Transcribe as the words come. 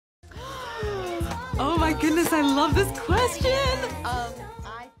goodness, I love this question.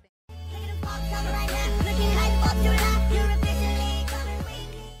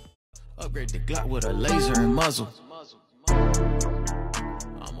 Upgrade the Glock with a laser and muzzle.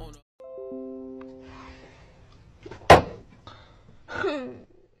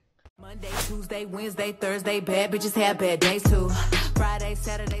 Monday, Tuesday, Wednesday, Thursday, bad bitches have bad days too. Friday,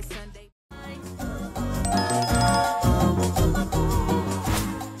 Saturday, Sunday.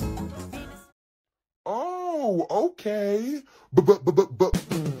 Oh, okay. Finna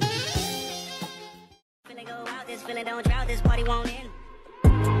go out, this feeling don't drought, this party won't end.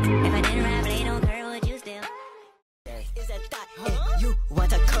 If I didn't rap, they don't care, would you still? Is that thought, you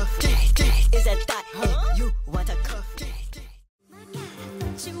want a cuff? Is that thought, you want a cuff?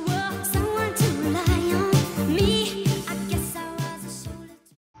 You were someone to rely on. Me, I guess I was a shoulder.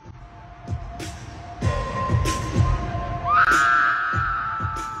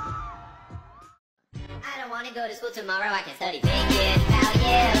 I don't wanna go to school tomorrow, I can study thinking about you.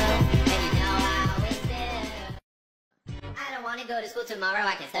 And you know I always do. I don't wanna go to school tomorrow,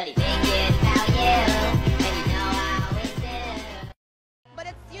 I can study thinking about you. And you know I always do. But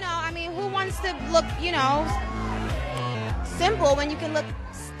it's, you know, I mean, who wants to look, you know, simple when you can look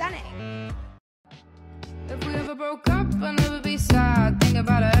stunning? If we ever broke up, I'd never be sad. Think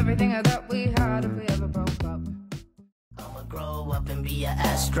about everything I thought we had if we ever broke up. I'ma grow up and be an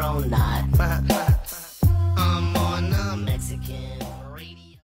astronaut. I'm on a Mexican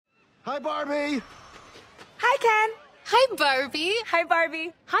radio. Hi, Barbie. Hi, Ken. Hi, Barbie. Hi,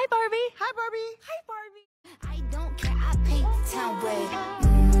 Barbie. Hi, Barbie. Hi, Barbie. Hi, Barbie. I don't care, I paint the town red.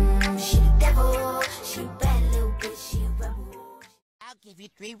 She the devil, she a bad little bitch, she a rebel. I'll give you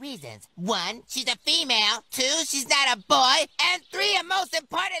 3 reasons. 1, she's a female. 2, she's not a boy. And 3, and most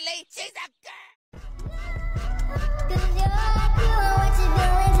importantly, she's a girl.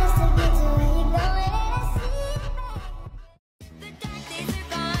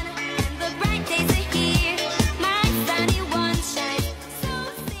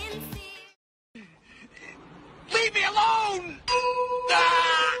 Leave me alone!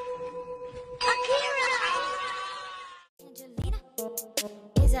 Angelina,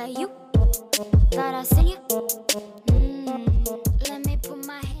 is that you? Thought I seen you. Let me put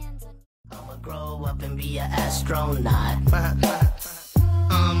my hands on. I'ma grow up and be an astronaut.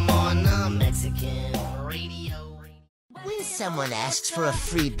 I'm on a Mexican radio. When someone asks for a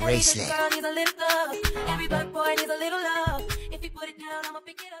free bracelet, Every girl needs a little love. Every black boy needs a little love. If you put it down, I'ma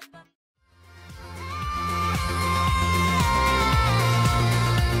pick it up.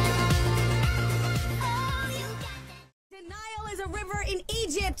 Denial is a river in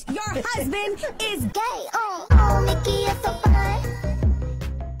Egypt. Your husband is gay. Oh, Mickey, you're so fun.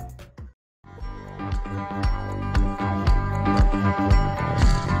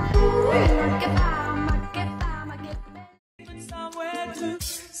 Somewhere to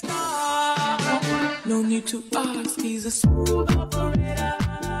start. No need to ask, he's a smooth operator.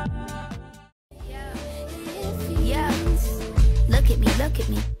 Yeah, look at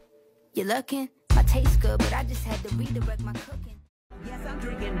me. You're looking. My taste good, but I just had to redirect my cooking. Yes, I'm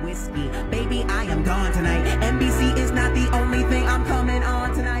drinking whiskey. Baby, I am gone tonight. NBC is not the only thing I'm coming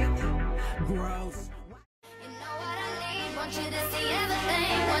on tonight. Gross. You know what I need? Want you to see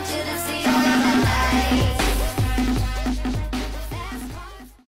everything. Want you to see all of my life.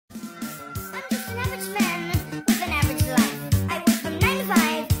 I'm just an average man with an average life. I work from 9 to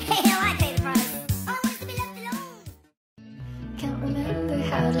 5. Hey, hell, I pay the price. All I want is to be left alone. Can't remember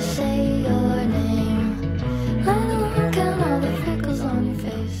how to say your name. I don't count all the freckles on your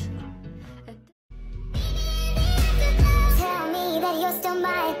face. Tell me that you're still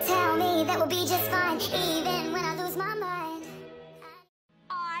mine. Tell me that we'll be just fine, even when I lose my mind.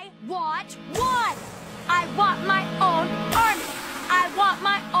 I want one. I want my own army. I want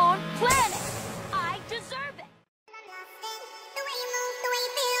my own planet. I deserve it. The way you move, the way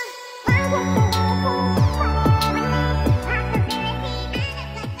you feel.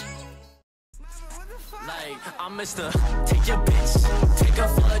 Like, I'm Mr. Take your bitch, take her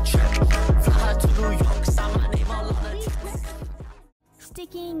for a trip. Fly her to New York, sign my name all on the tickets.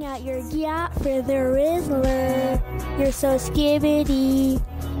 Sticking out your yacht for the Rizzler. You're so skibbity.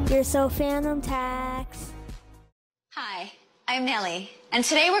 You're so Phantom Tax. Hi, I'm Nellie, and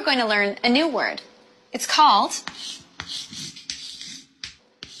today we're going to learn a new word. It's called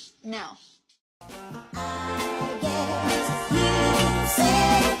no.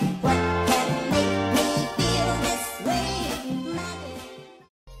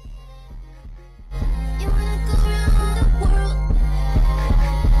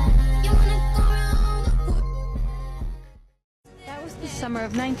 Summer summer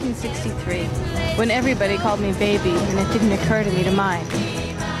of 1963, when everybody called me baby and it didn't occur to me to mind.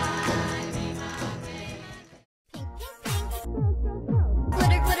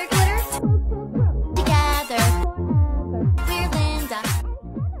 Glitter, glitter, glitter. Together. We're Linda.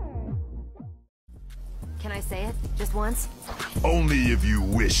 Can I say it? Just once? Only if you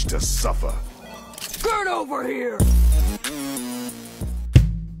wish to suffer. Get over here!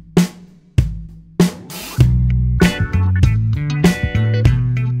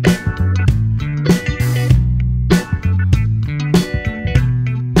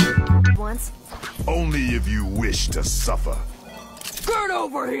 Once? Only if you wish to suffer. Get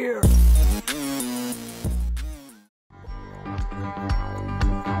over here!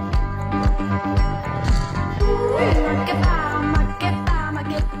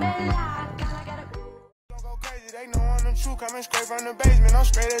 Coming straight from the basement, I'm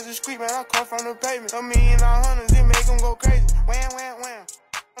straight as a street, man. I come from the pavement. A million all hundreds, it make them go crazy. Wham, wham, wham.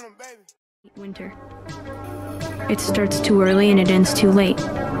 On the baby. Winter. It starts too early and it ends too late.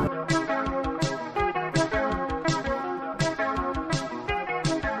 Don't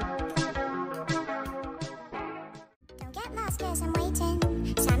get lost, cause I'm waiting.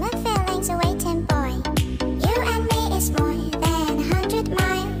 Summer feelings are waiting, boy. You and me is more than 100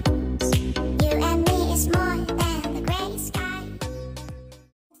 miles. You and me is more than the gray sky.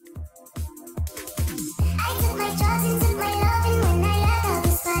 I took my drugs and took my loving when I left all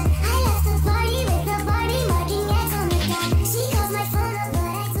this fun. I left the party with the party marking X on the dot. She calls my phone up, but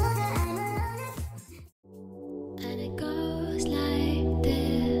I told her I'm alone. And it goes like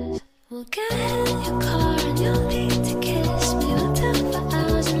this. We'll get in your car and you'll need to kiss me. We'll talk for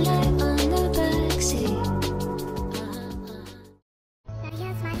hours and lie on the backseat. Now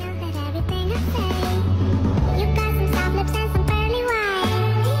you'll smile at everything I say. You got some soft lips and some pearly white.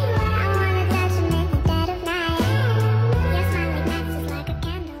 I wanna touch them in the dead of night. Your smiling lips is like a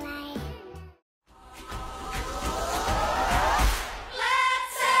candlelight.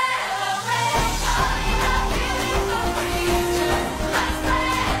 Let's celebrate.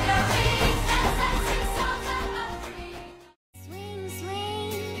 Swing,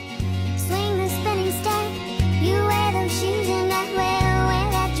 swing, swing the spinning step. You wear those shoes and I wear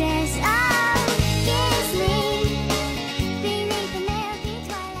that dress. Oh, kiss me beneath the milky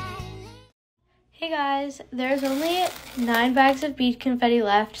twilight. Hey guys, there's only 9 bags of bead confetti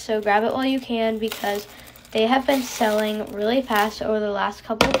left, so grab it while you can because they have been selling really fast over the last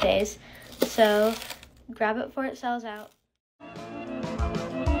couple of days. So grab it before it sells out.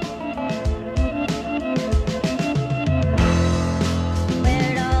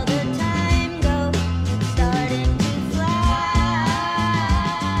 Where'd all the time go? It's starting to fly.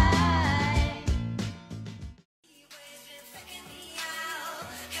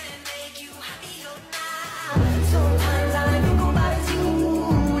 Sometimes all I think about is you.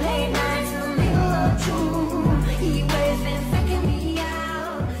 Late nights in the middle of June. He waves been freaking me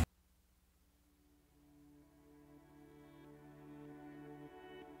out.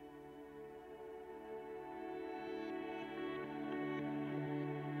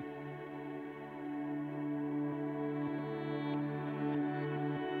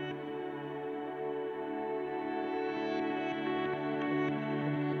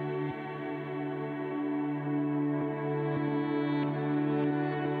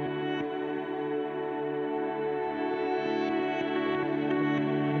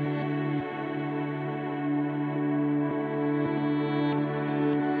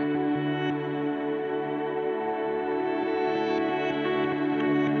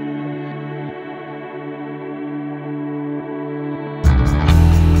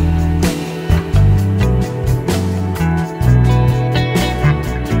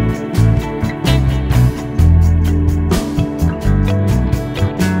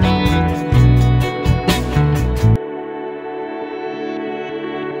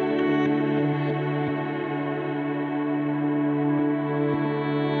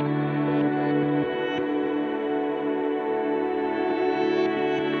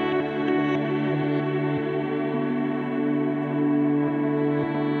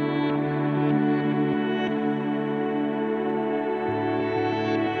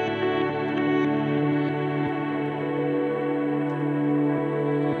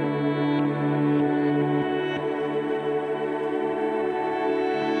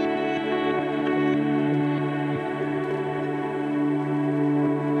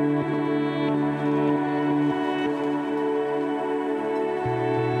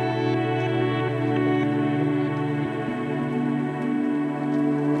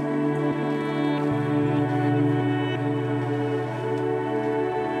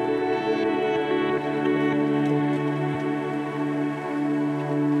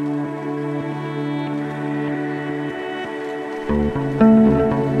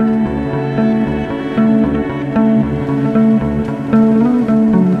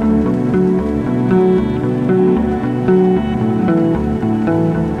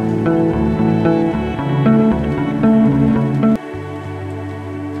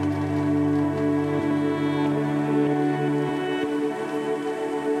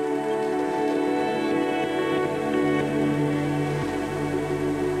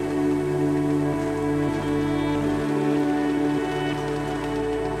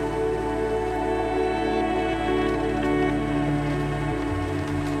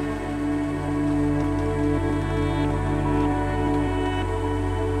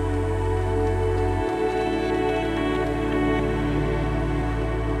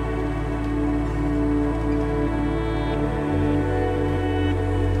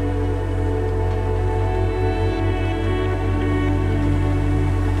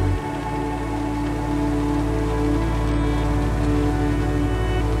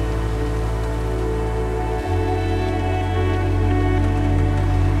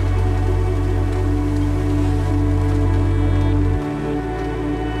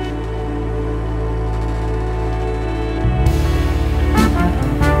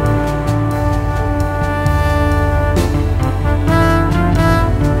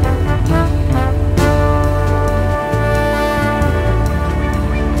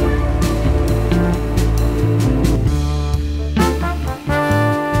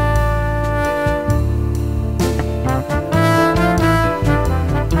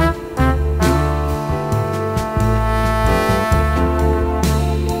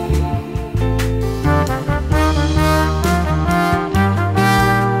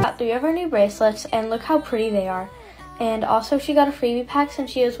 bracelets, and look how pretty they are. And also she got a freebie pack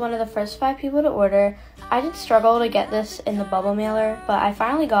since she was one of the first 5 people to order. I did struggle to get this in the bubble mailer, but I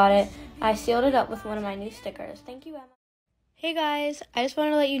finally got it. I sealed it up with one of my new stickers. Thank you, Emma. Hey guys, I just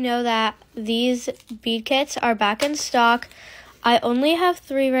wanted to let you know that these bead kits are back in stock. I only have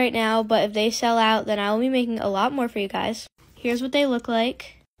 3 right now, but if they sell out, then I will be making a lot more for you guys. Here's what they look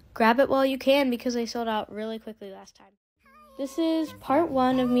like. Grab it while you can because they sold out really quickly last time. This is part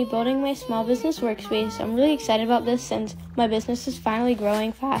 1 of me building my small business workspace. I'm really excited about this since my business is finally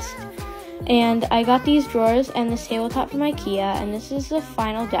growing fast. And I got these drawers and this tabletop from IKEA, and this is the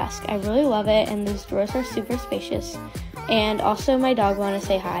final desk. I really love it, and these drawers are super spacious. And also my dog wanted to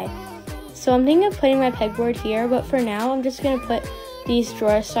say hi. So I'm thinking of putting my pegboard here, but for now I'm just going to put these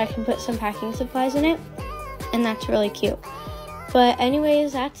drawers so I can put some packing supplies in it. And that's really cute. But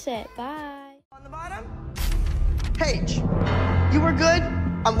anyways, that's it. Bye. Paige, you were good.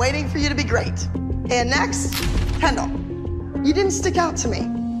 I'm waiting for you to be great. And next, Kendall. You didn't stick out to me.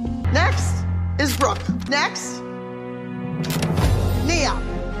 Next is Brooke. Next, Nia.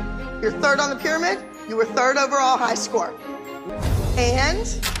 You're 3rd on the pyramid. You were 3rd overall high score. And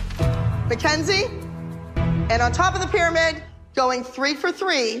Mackenzie. And on top of the pyramid, going 3 for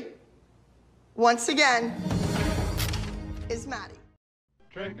 3, once again, is Maddie.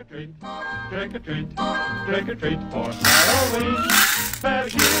 Trick or treat, trick or treat, trick or treat for Halloween. Better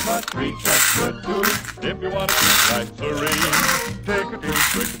give a treat that's good too, if you want to keep life serene. Trick or treat,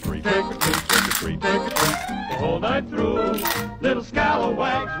 trick or treat, trick or treat, trick or treat, trick or treat, the whole night through. Little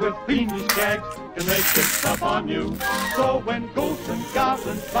scalawags with fiendish gags can make it tough on you. So when ghosts and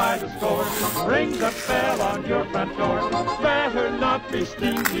goblins by the score rings a bell on your front door, better not be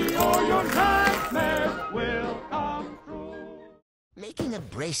stingy or your nightmare will come. Making a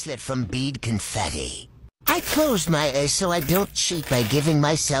bracelet from bead confetti. I closed my eyes so I don't cheat by giving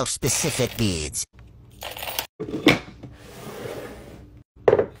myself specific beads.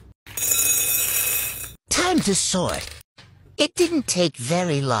 Time to sort. It didn't take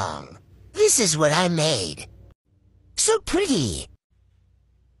very long. This is what I made. So pretty.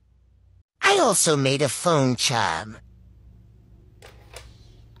 I also made a phone charm.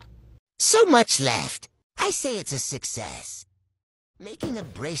 So much left. I say it's a success. Making a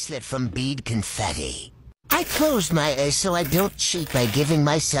bracelet from bead confetti. I closed my eyes so I don't cheat by giving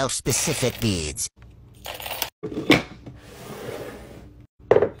myself specific beads.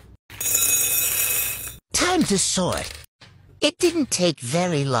 Time to sort. It didn't take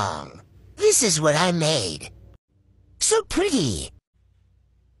very long. This is what I made. So pretty.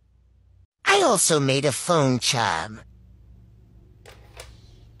 I also made a phone charm.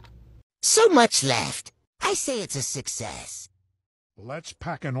 So much left. I say it's a success. Let's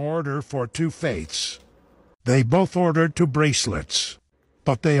pack an order for 2 faiths. They both ordered 2 bracelets,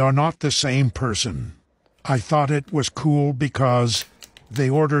 but they are not the same person. I thought it was cool because they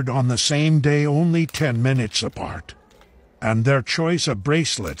ordered on the same day only 10 minutes apart. And their choice of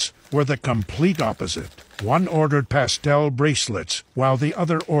bracelets were the complete opposite. One ordered pastel bracelets, while the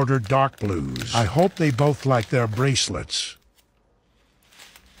other ordered dark blues. I hope they both like their bracelets.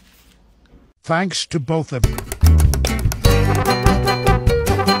 Thanks to both of you.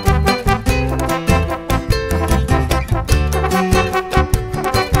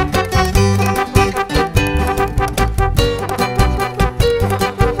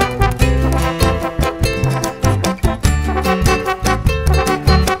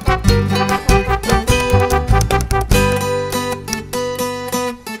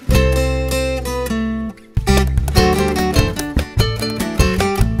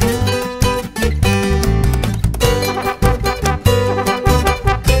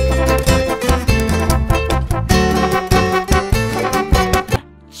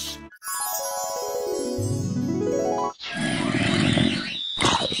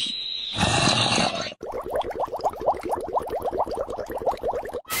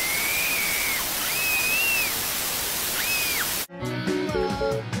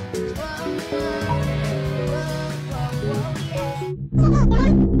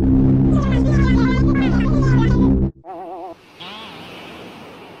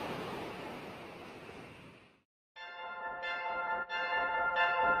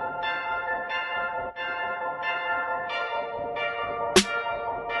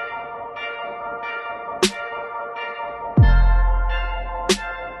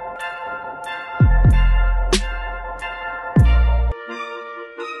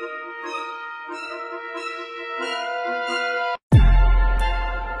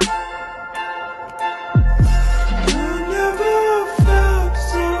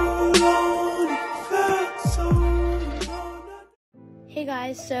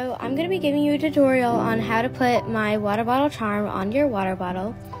 guys, so I'm going to be giving you a tutorial on how to put my water bottle charm on your water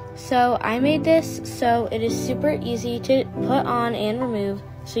bottle. So I made this so it is super easy to put on and remove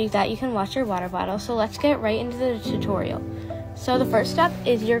so that you can wash your water bottle. So let's get right into the tutorial. So the first step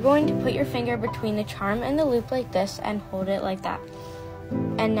is you're going to put your finger between the charm and the loop like this and hold it like that.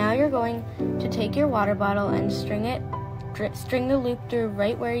 And now you're going to take your water bottle and string the loop through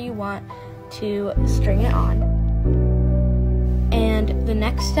right where you want to string it on. And the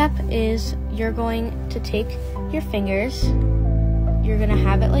next step is you're going to take your fingers, you're going to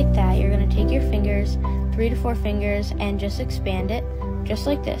have it like that, you're going to take your fingers, 3 to 4 fingers, and just expand it, just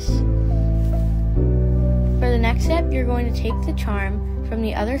like this. For the next step, you're going to take the charm from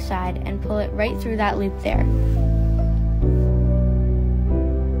the other side and pull it right through that loop there.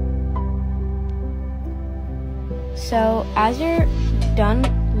 So as you're done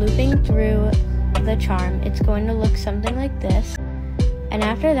looping through the charm, it's going to look something like this. And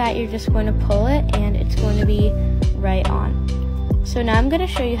after that, you're just going to pull it and it's going to be right on. So now I'm going to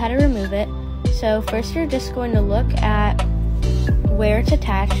show you how to remove it. So first you're just going to look at where it's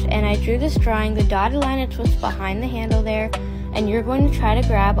attached, and I drew this drawing. The dotted line is what's behind the handle there, and you're going to try to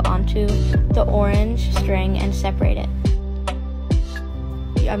grab onto the orange string and separate it.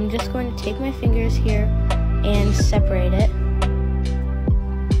 I'm just going to take my fingers here and separate it,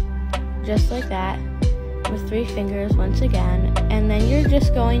 just like that, with 3 fingers once again, and then you're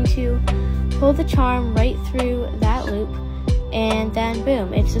just going to pull the charm right through that loop, and then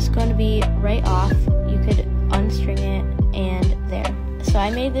boom, it's just going to be right off. You could unstring it, and there. So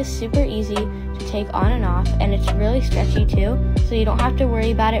I made this super easy to take on and off, and it's really stretchy too, so you don't have to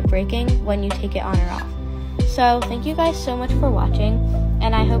worry about it breaking when you take it on or off. So thank you guys so much for watching,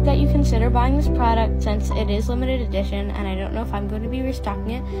 and I hope that you consider buying this product since it is limited edition, and I don't know if I'm going to be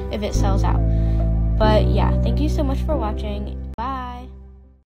restocking it if it sells out. But yeah, thank you so much for watching. Bye!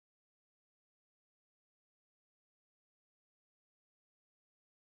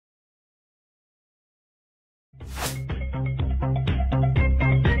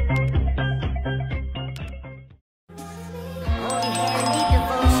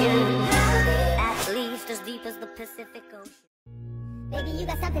 Pacific Ocean. Baby, you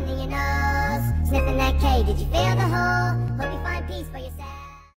got something in your nose. Sniffing that K, did you feel the hole? Hope you find peace for yourself.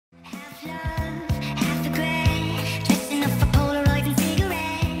 Half love, half regret. Dressing up for Polaroids and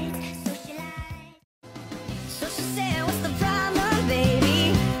cigarettes. Socialite. So she said, what's the problem,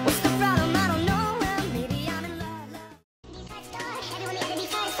 baby? What's the problem? I don't know. Well, maybe I'm in love. Everyone needs to be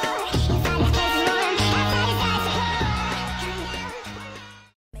first for. Inside this place is warm. Outside is ice cold.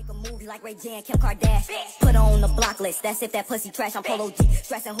 Make a movie like Ray J and Kim Kardashian. Put her on the block list. That's if that pussy trash. I'm Polo G.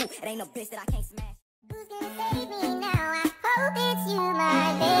 Stressing who? It ain't a bitch that I can't smash. Who's gonna save me now? I hope it's you,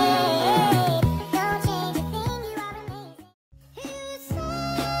 my babe. Don't change a thing, you are amazing. You say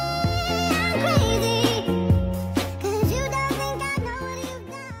I'm crazy, 'cause you don't think I know what you've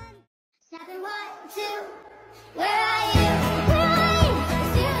done. Snapping 1, 2, where are you? Where are you?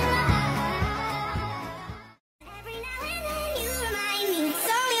 It's you in my eyes. Every now and then you remind me, it's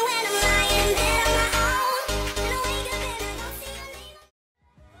only when I'm lying in bed on my own, and I wake up and I don't see your name.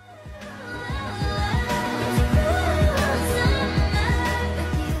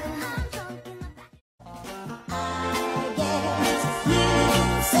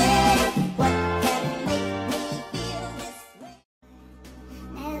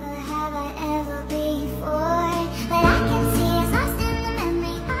 Never have I ever before, but I can see it's lost in the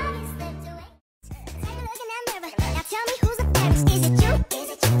memory. I can slipped away. Take a look in that mirror. Now tell me who's the fairest. Is it you? Is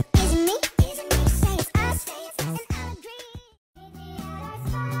it you? Is it me? Is it me? Say it's us, and I'll agree.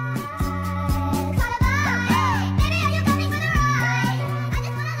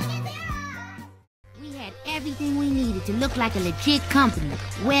 We had everything we needed to look like a legit company.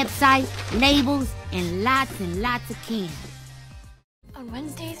 Website, labels, and lots of candy. On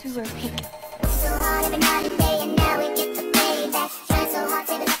Wednesdays, we wear pink. So hard every night and day, and now we get to pay back. Trying so hard,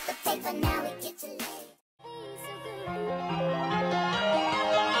 saving up the paper, now we get to lay.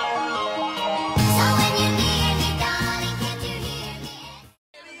 So when you need me, darling, can't you hear me?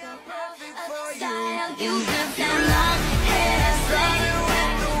 Style, you live down long hair, sliding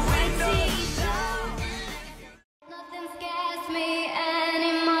with the white t-shirt. Nothing scares me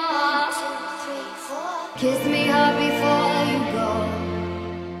anymore. Kiss me hard before you go.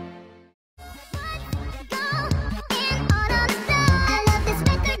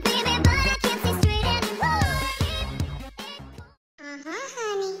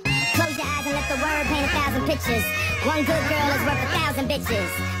 Close your eyes and let the word paint 1,000 pictures. One good girl is worth 1,000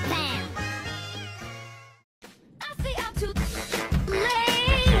 bitches. Bam! I see I'm too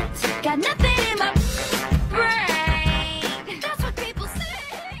late. Got nothing in my brain. That's what people say.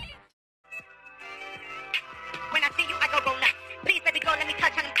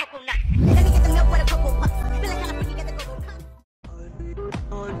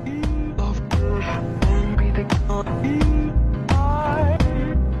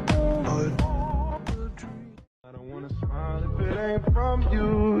 From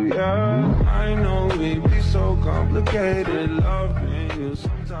you, yeah. I know we be so complicated. Loving you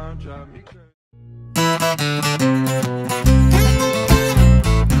sometimes drive me crazy.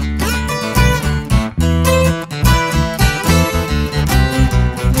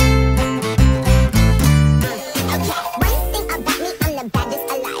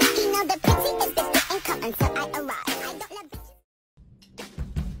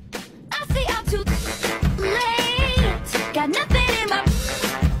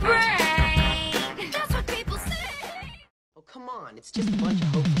 Come on, it's just a bunch of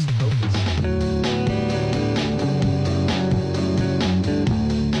hocus pocus.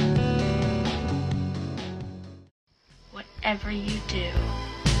 Whatever you do,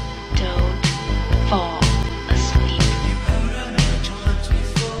 don't fall asleep.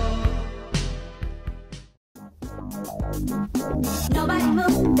 Nobody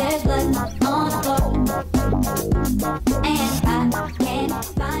move, there's blood on the floor. And I can't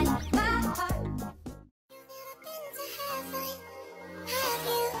find my heart.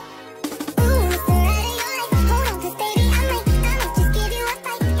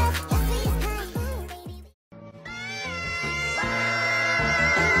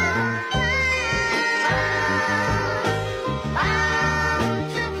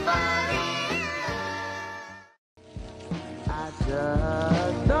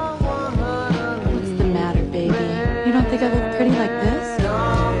 What's the matter, baby? You don't think I look pretty like this?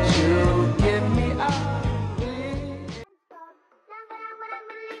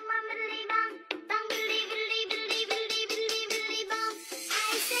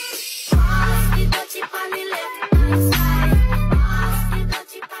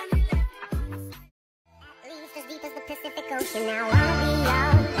 Now I wanna be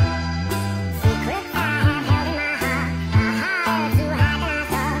yours. Secrets I have held in my heart. Too high than I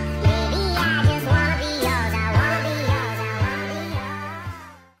thought. Maybe I just wanna be yours. I wanna be yours. I wanna be yours.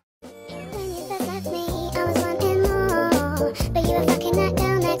 When you first left me, I was wanting more, but you were fucking that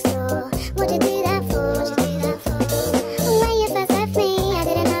girl next door. What'd you do that for? What'd you do that for? When you first left me, I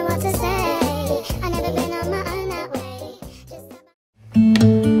didn't know what to say. I never been on my own that way.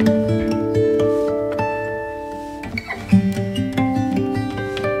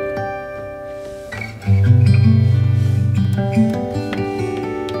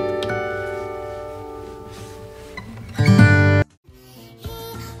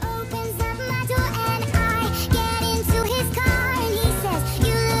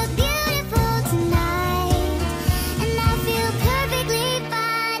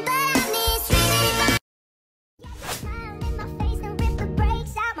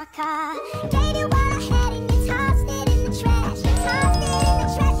 Gave you all I had and you tossed it in the trash. You tossed it in the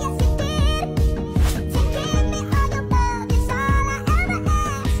trash, yes you did. To give me all your love is all I ever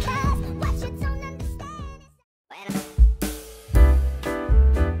asked. 'Cause what you don't understand is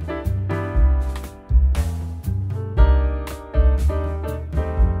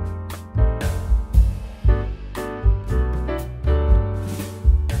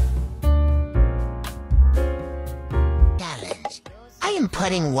I am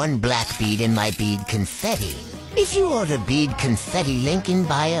putting one black bead in my bead confetti. If you order bead confetti link in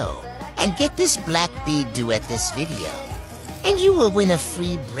bio and get this black bead duet this video, and you will win a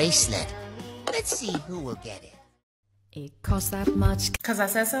free bracelet. Let's see who will get it. It costs that much. Cause I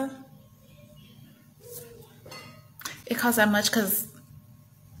said so? It costs that much cause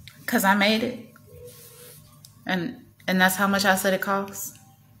I made it? And that's how much I said it costs?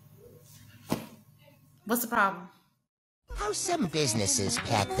 What's the problem? How some businesses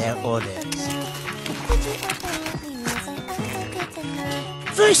pack their orders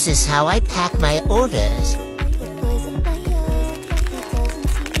versus how I pack my orders.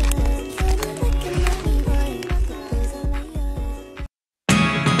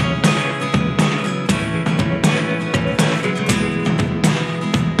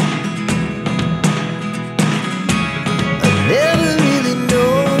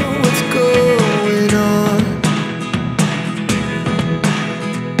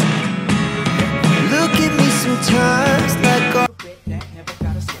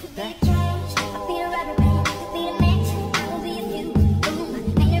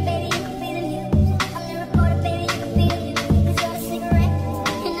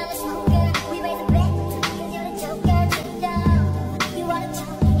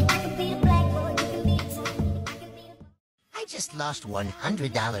 Lost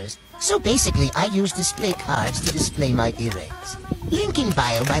 $100, so basically I use display cards to display my earrings. Link in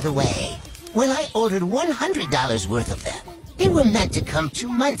bio, by the way. Well, I ordered $100 worth of them. They were meant to come 2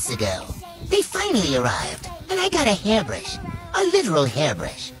 months ago. They finally arrived, And I got a hairbrush. A literal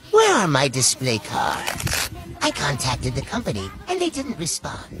hairbrush. Where are my display cards? I contacted the company, and they didn't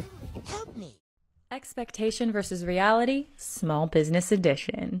respond. Help me. Expectation versus reality, small business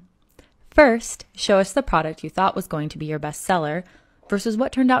edition. First, show us the product you thought was going to be your best seller versus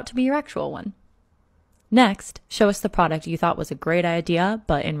what turned out to be your actual one. Next, show us the product you thought was a great idea,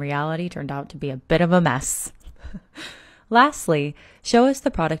 but in reality turned out to be a bit of a mess. Lastly, show us the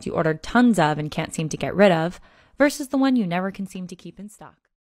product you ordered tons of and can't seem to get rid of versus the one you never can seem to keep in stock.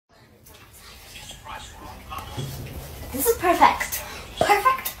 This is perfect.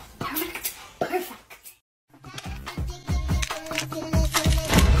 Perfect. Perfect. Perfect.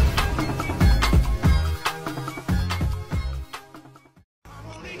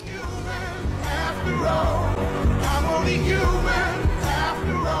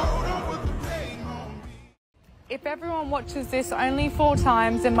 If everyone watches this only 4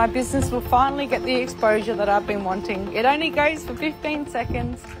 times, then my business will finally get the exposure that I've been wanting. It only goes for 15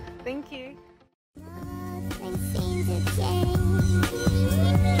 seconds. Thank you.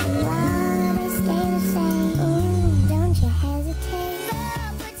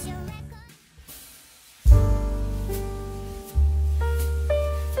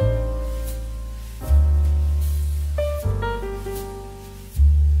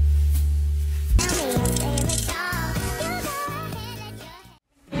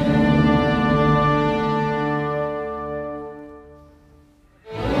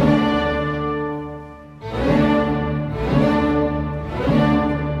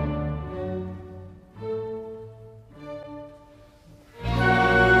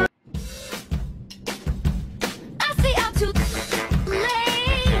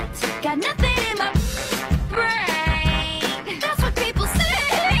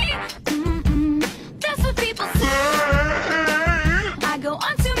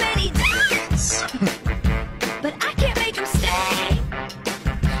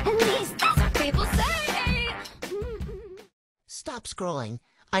 Stop scrolling.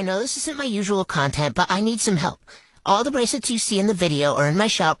 I know this isn't my usual content, but I need some help. All the bracelets you see in the video are in my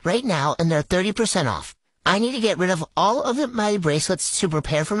shop right now, and they're 30% off. I need to get rid of all of my bracelets to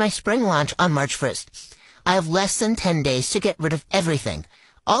prepare for my spring launch on March 1st. I have less than 10 days to get rid of everything.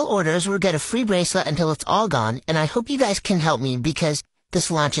 All orders will get a free bracelet until it's all gone, and I hope you guys can help me because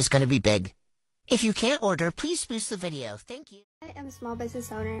this launch is going to be big. If you can't order, please boost the video. Thank you. I am a small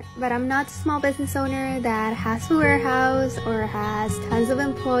business owner, but I'm not a small business owner that has a warehouse or has tons of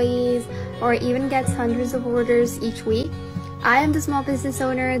employees or even gets hundreds of orders each week. I am the small business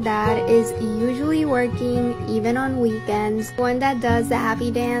owner that is usually working even on weekends, one that does the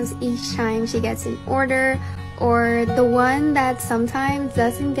happy dance each time she gets an order, or the one that sometimes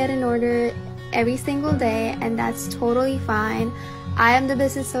doesn't get an order every single day, and that's totally fine. I am the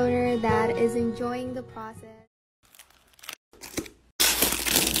business owner that is enjoying the process.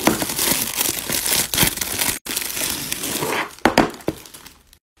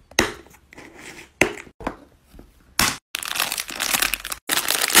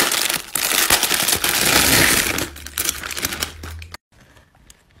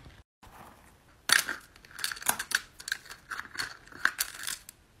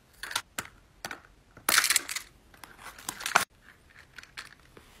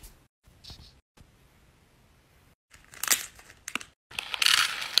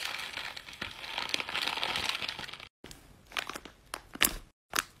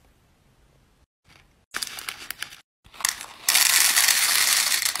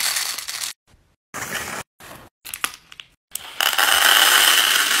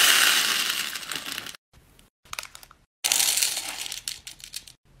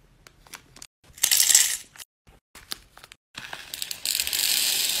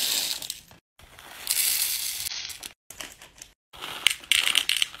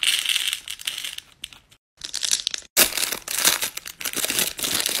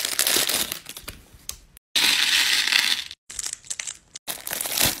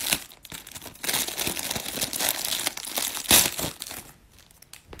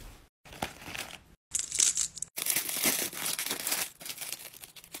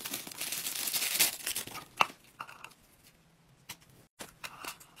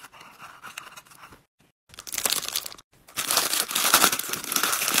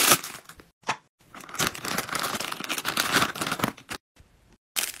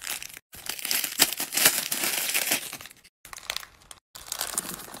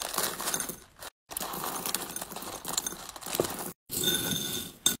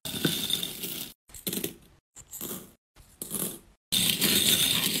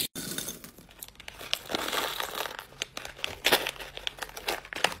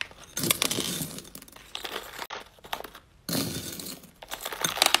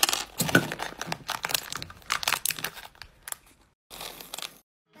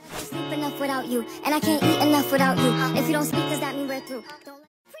 you. And I can't eat enough without you. If you don't speak, does that mean we're through? Don't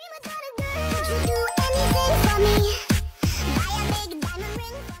prima donna girl, would you do anything for me? Buy a big diamond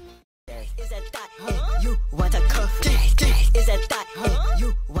ring for me. Is that thought? You want a cuff? Is that thought?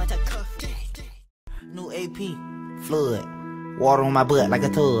 You want a cuff? New AP, flood. Water on my butt like a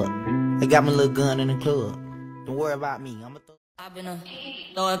tub. They got my little gun in the club. Don't worry about me, I'm a thug. I've been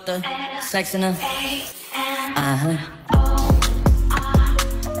throw up the sex in her.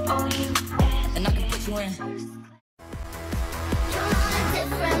 And I can put you in. You're on a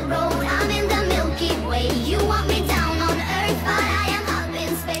different road, I'm in the Milky Way. You want me down on Earth, but I am up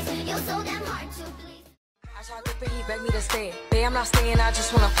in space. You're so damn hard to please. I tried to pay, he begged me to stay. Babe, I'm not staying, I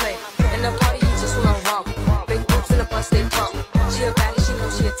just wanna play. In the party, he just wanna romp. Big boobs in the bus, they pump. She a baddie, she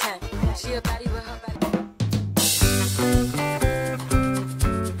knows she a 10. She a baddie with her baddie.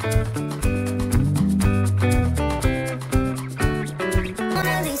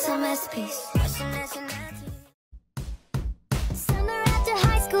 Summer after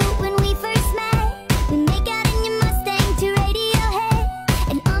high school when we first met, we make out in your Mustang to Radiohead.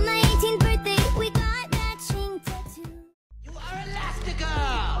 And on my 18th birthday, we got matching tattoos. You are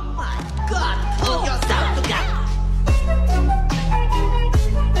Elastigirl! My God, pull yourself together!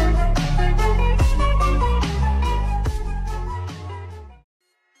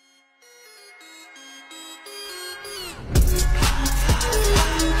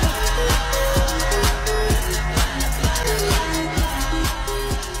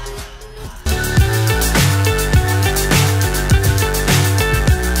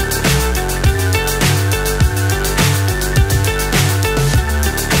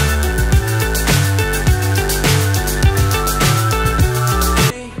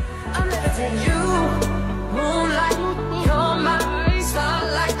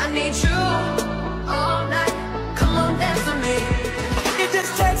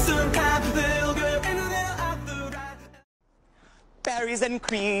 Berries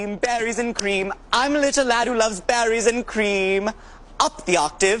and cream. I'm a little lad who loves berries and cream. Up the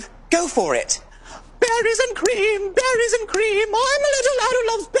octave, go for it. Berries and cream, I'm a little lad who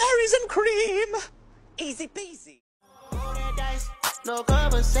loves berries and cream. Easy peasy. No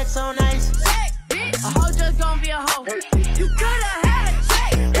cover, sex on ice. A hoe just gon' be a hoe. You coulda had a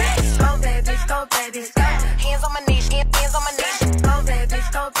check. Go baby, go baby, go. Hands on my knees, hands on my knees. Go baby,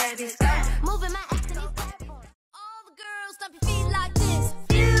 go baby, go. Moving my ass to these platforms. All the girls stomp your feet like this.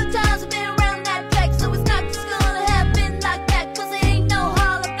 Few times I've been around that track, so it's not just gonna happen like that. Cause it ain't no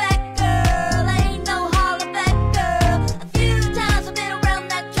holler back, girl. Ain't no holler back, girl. A few times I've been around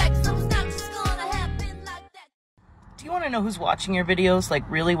that track, so it's not just gonna happen like that. Do you want to know who's watching your videos, like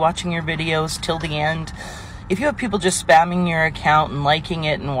really watching your videos till the end? If you have people just spamming your account and liking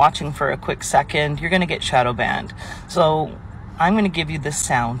it and watching for a quick second, you're going to get shadow banned. So I'm going to give you this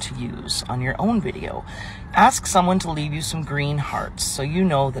sound to use on your own video. Ask someone to leave you some green hearts so you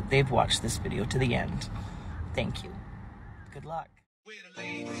know that they've watched this video to the end. Thank you. Good luck.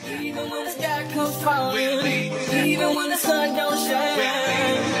 Even when the sky comes falling, even when the sun don't shine,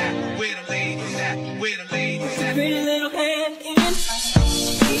 pretty little hand in.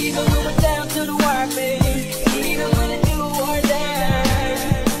 Even when we're down to the wire, babe. Even when it do or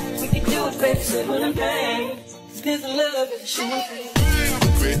die, we can do it, baby, simple and plain. There's a love in the show.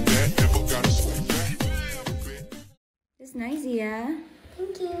 It's nice, yeah.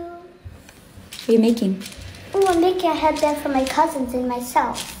 Thank you. What are you making? Oh, I'm making a headband for my cousins and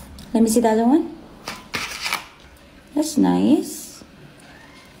myself. Let me see the other one. That's nice.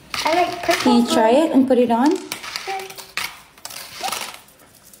 I like purple. Can you try it and put it on?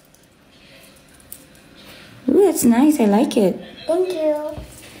 Ooh, that's nice. I like it. Thank you.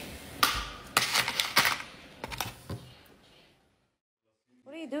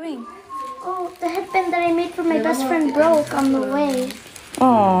 What are you doing? Oh, the headband that I made for my best friend broke on the way.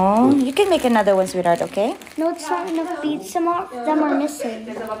 Oh, you can make another one, sweetheart, okay? No, it's not enough beads. Some of them are missing.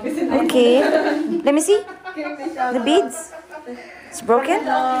 Okay. Let me see. The beads. It's broken?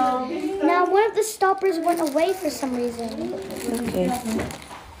 Now, one of the stoppers went away for some reason. Okay.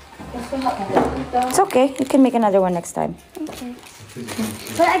 It's okay. You can make another one next time. Okay.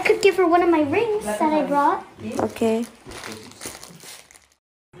 But I could give her one of my rings that I brought. Okay.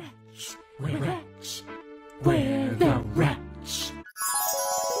 We're the Rats.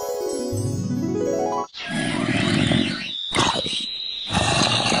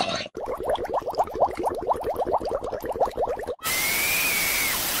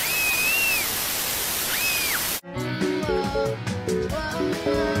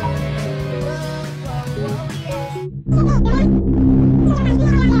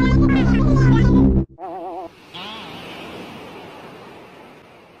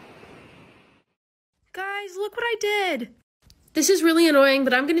 lid. This is really annoying,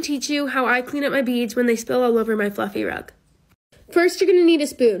 but I'm going to teach you how I clean up my beads when they spill all over my fluffy rug. First, you're going to need a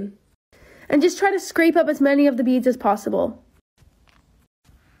spoon. And just try to scrape up as many of the beads as possible.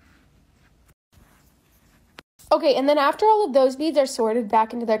 Okay, and then after all of those beads are sorted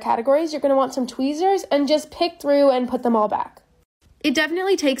back into their categories, you're going to want some tweezers and just pick through and put them all back. It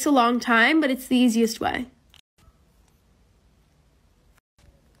definitely takes a long time, but it's the easiest way.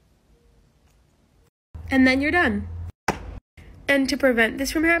 And then you're done. And to prevent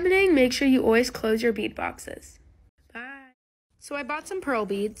this from happening, make sure you always close your bead boxes. Bye. So I bought some pearl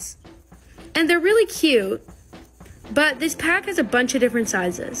beads, and they're really cute, but this pack has a bunch of different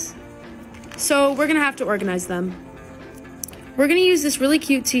sizes. So we're gonna have to organize them. We're gonna use this really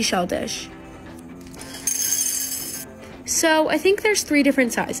cute seashell dish. So I think there's 3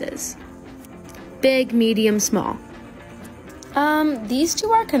 different sizes. Big, medium, small. These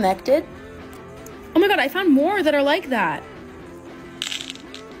 2 are connected. Oh my god, I found more that are like that.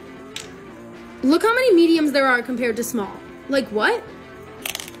 Look how many mediums there are compared to small. Like what?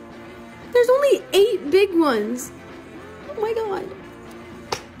 There's only 8 big ones. Oh my god.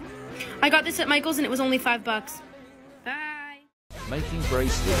 I got this at Michael's and it was only $5. Bye. Making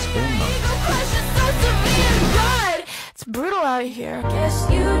bracelets all night. It's brutal out here. Guess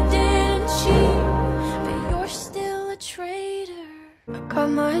you didn't cheat, but you're still a traitor. I got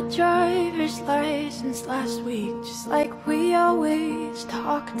my driver's license last week, just like we always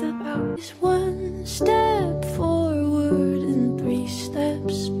talked about. It's 1 step forward and 3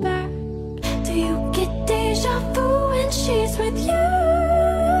 steps back. Do you get deja vu when she's with you?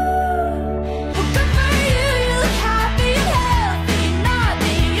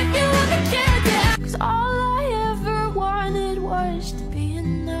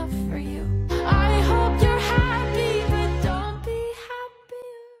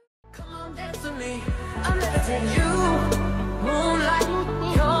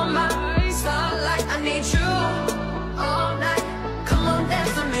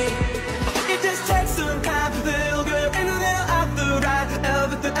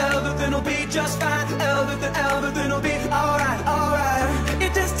 Just fine, everything will be alright, alright.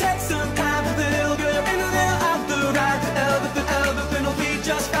 It just takes some time to feel good, in and out the right. Everything will be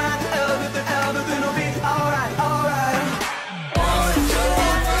just fine, everything will be alright, alright. 1, 2,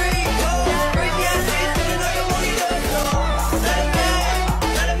 3, 4, bring your hands to the way you go. Let it be,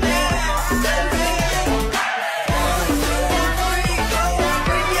 let it be, let it be. 1, 2, 3, 4,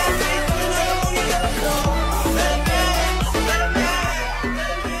 bring your hands to the way you go. Let it be, let it be.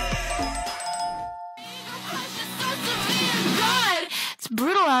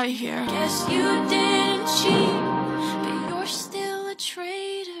 Brutal out here. Guess you didn't cheat, but you're still a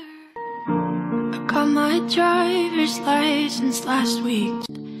traitor. I got my driver's license last week.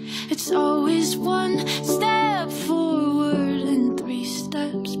 It's always 1 step forward and 3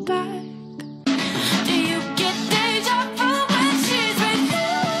 steps back. Do you get deja vu when she's with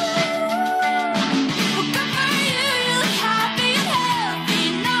you? Well, good for you, you look happy and healthy,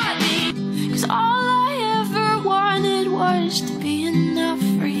 not me. 'Cause all I ever wanted was to be enough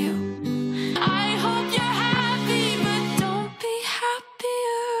for you. I hope you're happy, but don't be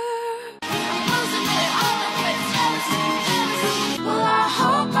happier. I'm losing it all of it, jealousy. Well, I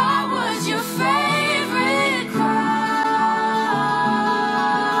hope I was your favorite crime.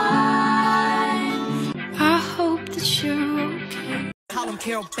 I hope that you're okay. Call them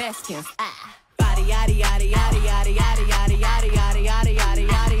Carol Baskins. Body yaddy yaddy yaddy yaddy yaddy yaddy yaddy yaddy yaddy yaddy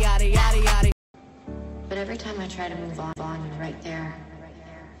yaddy yaddy yaddy yaddy. But every time I try to move on, you're right there.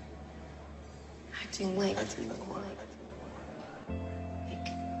 Acting like...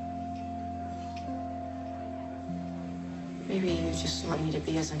 Maybe you just want me to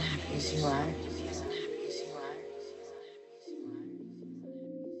be as unhappy as you are.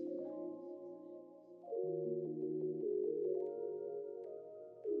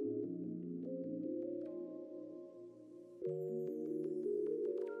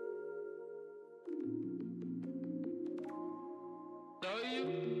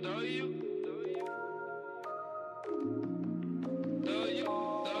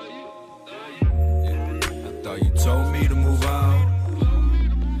 Thought you told me to move on,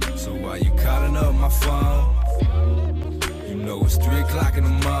 so why you calling up my phone? You know it's 3 o'clock in the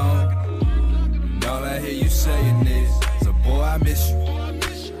morning, and all I hear you saying is, so boy I miss you,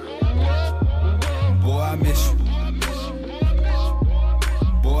 boy I miss you,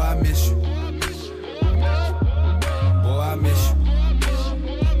 boy I miss you, boy I miss you,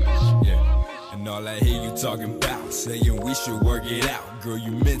 yeah. And all I hear you talking about, saying we should work it out, girl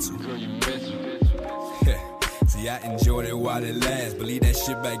you mental. See, I enjoyed it while it lasts. Believe that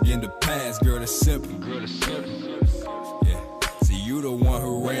shit back in the past, girl, it's simple. you the one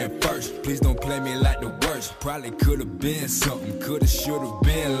who ran first. Please don't play me like the worst. Probably could've been something, could've, should've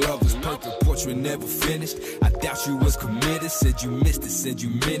been lovers. Perfect portrait never finished. I doubt you was committed. Said you missed it, said you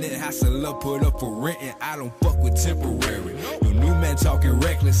meant it. House of love put up for rent, and I don't fuck with temporary. Your new man talking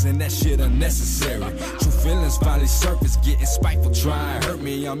reckless, and that shit unnecessary. True feelings finally surface, getting spiteful, trying to hurt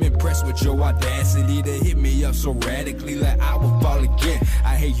me. I'm impressed with your audacity to hit me up so radically, like I would fall again.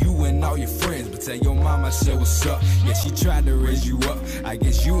 I hate you and all your friends, but tell your mama I said what's up. Yeah, she tried to raise you up. I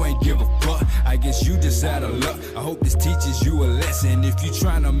guess you ain't give a fuck. I guess you just out of luck. I hope this teaches you a lesson. If you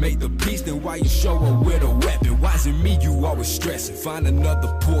trying to make the peace, then why you show up with a weapon? Why is it me you always stressing? Find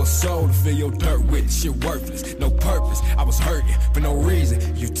another poor soul to fill your dirt with. Shit worthless, no purpose. I was hurting for no reason.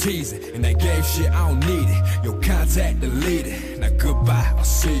 You teasing, and that game shit, I don't need it. Your contact deleted. Now goodbye, I'll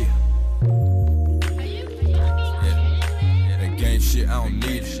see you. Yeah, that game shit, I don't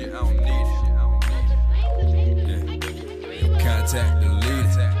need it. Yeah, your contact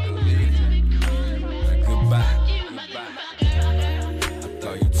deleted. Now goodbye. I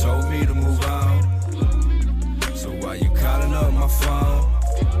thought you told me to move on. So why you calling up my phone?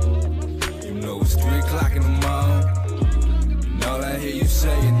 You know it's 3 o'clock in the morning, and all I hear you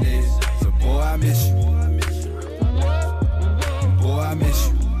saying is, so boy, I miss you. Boy, I miss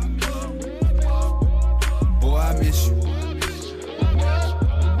you. Boy, I miss you.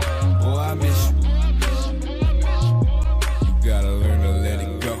 Boy, I miss you. You gotta learn to let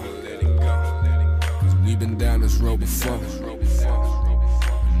it go. Cause we've been down this road before,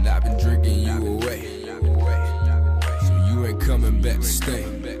 and I've been drinking you away. So you ain't coming back to stay.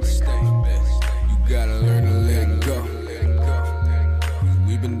 You gotta learn to let it go. Cause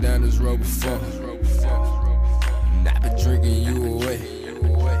we've been down this road before, and I've been drinking you away.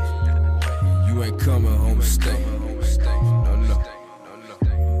 You ain't coming home to stay. No, no.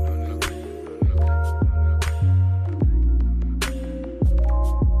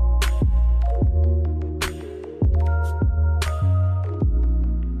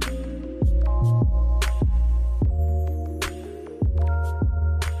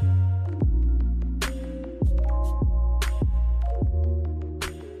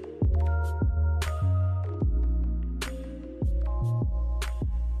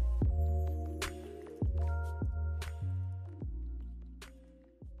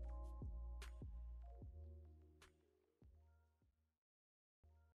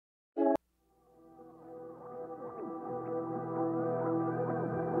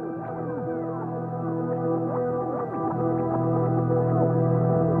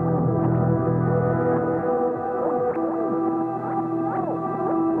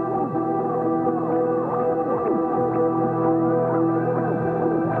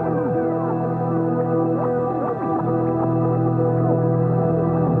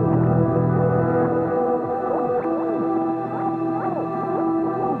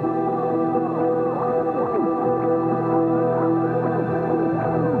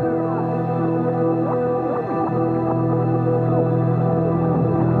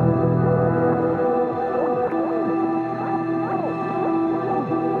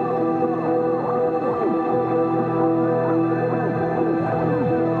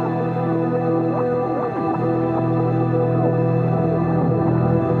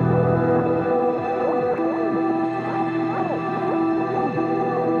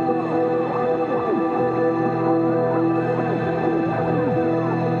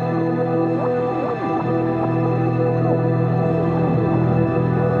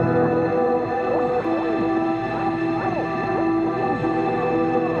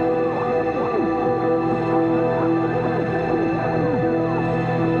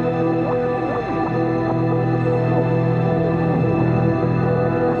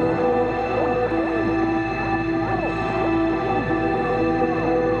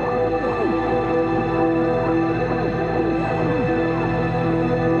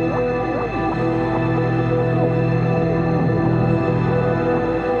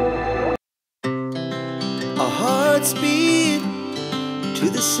 Speed to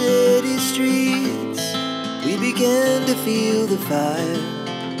the city streets, we began to feel the fire.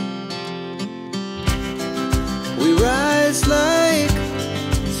 We rise like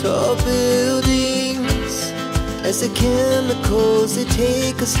tall buildings as the chemicals, they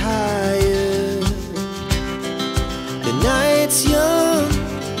take us higher. The night's young,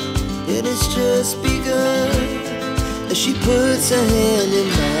 it has just begun, as she puts her hand in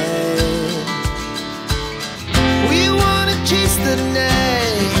mine. We wanna chase the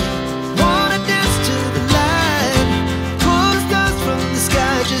night, wanna dance to the light, pull the stars from the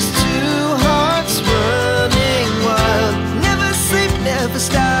sky, just 2 hearts running wild. Never sleep, never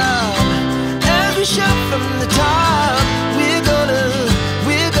stop, as we shout from the top, we're gonna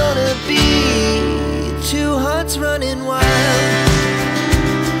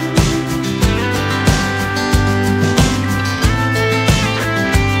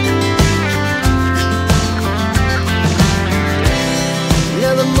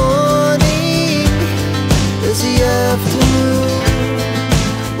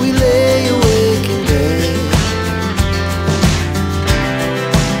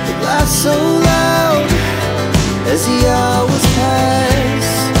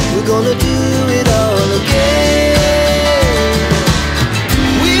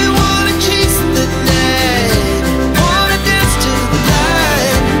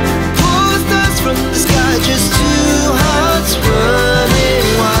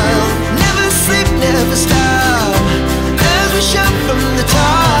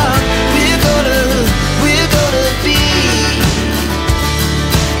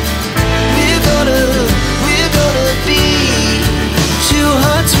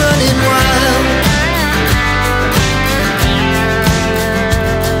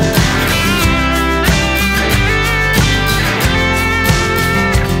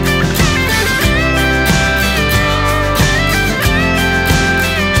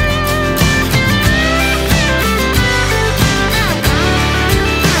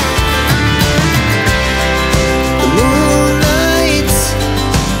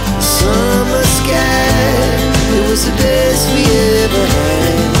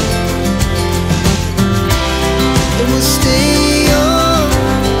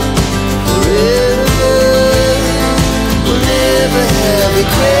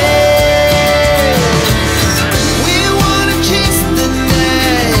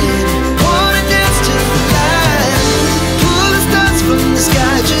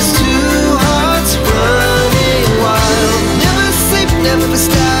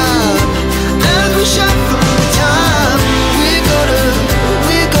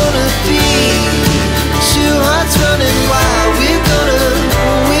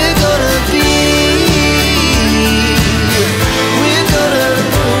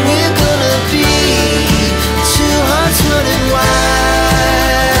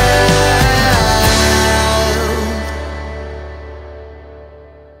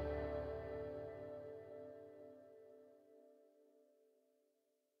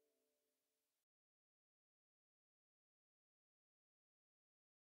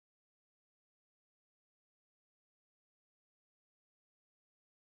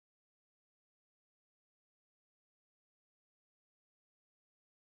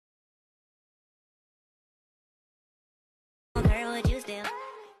Girl, would you still?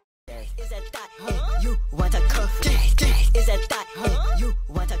 Is that thought? Hey, you want a cuff? Is that thought? Hey, you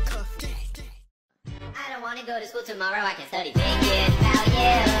want a cuff? I don't wanna go to school tomorrow. I can study thinking about you.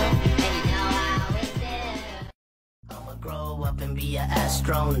 And you know I always do. I'ma grow up and be an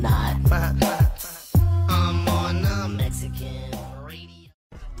astronaut. I'm on a Mexican radio.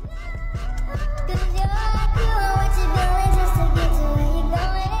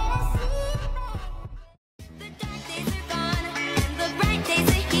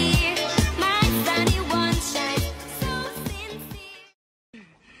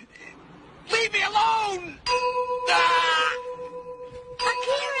 Leave me alone!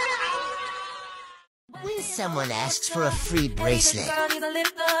 When someone asks for a free bracelet,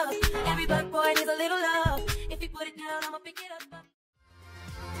 Every black boy needs a little love. If you put it down, I'ma pick it up.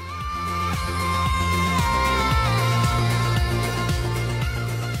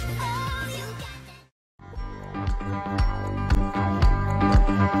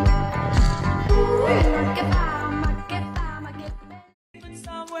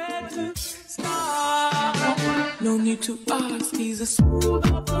 Somewhere to start. No need to ask, he's a smooth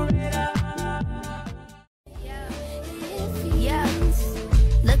operator.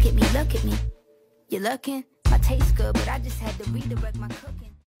 Look at me. You're looking, my taste good, but I just had to redirect my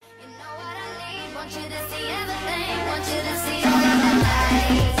cooking. You know what I need? Want you to see everything. Want you to see all of the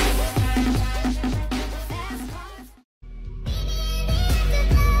lights.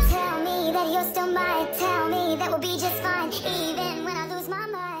 Tell me that you're still mine. Tell me that we'll be just fine, even when I lose my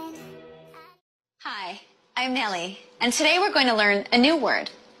mind. Hi, I'm Nellie, and today we're going to learn a new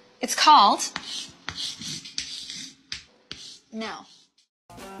word. It's called no.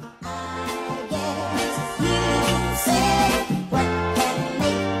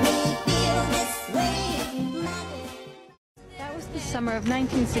 That was the summer of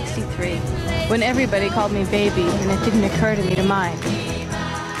 1963, when everybody called me baby, and it didn't occur to me to mind.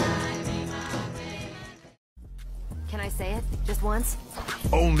 Can I say it? Just once?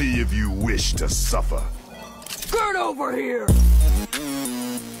 Only if you wish to suffer. Get over here!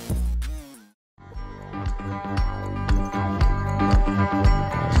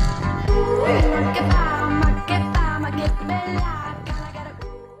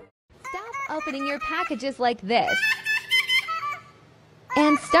 Stop opening your packages like this.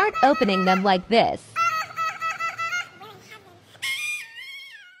 And start opening them like this.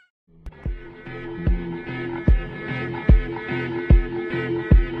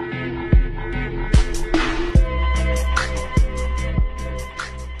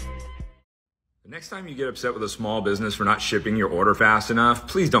 Next time you get upset with a small business for not shipping your order fast enough,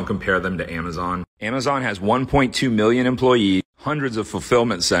 please don't compare them to Amazon. Amazon has 1.2 million employees, hundreds of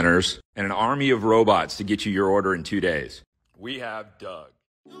fulfillment centers, and an army of robots to get you your order in 2 days. We have Doug.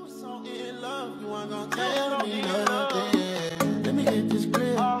 Let me get this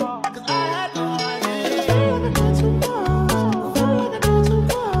clear. Oh,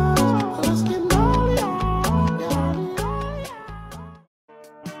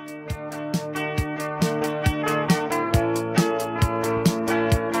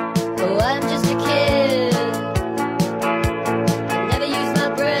 I'm just a kid. I never use my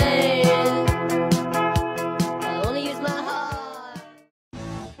brain. I only use my heart.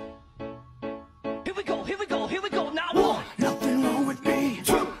 Here we go, now. 1, nothing wrong with me.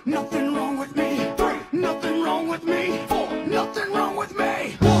 2, nothing wrong with me. 3, nothing wrong with me. 4, nothing wrong with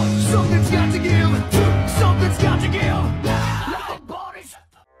me. 1, something's got to give. 2, something's got to give. Now, bodies.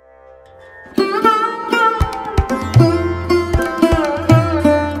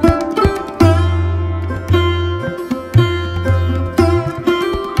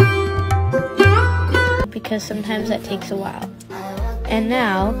 Because sometimes that takes a while. And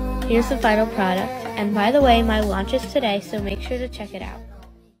now, here's the final product. And by the way, my launch is today, so make sure to check it out.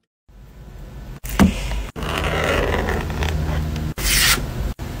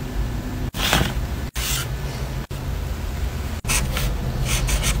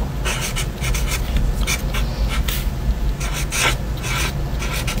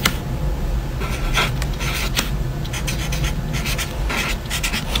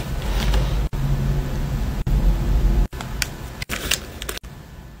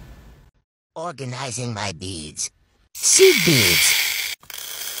 organizing my beads. Seed beads.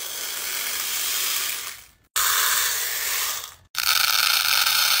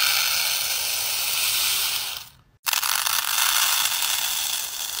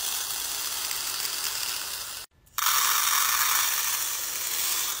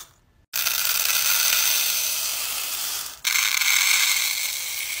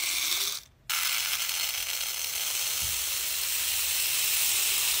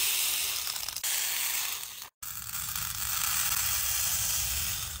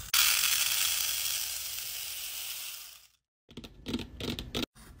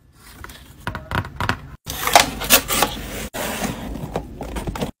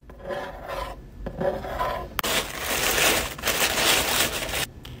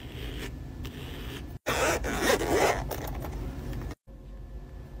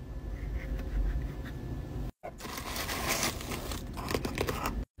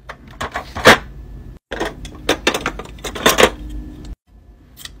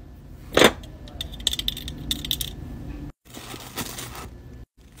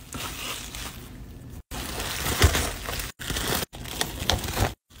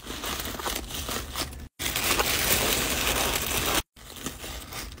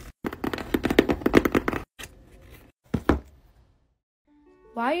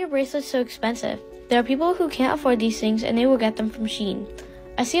 Why are your bracelets so expensive? There are people who can't afford these things and they will get them from Shein.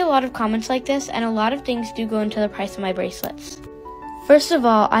 I see a lot of comments like this, and a lot of things do go into the price of my bracelets. First of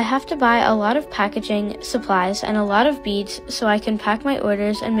all, I have to buy a lot of packaging, supplies, and a lot of beads so I can pack my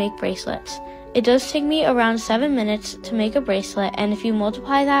orders and make bracelets. It does take me around 7 minutes to make a bracelet, and if you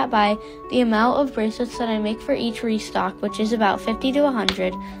multiply that by the amount of bracelets that I make for each restock, which is about 50 to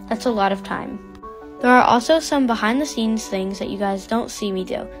 100, that's a lot of time. There are also some behind the scenes things that you guys don't see me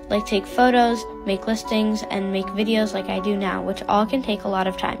do, like take photos, make listings, and make videos like I do now, which all can take a lot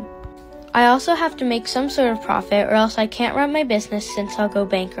of time. I also have to make some sort of profit or else I can't run my business since I'll go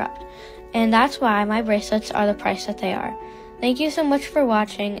bankrupt. And that's why my bracelets are the price that they are. Thank you so much for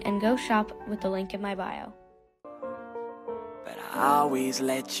watching, and go shop with the link in my bio. But I always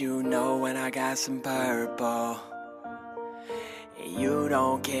let you know when I got some purple. You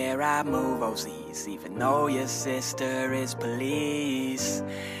don't care, I move overseas, even though your sister is police.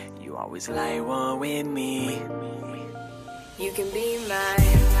 You always like one with me. You can be my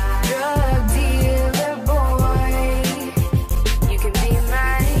drug dealer boy. You can be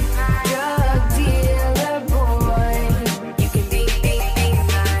my drug dealer boy. You can be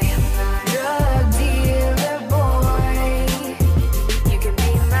my drug dealer boy. You can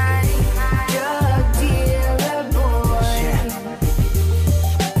be my drug dealer boy.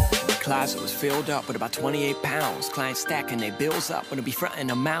 Closet was filled up with about 28 pounds. Clients stacking their bills up when it be frontin'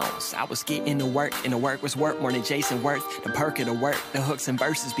 amounts. I was getting to work, and the work was worth more than Jason worth. The perk of the work, the hooks and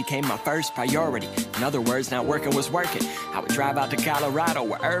verses became my first priority. In other words, not working was working. I would drive out to Colorado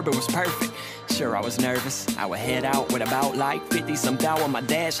where urban was perfect. Sure, I was nervous. I would head out with about like 50-some thou on my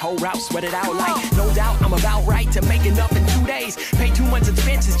dash. Whole route sweated out like, no doubt I'm about right to make enough in 2 days. Pay 2 months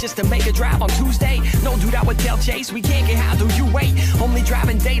expenses just to make a drive on Tuesday. No dude, I would tell Chase, we can't get high, do you wait? Only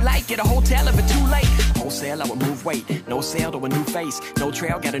driving daylight, get a hotel if it's too late. Wholesale, I would move weight. No sale to a new face. No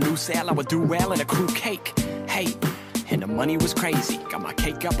trail, got a new sale, I would do well in a crew cake. Hey, and the money was crazy. Got my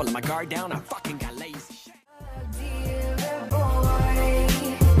cake up, I let my guard down, I fucking got lazy.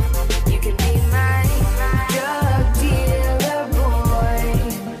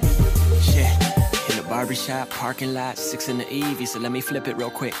 Barbershop, parking lot, 6 in the eve. He said, let me flip it real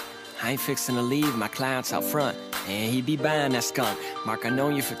quick. I ain't fixing to leave my clients out front, and he be buying that skunk. Mark, I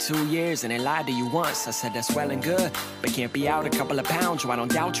known you for 2 years and they lied to you once. I said, that's well and good, but can't be out a couple of pounds. Yo, I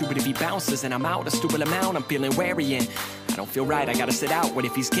don't doubt you, but if he bounces and I'm out a stupid amount, I'm feeling wary and I don't feel right, I gotta sit out. What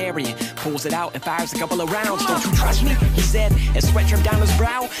if he's carrying? Pulls it out and fires a couple of rounds. Don't you trust me? He said, and sweat dripped down his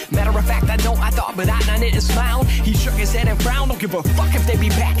brow. Matter of fact, I don't, I thought, but I didn't smile. He shook his head and frowned. Don't give a fuck if they be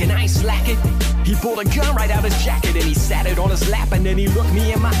back and I ain't slacking. He pulled a gun right out his jacket and he sat it on his lap, and then he looked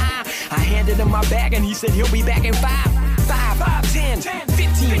me in my eye. I handed him my bag and he said he'll be back in 5, 10,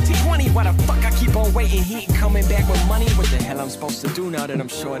 15, 20. Why the fuck I keep on waiting? He ain't coming back with money. What the hell I'm supposed to do now that I'm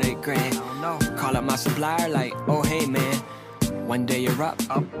short $8 grand? I don't know. Call up my supplier like, oh hey man, one day you're up,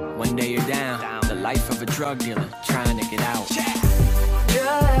 one day you're down. The life of a drug dealer trying to get out.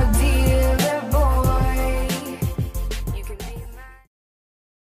 Drug dealer boy.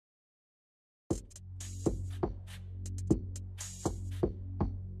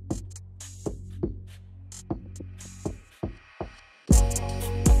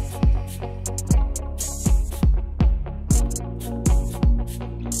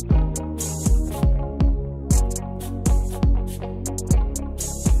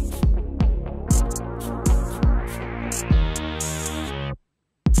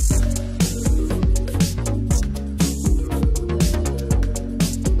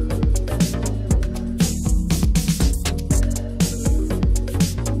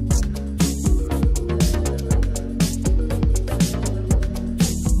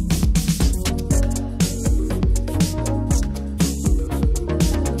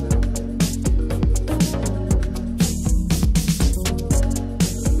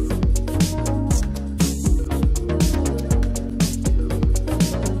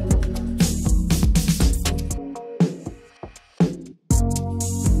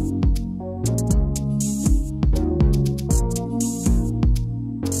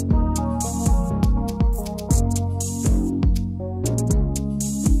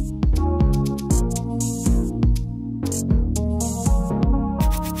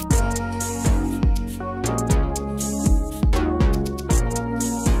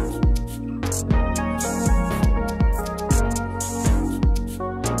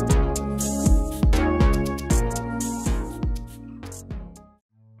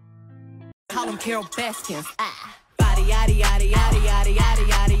 Carol Baskins. Body yaddy yaddy yaddy yaddy yaddy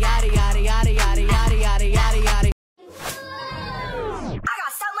yaddy yaddy yaddy yaddy yaddy yaddy yaddy yaddy yaddy. I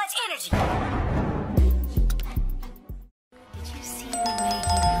got so much energy. Did you see the way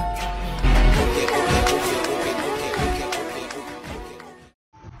he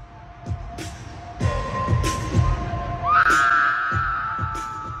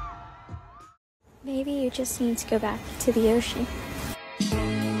Maybe you just need to go back to the ocean.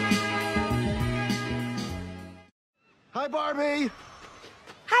 Hi, Barbie.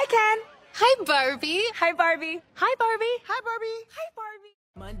 Hi, Ken. Hi, Barbie. Hi, Barbie. Hi, Barbie. Hi, Barbie. Hi, Barbie.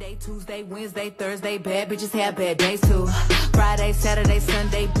 Monday, Tuesday, Wednesday, Thursday, bad bitches have bad days too. Friday, Saturday,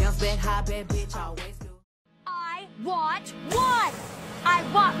 Sunday, bounce back high, bad bitch always do. I want one. I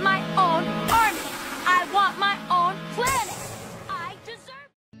want my own army. I want my own planet. I deserve.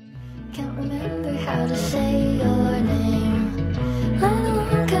 Can't remember how to say your name. Let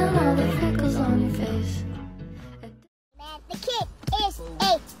alone count all the freckles on your face. The kid is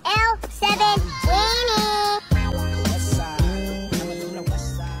a L7 weenie.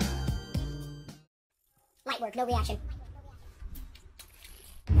 Light work, no reaction.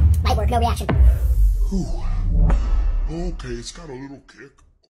 Light work, no reaction. Okay, it's got a little kick.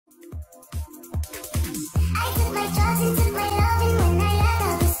 I took my drugs and took my love, and when I left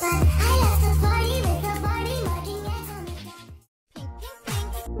out the spot, I left the party with the party marking X on the dot.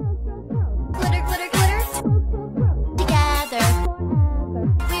 Glitter, glitter, glitter. Together,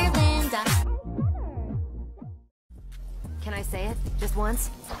 we're Linda. Can I say it? Just once?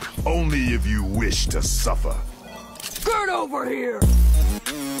 Only if you wish to suffer. Get over here!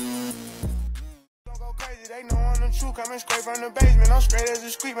 They know I'm the truth, coming straight from the basement. I'm straight as a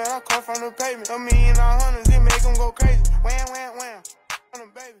street, man, I come from the pavement. A million all hundreds, it make them go crazy. Wham, wham, wham, on the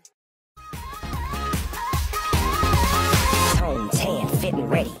baby. Tone, tan, fit and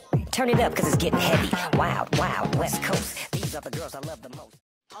ready. Turn it up, cause it's getting heavy. Wild, wild, West Coast. These are the girls I love the most.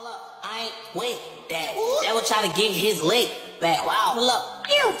 Hold up, I ain't with that. That will try to get his leg back. Wow, pull up,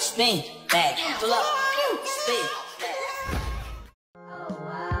 spin back. Pull up, spin back.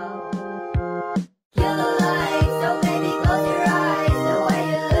 Yellow light, so baby, close your eyes. The way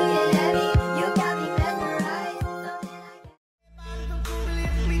you're looking at me, you got me mesmerized.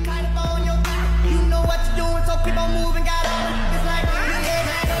 You know what you're doing, so keep on moving, got on. It's like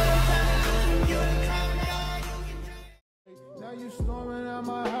now you storming out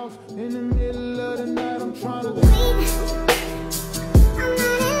my house in the middle of the night. I'm trying to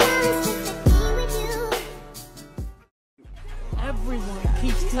Everyone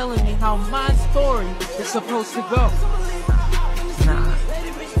keeps telling me how my story is supposed to go. Nah,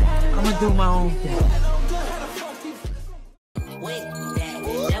 I'm gonna do my own thing. With that,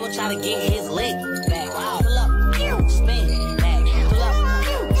 that will try to get his leg back. Wow, pull up, spin back, pull up,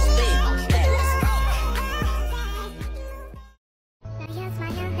 spin back. Now you're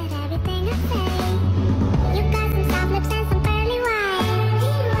smiling at everything I say. You got some soft lips and some pearly white.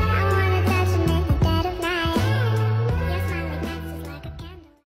 I wanna touch them in the dead of night. Your smiling lips is like a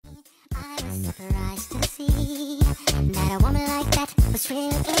candle. I was surprised to see that a woman like that was really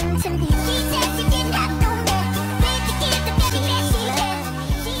into me. She said she didn't have no man. Where'd you get the baby that she had?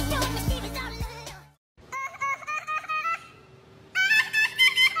 She told me she was all alone.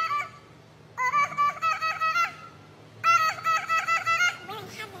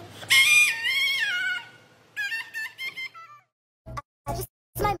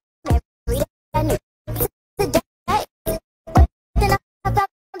 My memory, I knew the day, but then I found out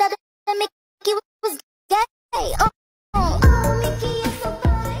that Mickey was gay. Oh, Mickey is so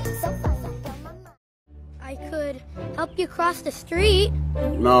fine, so fine, like on my mind. I could help you cross the street.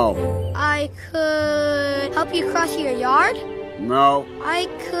 No. I could help you cross your yard. No. I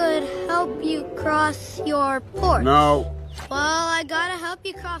could help you cross your porch. No. Well, I gotta help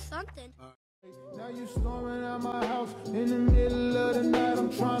you cross something. now you storming out my house in the middle of the night.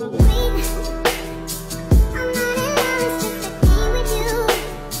 I'm trying to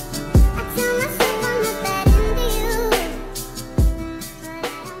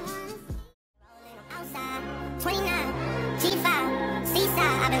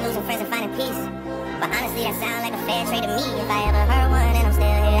friends and finding peace. But honestly, that sound like a fair trade to me. If I ever heard one, and I'm still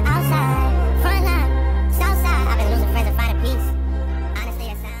here outside. Front line, south side. I've been losing friends and finding peace. Honestly,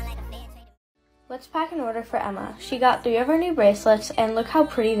 that sound like a fair trade to me. Let's pack an order for Emma. She got 3 of her new bracelets, and look how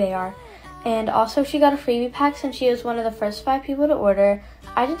pretty they are. And also she got a freebie pack since she was one of the first 5 people to order.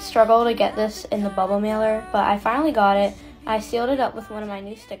 I did struggle to get this in the bubble mailer, but I finally got it. I sealed it up with one of my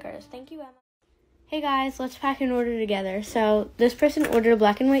new stickers. Thank you, Emma. Hey guys, let's pack an order together. So this person ordered a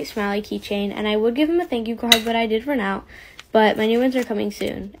black and white smiley keychain, and I would give him a thank you card, but I did run out. But my new ones are coming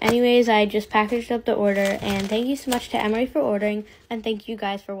soon. Anyways, I just packaged up the order, and thank you so much to Emery for ordering, and thank you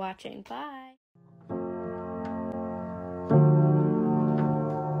guys for watching. Bye!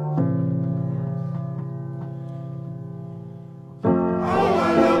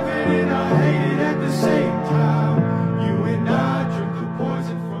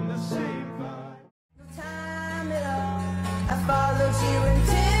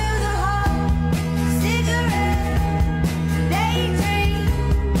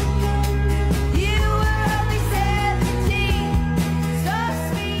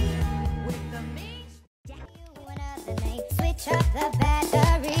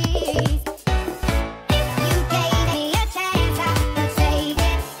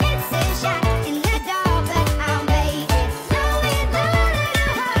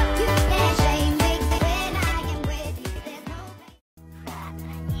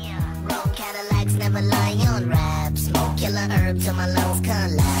 never lie on rap. Smoke killer herb till my lungs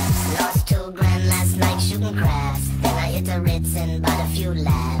collapse. Lost $2 last night shooting craps. Then I hit the Ritz and bought a few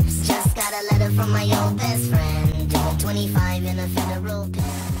laps. Just got a letter from my old best friend. Doing 25 in a federal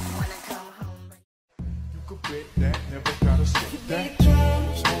pen. Wanna come home, but You could bet that, never gotta skip Be that. the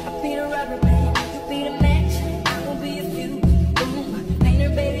cash, I'll be the rubber band, you could be the match, I will be a few. Boom, painter,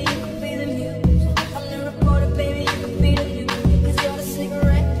 baby, you could be the muse. I'm the reporter, baby, you could be the news. Cause you're the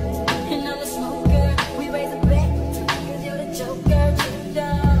cigarette, and I'm the smoker. We raise a bet, cause you're the joker. True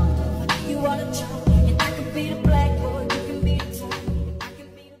down, you are the joke, and I could be the blackboard, you can be the tool. I can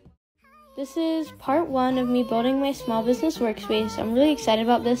be the... This is part 1 of me building my small business workspace. I'm really excited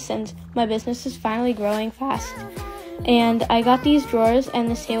about this since my business is finally growing fast. And I got these drawers and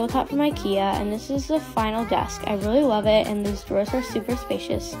this tabletop from IKEA, and this is the final desk. I really love it, and these drawers are super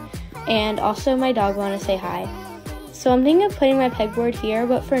spacious. And also my dog wanted to say hi. So I'm thinking of putting my pegboard here,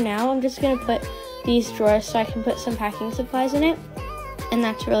 but for now I'm just going to put these drawers so I can put some packing supplies in it. And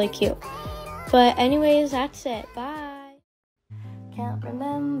that's really cute. But anyways, that's it. Bye! Can't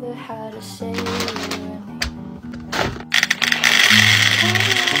remember how to say your name.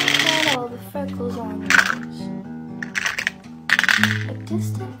 Got all the freckles on your nose. A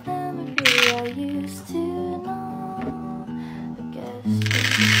distant memory I used to know.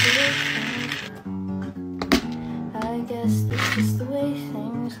 I guess this is the way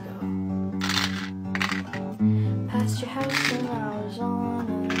things go. Past your house when I was on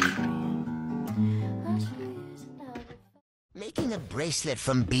a train. Last few years and now Making a bracelet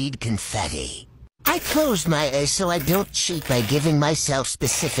from bead confetti. I closed my eyes so I don't cheat by giving myself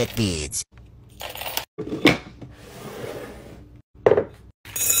specific beads.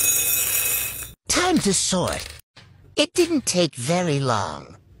 Time to sort. It didn't take very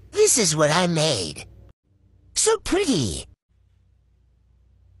long. This is what I made. So pretty.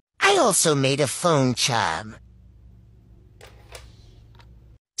 I also made a phone charm.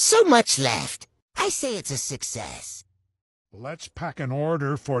 So much left. I say it's a success. Let's pack an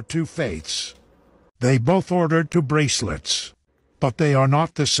order for 2 faiths. They both ordered 2 bracelets, but they are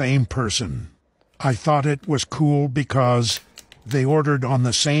not the same person. I thought it was cool because they ordered on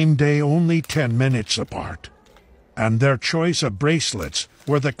the same day, only 10 minutes apart. And their choice of bracelets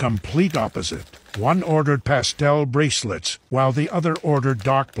were the complete opposite. One ordered pastel bracelets, while the other ordered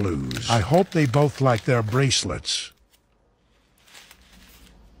dark blues. I hope they both like their bracelets.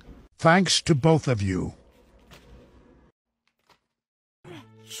 Thanks to both of you.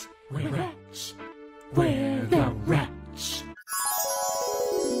 We're rats. We're the rats.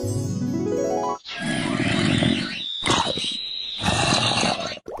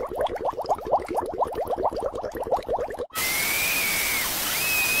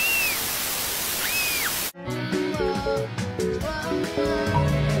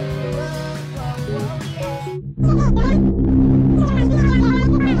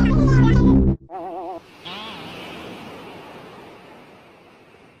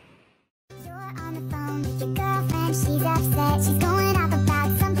 On the phone with your girlfriend, she's upset. She's going off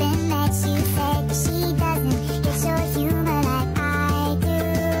about something that you said, but she doesn't get your humor like I do.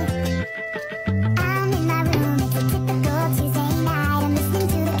 I'm in my room, it's a typical Tuesday night. I'm listening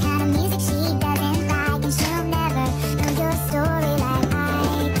to the kind of music she doesn't like, and she'll never know your story like I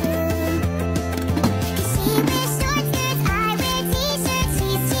do. 'Cause she wears short skirts, I wear t-shirts.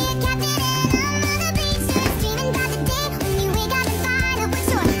 She's cheer captain and I'm on the bleachers, dreaming about the day when you wake up and find out what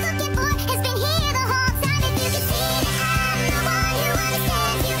you're looking for has been here the whole time. If you could see that I'm the one who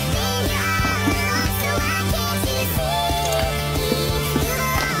understands you, then you're all alone. So why can't you see? You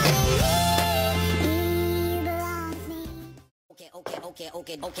belong with me.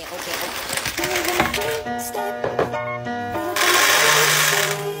 Okay. Step.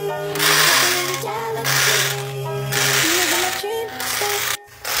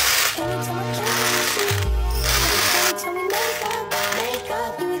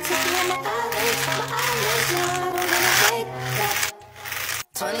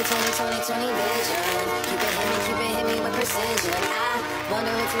 Keep it hit me with precision. I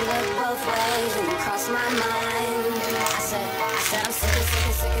wonder if you look both ways and you cross my mind. I said I'm sick of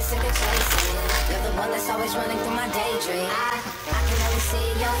chasing. You're the one that's always running through my daydream. I can only see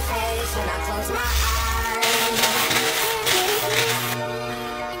your face when I close my eyes.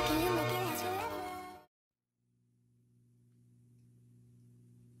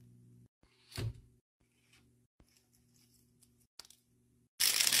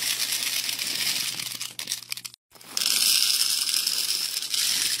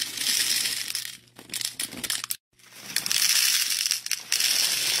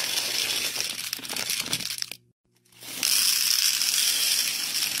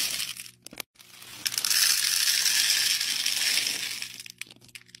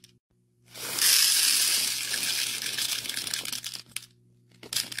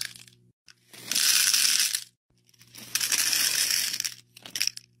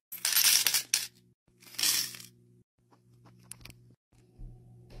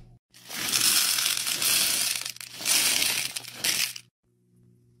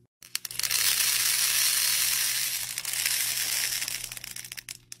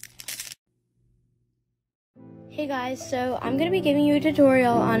 Hey guys, so I'm going to be giving you a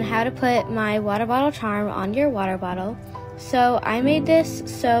tutorial on how to put my water bottle charm on your water bottle. So I made this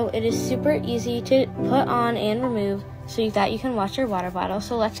so it is super easy to put on and remove so that you can wash your water bottle.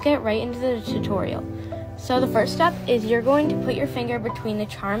 So let's get right into the tutorial. So the first step is you're going to put your finger between the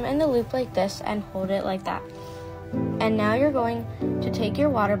charm and the loop like this and hold it like that. And now you're going to take your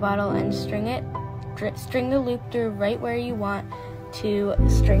water bottle and string the loop through right where you want to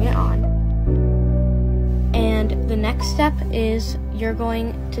string it on. And the next step is you're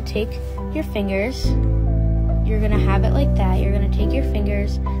going to take your fingers, you're going to have it like that, you're going to take your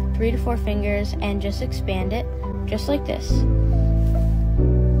fingers, 3 to 4 fingers, and just expand it, just like this.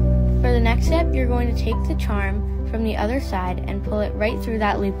 For the next step, you're going to take the charm from the other side and pull it right through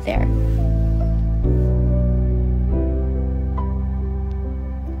that loop there.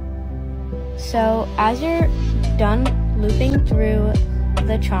 So as you're done looping through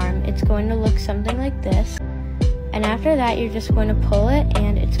the charm, it's going to look something like this. And after that, you're just going to pull it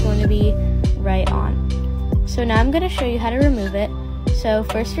and it's going to be right on. So now I'm going to show you how to remove it. So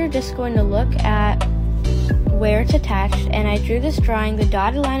first you're just going to look at where it's attached, and I drew this drawing. The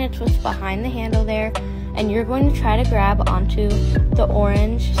dotted line is what's behind the handle there, and you're going to try to grab onto the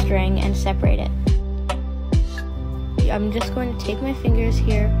orange string and separate it. I'm just going to take my fingers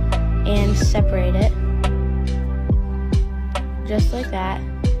here and separate it, just like that,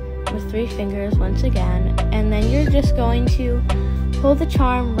 with 3 fingers once again, and then you're just going to pull the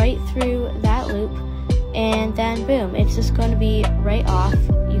charm right through that loop, and then boom, it's just going to be right off.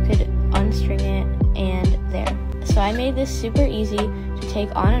 You could unstring it, and there. So I made this super easy to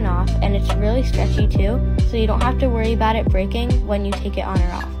take on and off, and it's really stretchy too, so you don't have to worry about it breaking when you take it on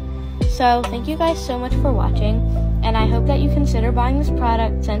or off. So thank you guys so much for watching, and I hope that you consider buying this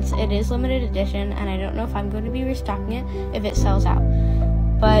product since it is limited edition, and I don't know if I'm going to be restocking it if it sells out.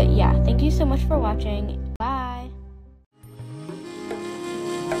 But yeah, thank you so much for watching. Bye!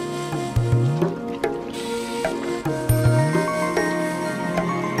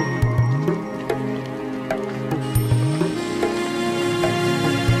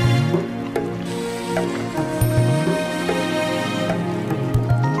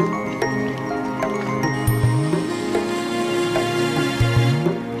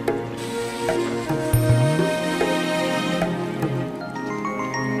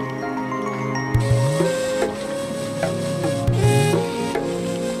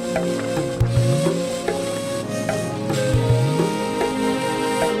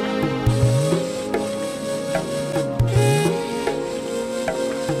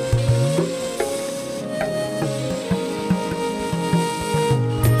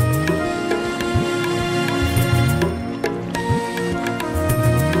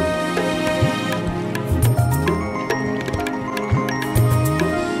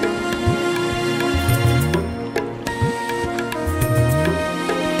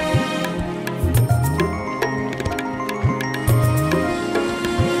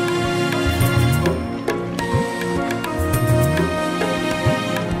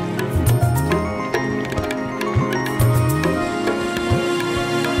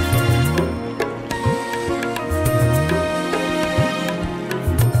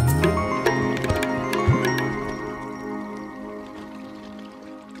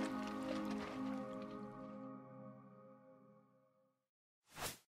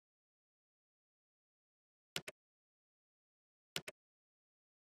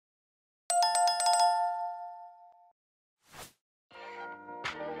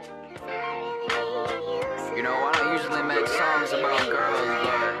 You know, I don't usually make songs about girls,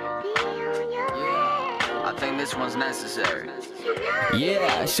 but yeah, I think this one's necessary.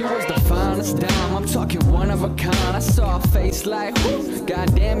 Yeah, she was the finest dime, I'm talking one of a kind. I saw her face like, whoo,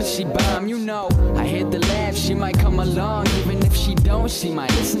 goddamn is she bomb. You know, I hit the laugh, she might come along. Even if she don't, she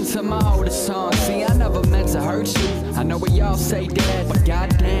might listen to my oldest song. See, I never meant to hurt you, I know we all say that, but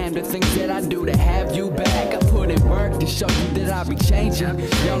goddamn, the things that I do to have you back. I put in work to show you that I be changing.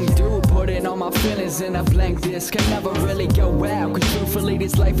 Young dude, putting all my feelings in a blank disc. I never really go out, cause truthfully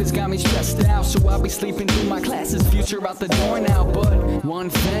this life has got me stressed out. So I'll be sleeping through my classes, future out the door now. But one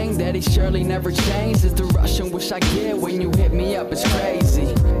thing that he surely never changed is the rush in which I get when you hit me up, it's crazy.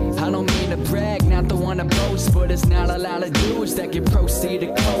 I don't mean to brag, not the one to boast, but it's not a lot of dudes that can proceed to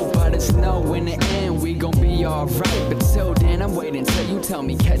cope. But it's no, in the end we gon' be alright. But till then I'm waiting till you tell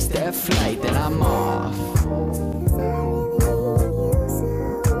me catch that flight, then I'm off.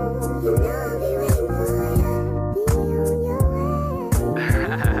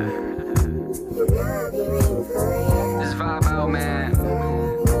 This vibe out, man.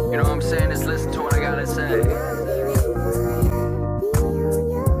 You know what I'm saying? Just listen to what I gotta say.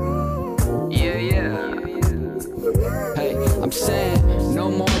 Yeah, yeah.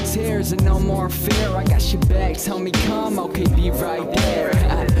 fears and no more fear. I got your back, tell me come, okay, be right there.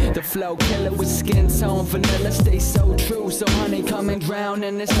 The flow killer with skin tone vanilla, stay so true. So honey, come and drown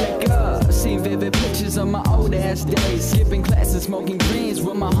in this liquor. Seen vivid pictures of my old ass days, skipping classes, smoking greens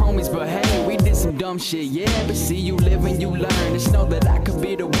with my homies. But hey, we did some dumb shit, yeah. But see, you live and you learn. Just know that I could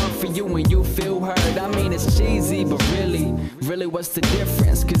be the one for you when you feel heard. I mean, it's cheesy, but really, what's the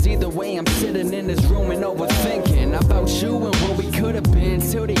difference? Cause either way, I'm sitting in this room and overthinking about you and what we could have been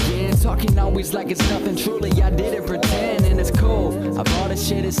till the end. Talking always like it's nothing, truly, I didn't pretend. And it's cool, of all the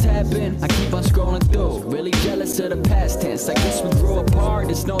shit that's happened, I keep on scrolling through. Really jealous of the past tense, I guess we grew apart.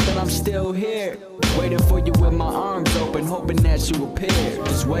 Just know that I'm still here, waiting for you with my arms open, hoping that you appear.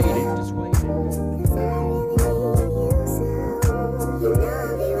 Just waiting.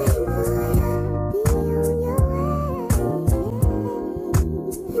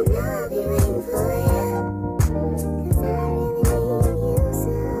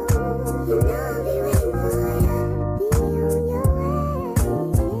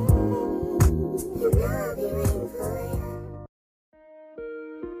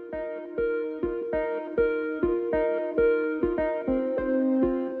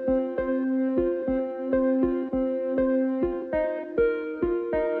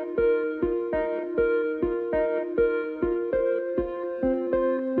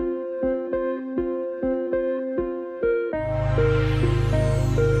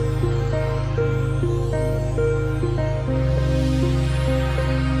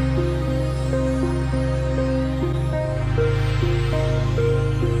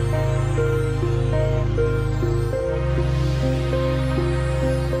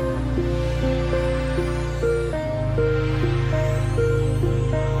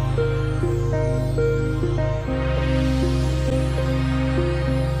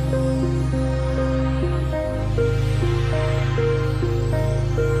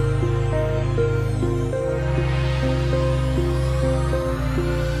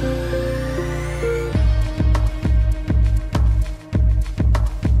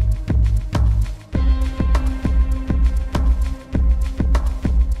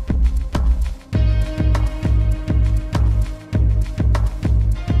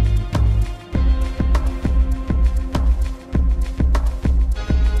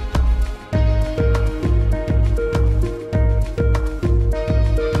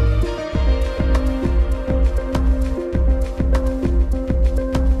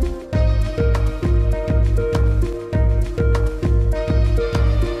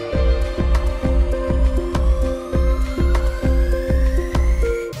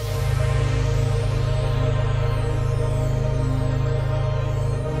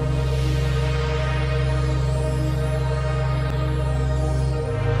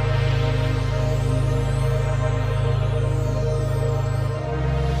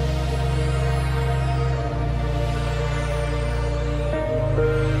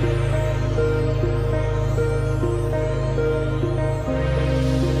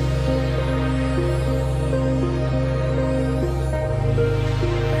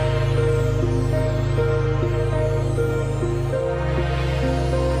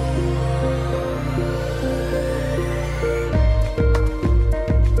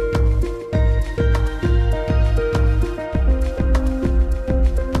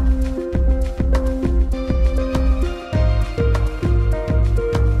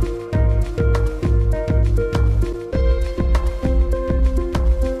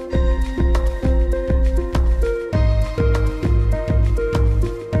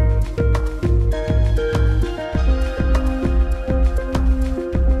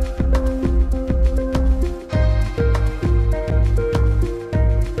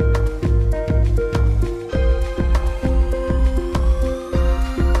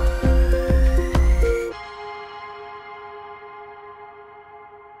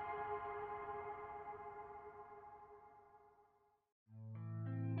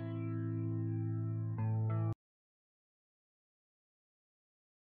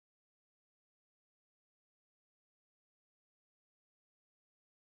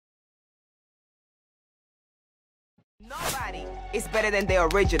 Nobody is better than the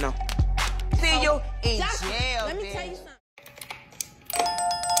original. See you in jail. Let me tell you something.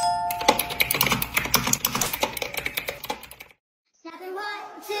 Seven, 1,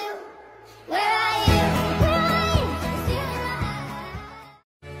 2, where are you? Where are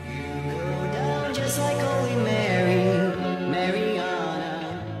you? Just like Holy Mary,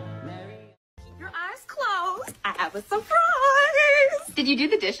 Mariana. Keep your eyes closed. I have a surprise. Did you do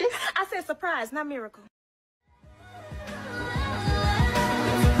the dishes? I said surprise, not miracle.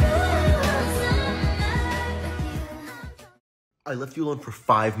 I left you alone for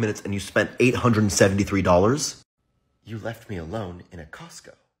 5 minutes and you spent $873? You left me alone in a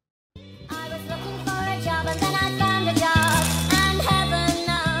Costco. I was looking for a job and then I found a job. And heaven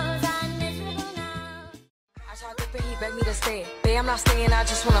knows I'm miserable now. I tried to pay, he begged me to stay. Babe, I'm not staying, I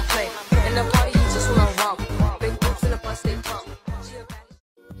just wanna play. In the party, he just wanna romp. Big boobs in the bus, they pump.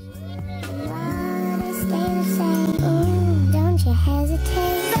 Don't you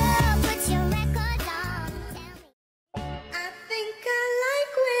hesitate. So put your record on. Tell me. I think I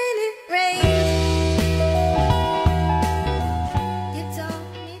like when it rains. You told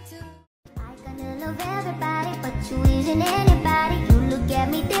me to. I gonna love everybody, but you isn't anybody. You look at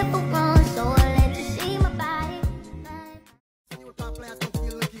me different, so I let you see my body.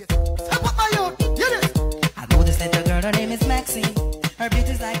 I know this little girl, her name is Maxine. Her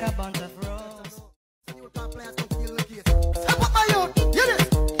beauty's like a bunch of roses.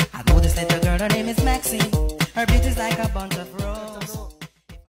 I know this little girl, her name is Maxine. Her beauty's like a bunch of roses.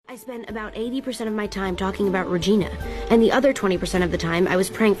 I spent about 80% of my time talking about Regina, and the other 20% of the time I was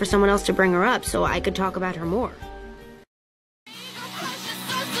praying for someone else to bring her up so I could talk about her more.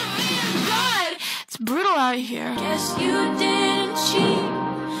 God, it's brutal out here. Guess you didn't cheat,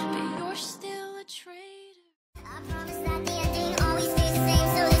 but you're still a traitor. I promise that the ending always stays the same,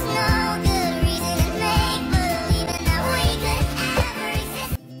 so there's no good reason to make believing that we could ever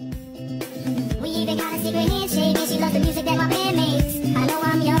exist. We even got a secret handshake, and she loves the music that my band makes. I know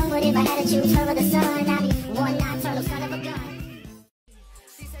I'm young, but if I had to choose her or the sun, I'd be one nocturnal son of a gun.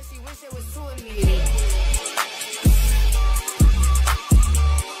 She said she wish it was two of me.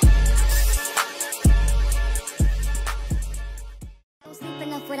 Don't sleep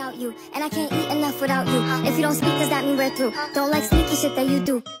enough without you, and I can't eat enough without you. If you don't speak, does that mean we're through? Don't like sneaky shit that you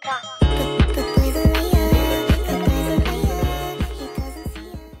do.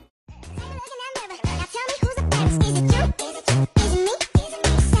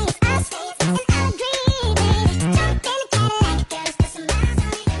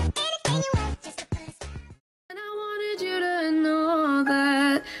 And I wanted you to know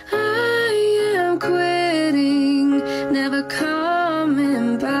that I am quitting, never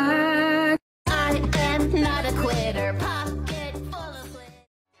coming back. I am not a quitter. Pocket full of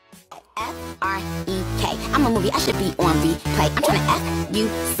F-R-E-K. I'm a movie, I should be on replay. I'm tryna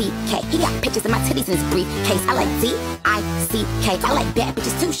F-U-C-K. He got pictures of my titties in his briefcase. I like D-I-C-K. I like bad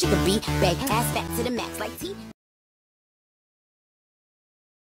bitches too, she could be big. Ass fat to the max like T.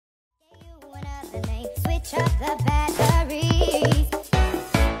 Switch up the batteries.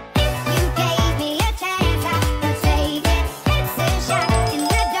 If you gave me a chance, I could take it. It's a shot in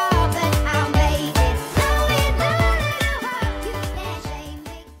the dark, but I'll make it. Knowing that you can't shame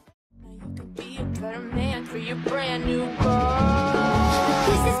me. You could be a better man for your brand new girl.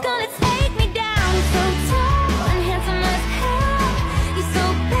 This is gonna take me down. So tall and handsome as hell. He's so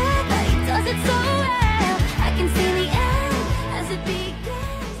bad, but he does it so well. I can see the end as it begins.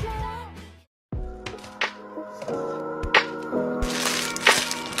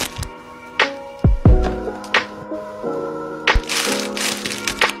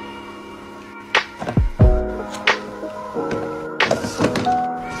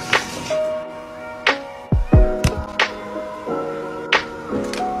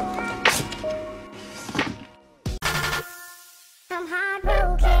 I'm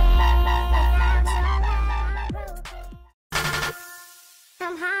heartbroken.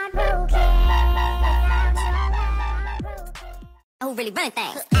 I'm heartbroken. Oh, really running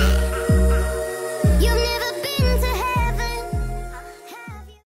things. You've never been to heaven.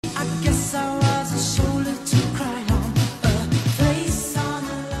 I guess I was a shoulder to cry on, a face on a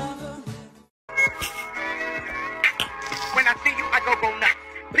lover. When I see you, I go nuts.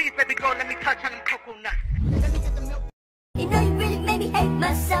 Please, baby girl, let me touch on them coconuts. You know you really made me hate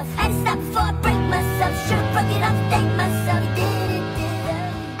myself. Had to stop before I break myself. Should've broke it off to thank myself. You didn't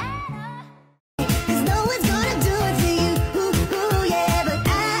deserve it. 'Cause no one's gonna do it to you. Ooh, yeah, but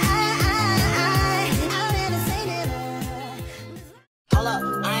I'll never say never. Hold up,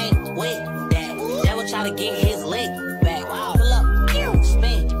 I ain't with that. Devil try to get his leg back. Pull up,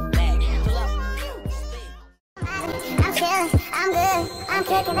 spin back. Pull up, I'm chillin', I'm good. I'm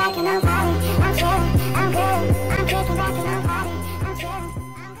kicking back and I'm party. I'm chillin', I'm good. I'm kicking back and I'm party. I'm chillin'.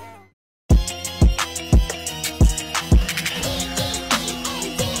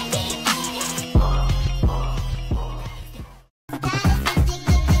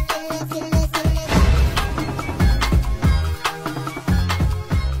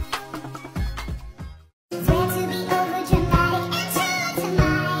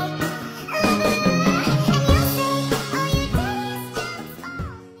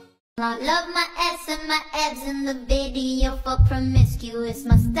 I love my ass and my abs in the video for promiscuous.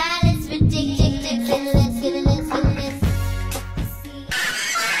 My style is ridiculous.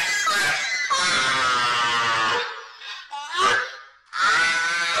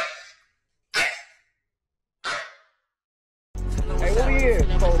 Hey, what are you?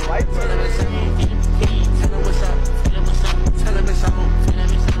 Cold light?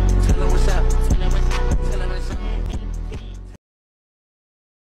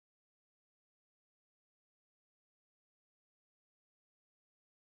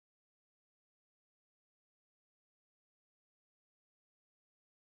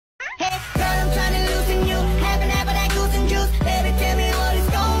 Hey, girl, I'm trying to loosen you. Have an apple that goose and juice. Baby, tell me what it's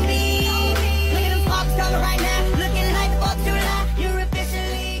gonna be. Look at them sparks coming right now. Looking like the 4th of July. You're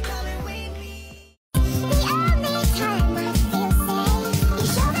officially coming with me. The only time I feel safe. You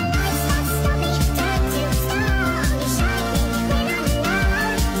show the lights that stop me. Turn to stone. You shine me when I'm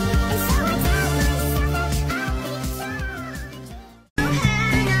alone. And so I tell myself that I'll be strong. Oh,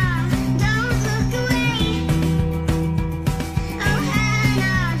 Hannah, don't look away. Oh,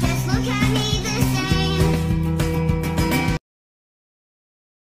 Hannah, just look at me the same.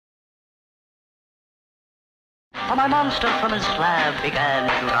 For my monster from his slab began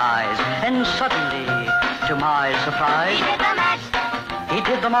to rise, and suddenly, to my surprise, he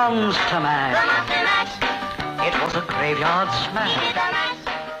did the monster mash. It was a graveyard smash.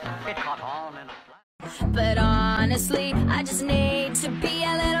 It caught on in a flash. But honestly, I just need to be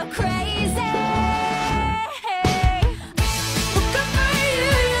a little crazy. Look up for you,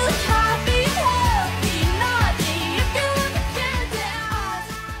 you look happy, healthy, naughty. If you look at down.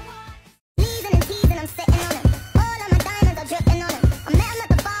 Leaving and teasing, I'm sitting on him. All of my diamonds are dripping on him. I met him at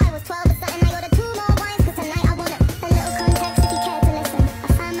the bar, I was 12 or something. I ordered 2 more wines, cause tonight I want him. A little context if you care to listen. I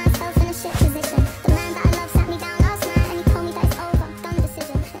find myself in a shit position. The man that I love sat me down last night and he told me that it's over. Done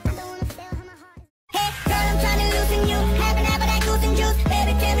decision. I don't wanna feel how my heart is. Hey, girl, I'm trying to loosen you. Have an apple that goose and juice.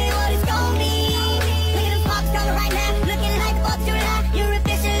 Baby, tell me what it's gonna be. Look at them sparks coming right now. Looking like the 4th of July. You're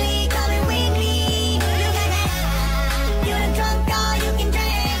officially coming with me. Look at that. You done drunk all you can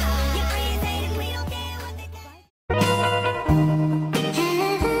drink. You're free as hate and we don't care what they think.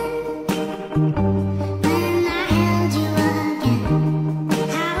 When I held you again,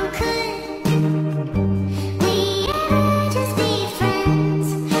 how could we ever just be friends?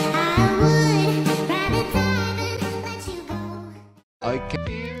 I would rather die than let you go. I can't.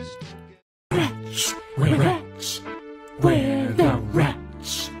 Rats, we're rats, we're the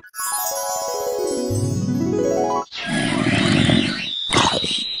rats.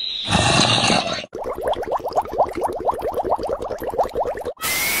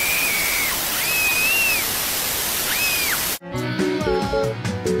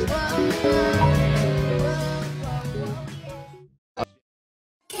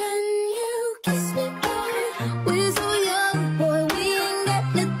 Can you kiss me, boy? We're so young, boy, we ain't got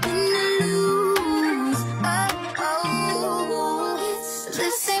nothing to lose. Oh,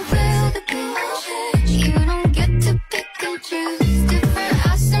 this ain't fair to be. You don't get to pick and choose. Different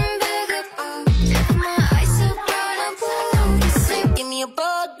ass and bigger boobs. If my eyes are gonna blue, this ain't give me a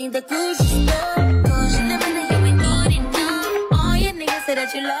bug, need the cushion stuff. Cushion the minute you ain't good enough. All your niggas say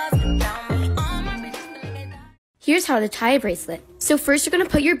that you love them down. All my bitches feel like that. Here's how to tie a bracelet. So first you're going to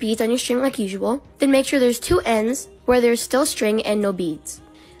put your beads on your string like usual, then make sure there's 2 ends where there's still string and no beads.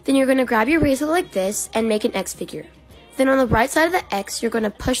 Then you're going to grab your bracelet like this and make an X figure. Then on the right side of the X, you're going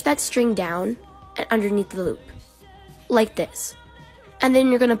to push that string down and underneath the loop, like this. And then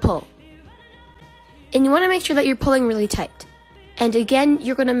you're going to pull. And you want to make sure that you're pulling really tight. And again,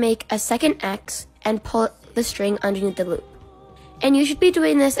 you're going to make a second X and pull the string underneath the loop. And you should be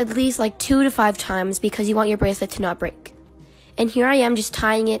doing this at least like 2 to 5 times because you want your bracelet to not break. And here I am just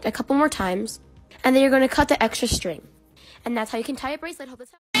tying it a couple more times. And then you're going to cut the extra string. And that's how you can tie a bracelet. Hope this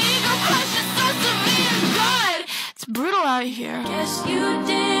helps. It's brutal out here. Guess you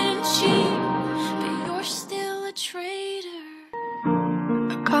didn't cheat, but you're still a traitor.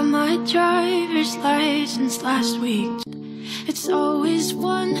 I got my driver's license last week. It's always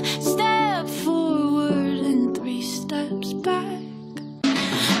 1 step forward and 3 steps back.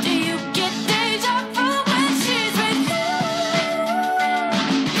 Do you get deja vu when she's with you?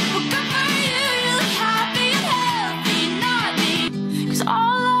 Well, good for you, you look happy and healthy, not me. 'Cause all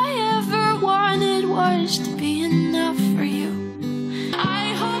I ever wanted was to be enough for you.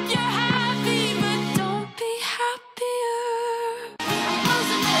 I hope you're happy, but don't be happier. I'm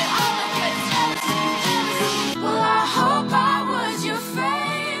losing it all against jealousy. Well, I hope I was your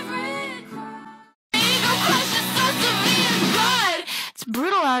favorite crowd. Ego crushes us to me and blood. It's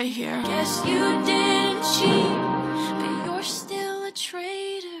brutal out here. Guess you didn't cheat, but you're still a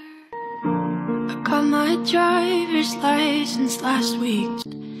traitor. got my driver's license last week.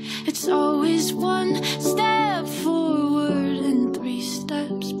 It's always one step forward and 3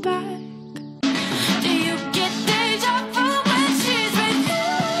 steps back. Do you get deja vu when she's with you?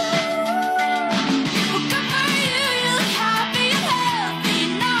 Well, good for you, you look happy and healthy,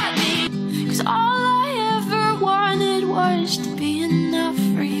 not me. 'Cause all I ever wanted was to be enough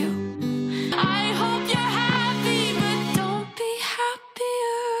for you. I hope you're happy, but don't be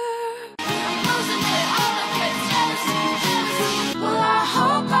happier. I'm losing it all the good jealousy. Well, I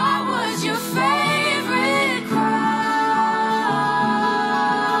hope I was your favorite crime.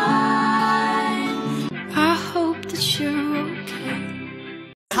 I hope that you're okay.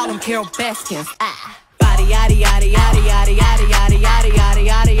 Call them Carol Baskins. Body yaddy yaddy yaddy yaddy yaddy yaddy yaddy yaddy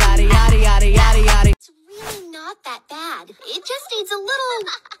yaddy yaddy yaddy yaddy yaddy yaddy. It's really not that bad. It just needs a little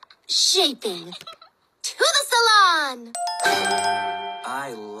shaping. To the salon! I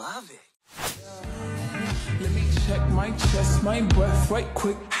love it. Let me check my chest, my breath right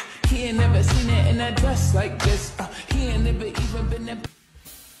quick. He ain't never seen it in a dress like this. He ain't never even been there.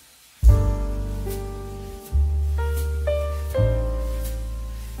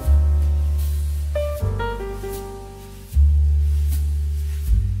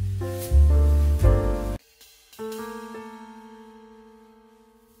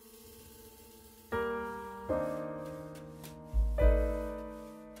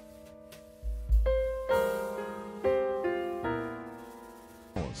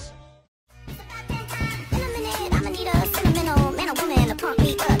 I'ma need a sentimental man or woman to pump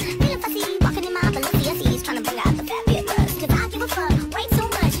me up. Feeling fussy, walking in my Balenciagas, trying to bring out the fat bit buzz. 'Cause I give a fuck way too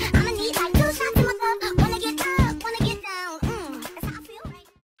much. I'ma need like 2 shots in my cup. Wanna get up, wanna get down. That's how I feel right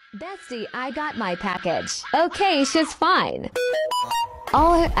Bestie, I got my package. Okay, she's fine.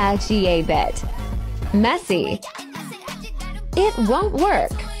 All her a bit. Messy. It won't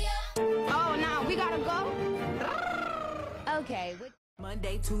work. Oh, now we gotta go. Okay.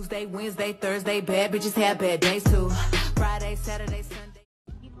 Monday, Tuesday, Wednesday, Thursday, bad bitches have bad days too. Friday, Saturday, Sunday.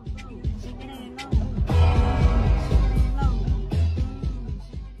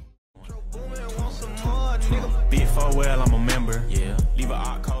 Big 4 well, I'm a member. Yeah. Leave a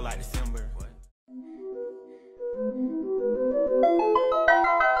hot cold like December.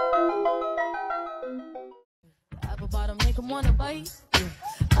 Apple bottom make 'em wanna bite. Yeah.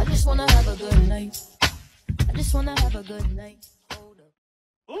 I just wanna have a good night. I just wanna have a good night.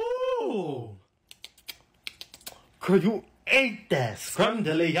 Ooh! Girl, you ate that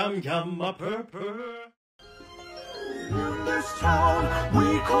scrumdiddly yum yum a purr. In this town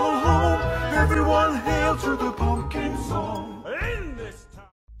we call home, everyone hail to the pumpkin song. In this town,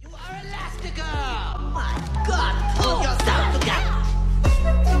 You are Elastigirl. My God, pull yourself together.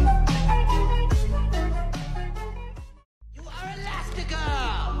 You are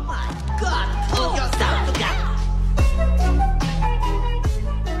Elastigirl. My God, pull yourself together.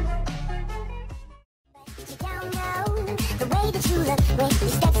 down now. The way that you look with your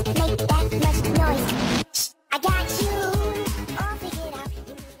steps make that much noise. Shh, I got you all figured out.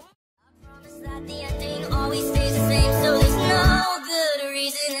 I promise that the ending always stays the same, so there's no good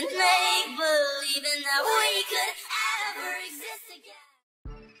reason to make believing that we could ever exist again.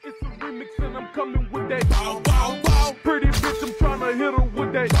 it's a remix and I'm coming with that bow bow bow. Pretty bitch, I'm tryna hit her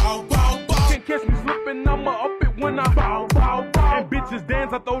with that bow bow bow. Can't catch me slipping, I'ma up it when I bow bow bow. And bitches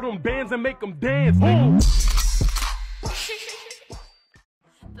dance, I throw them bands and make them dance.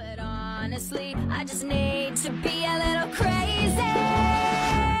 But honestly, I just need to be a little crazy.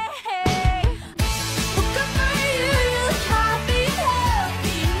 Well, good for you, you look happy,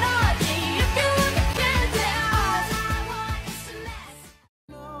 healthy, not me. If you look at the eyes, I want is to mess.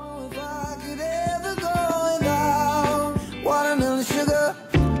 If I could ever go without watermelon sugar.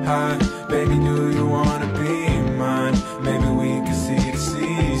 Hi, baby, do you wanna be mine? Maybe we can see the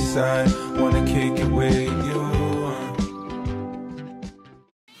seaside. Wanna kick it with you.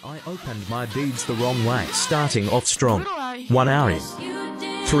 I opened my beads the wrong way, starting off strong. 1 hour in.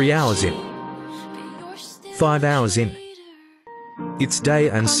 3 hours in. 5 hours in. It's day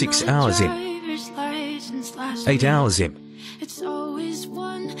and 6 hours in. 8 hours in.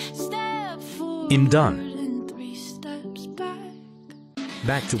 In done.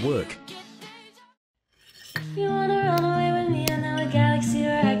 Back to work. You wanna run away with me? I know a galaxy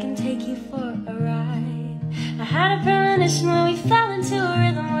where I can take you for a ride. I had a premonition when we fell into a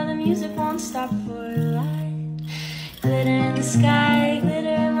rhythm where the music won't stop for a light. Glitter in the sky,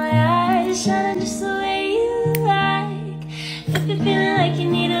 glitter in my eyes, shining just the way you like. If you're feeling like you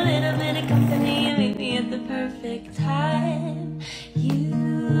need a little bit of company, you meet me at the perfect time. You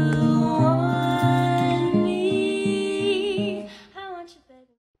want me, I want you,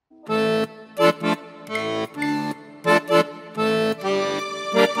 baby.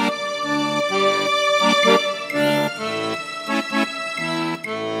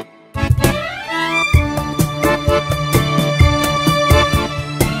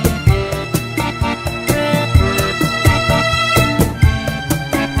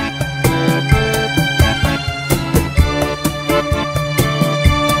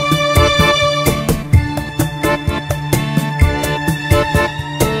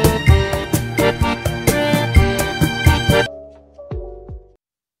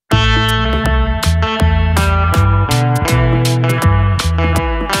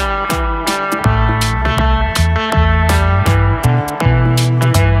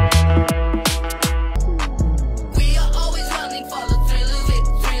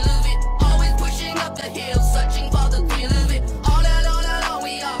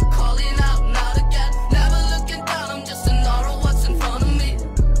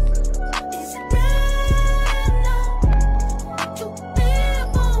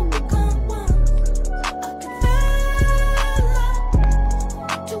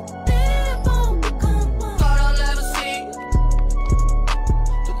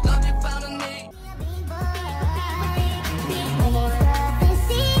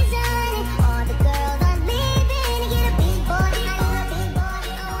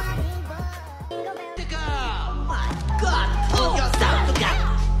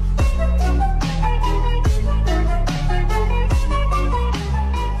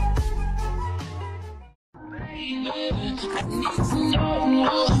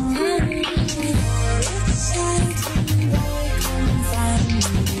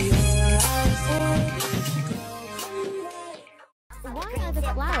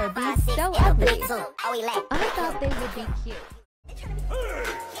 I thought they would be cute.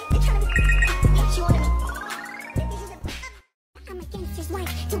 I'm a gangster's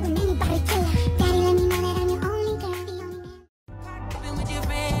wife, doing anybody killer. Daddy, let me know that I'm your only girl, the only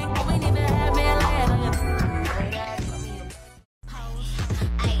man.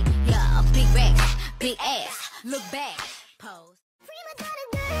 Yeah, big rack, big ass, look back, pose. Prima donna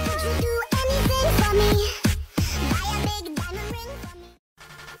girl, would you do anything for me? Buy a big diamond ring for me.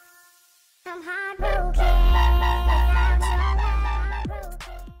 I'm heartbroken.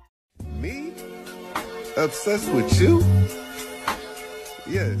 Me? Obsessed with you?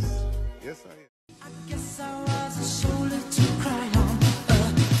 Yes. Yes, I am. Guess I was a shoulder to cry on, a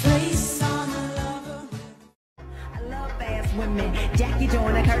face on a lover. I love fast women. Jackie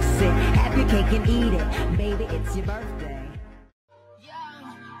join a curse it. Have your cake and eat it. Baby, it's your birthday.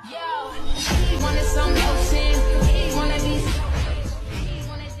 Yo, he wanted some lotion, he wanted me he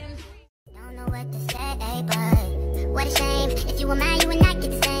wanted them. Don't know what to say, but what a shame. If you were mad, you would not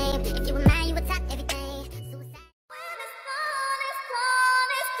get the same. If you were mad, you would top everything. Suicide. When it's gone, it's gone,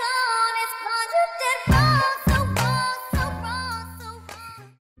 it's gone, it's gone. You did wrong, so wrong, so wrong, so wrong.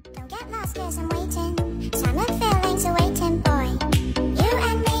 Don't get lost, 'cause I'm waiting. Summer feelings are waiting, boy. You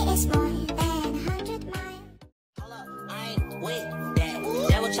and me is more than 100 miles. Hold up, I ain't with that.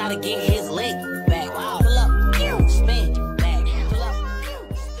 Devil try to get his lick back. Wow. Pull up, spin back. Pull up,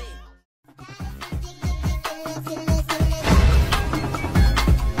 spin.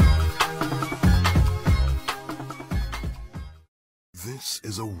 This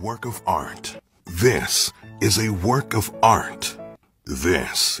is a work of art. This is a work of art.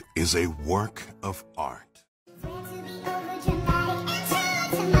 This is a work of art.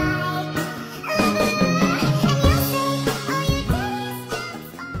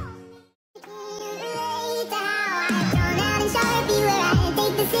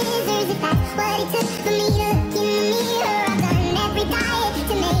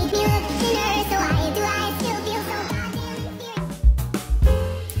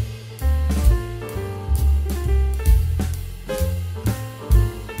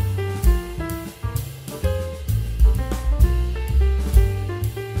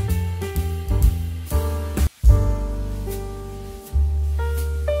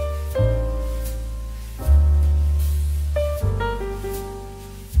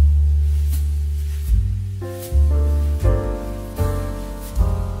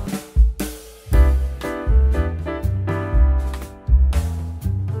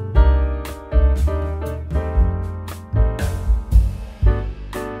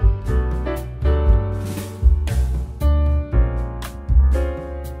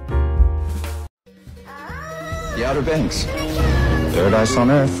 The Outer Banks. Paradise on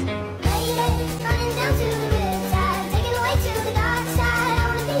Earth.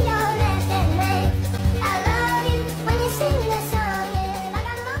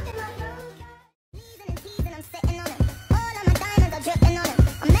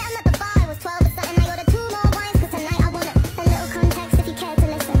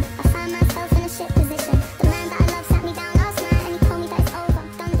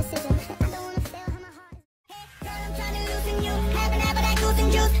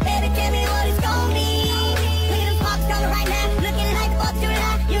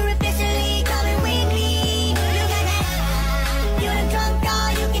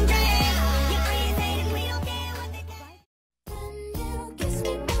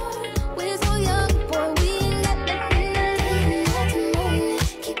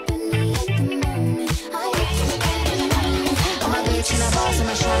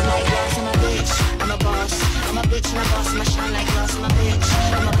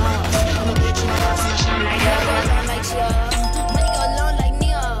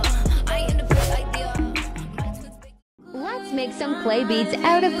 Let's make some clay beads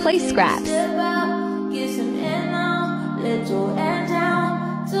out of clay scraps.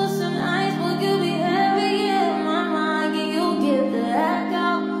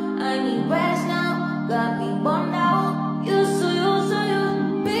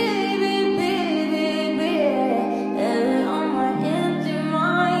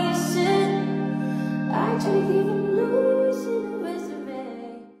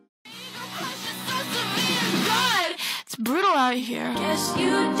 It's brutal out here. Guess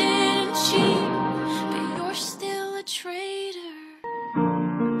you didn't cheat, but you're still a traitor.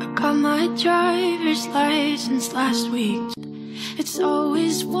 I got my driver's license last week. It's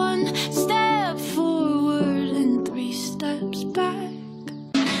always one step forward and 3 steps back.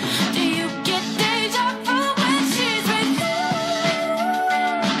 Do you get deja vu when she's with you?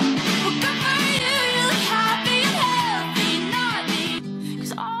 Well, good for you, you look happy and healthy, not me.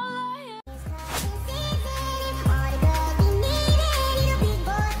 'Cause all I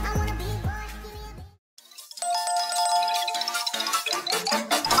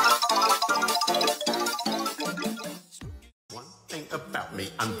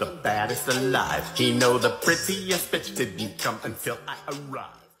I'm the baddest alive. He know the prettiest bitch didn't come until I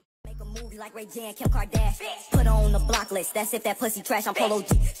arrived. Movie like Ray J and Kim Kardashian. Put on the block list. That's if that pussy trash. I'm Polo G.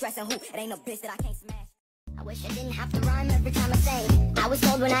 Stressing who? It ain't a bitch that I can't smash. I wish I didn't have to rhyme every time I sing. I was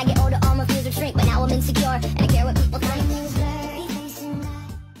told when I get older all my fears would shrink, but now I'm insecure and I care what people think.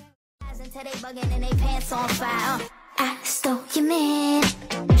 Until they bugging and they pants on fire. I stole your man.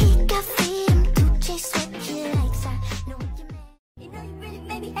 He got freedom to chase what he likes. I know your man. You know you really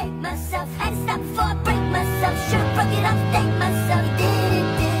made me hate myself. Had to stop before I break myself. Should've broke it off, thank myself. You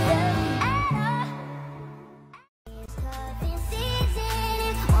didn't do it at all. It's cuffing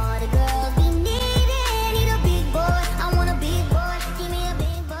season. All the girls be needing. Need a big boy. I want a big boy. Give me a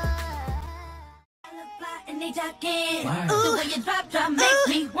big boy. And they talking. The way you drop, make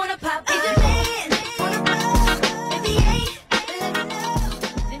me wanna pop. Is it man?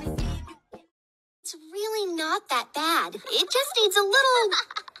 It's really not that bad. It just needs a little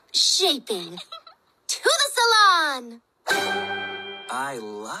shaping. To the salon! I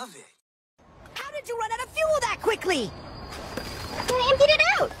love it. How did you run out of fuel that quickly? I emptied it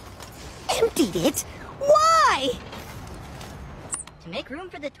out. Emptied it? Why? To make room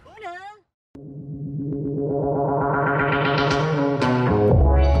for the tuna.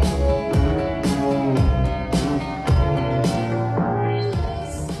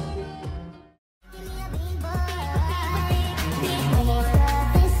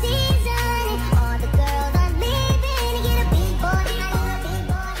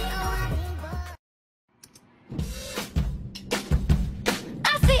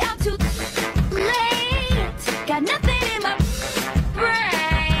 Got nothing in my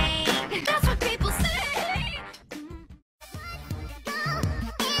brain. That's what people say.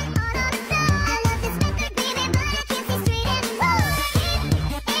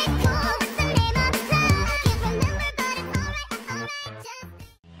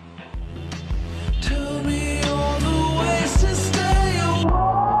 Tell me all the ways to stay away.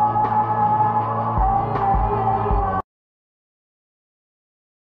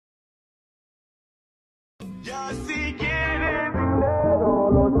 Ya si quieres dinero,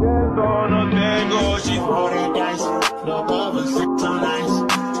 lo siento, no tengo. She's rolling dice, no cover sex on ice.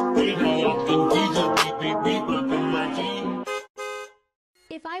 We know you can beep, beep, up in my jeans.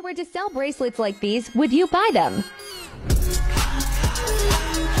 If I were to sell bracelets like these, would you buy them?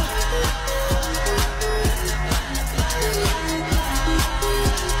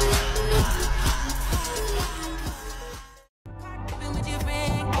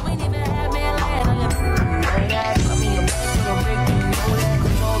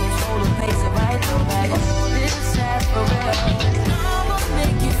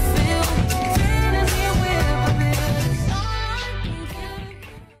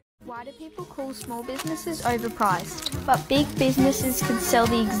 Why do people call small businesses overpriced, but big businesses can sell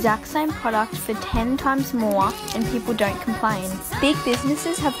the exact same product for 10 times more and people don't complain? Big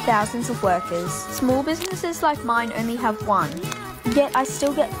businesses have thousands of workers. Small businesses like mine only have one. Yet I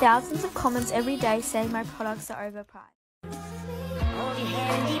still get thousands of comments every day saying my products are overpriced. Hold your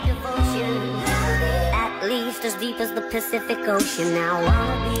head in deep devotion, at least as deep as the Pacific Ocean. Now I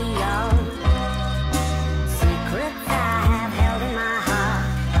wanna be yours. Secrets I have held in my heart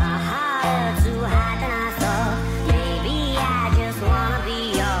are harder to hide than I thought. Maybe I just wanna be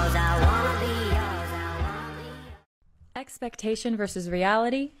yours. I wanna be yours. I wanna be yours. Expectation versus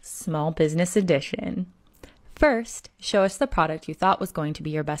reality, small business edition. First, show us the product you thought was going to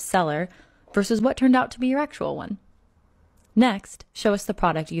be your best seller versus what turned out to be your actual one. Next, show us the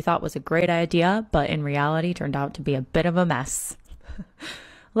product you thought was a great idea, but in reality turned out to be a bit of a mess.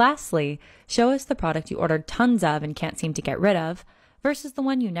 Lastly, show us the product you ordered tons of and can't seem to get rid of, versus the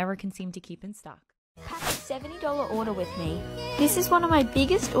one you never can seem to keep in stock. Pack a $70 order with me. This is one of my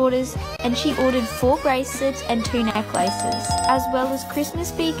biggest orders, and she ordered 4 bracelets and 2 necklaces, as well as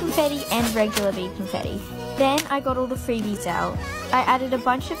Christmas bead confetti and regular bead confetti. Then I got all the freebies out. I added a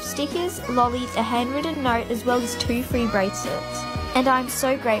bunch of stickers, lollies, a handwritten note, as well as 2 free bracelets. And I'm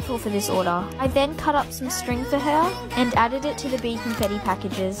so grateful for this order. I then cut up some string for her and added it to the bead confetti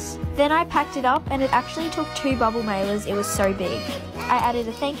packages. Then I packed it up and it actually took 2 bubble mailers, it was so big. I added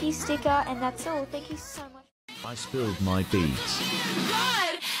a thank you sticker and that's all. Thank you so much. I spilled my beads.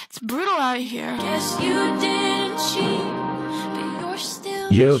 God, it's brutal out here. Guess you didn't cheat, but you're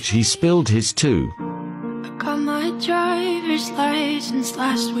still. Yo, he spilled his too. Got my driver's license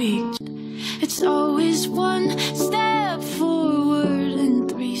last week. It's always one step forward and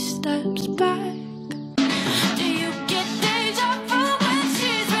 3 steps back. Do you get deja vu when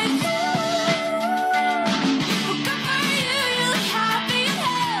she's with you? Well, good for you, you look happy and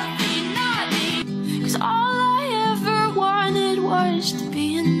healthy, not me. 'Cause all I ever wanted was to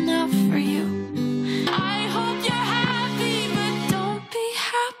be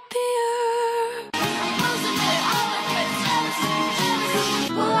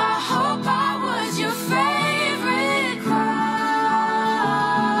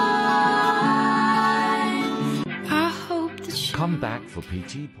for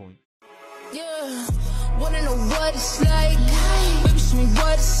PT point. Yeah, wanna know what it's like. Baby, show me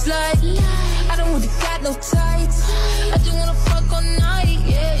what it's like. I don't really got no tights. I just wanna fuck all night.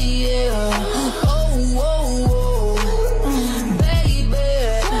 Yeah, yeah. Oh, whoa, whoa. Baby,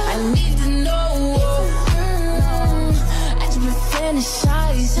 I need to know. I just been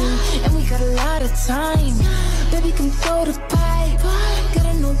fantasizing, and we got a lot of time. Baby, come throw the pipe.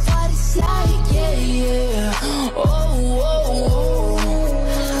 Gotta know what it's like. Yeah, yeah. Oh, whoa, whoa.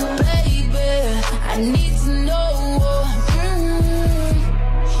 I need to know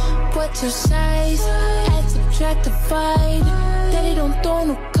what's your size. Add, subtract, divide. Daddy don't throw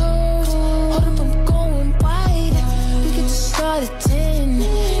no codes. Hold up, I'm going wide. We could just start at 10,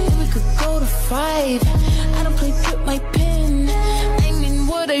 then we could go to 5. I don't play with my pen. I mean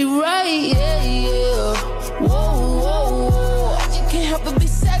what I write. Yeah, yeah. Whoa, whoa, whoa. I just can't help but be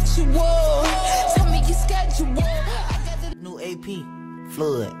sexual. Tell me your schedule. New AP,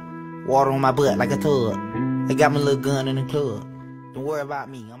 flood. Water on my butt like a tub. They got my little gun in the club. Don't worry about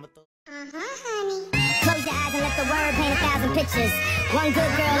me, I'm a thug. Honey. Close your eyes and let the word paint 1,000 pictures. One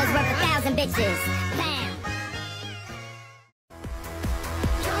good girl is worth 1,000 bitches. Bam.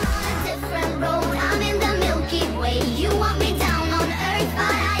 You're on a different road. I'm in the Milky Way. You want me down on Earth,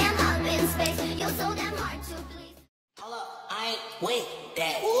 but I am up in space. You're so damn hard to please. Hold up, I ain't with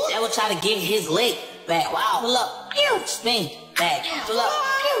that. Devil try to get his leg back. Wow, pull up, spin back, pull up,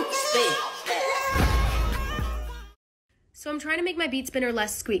 spin back. So I'm trying to make my beat spinner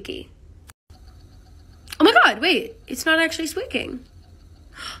less squeaky. Oh my god, wait, it's not actually squeaking.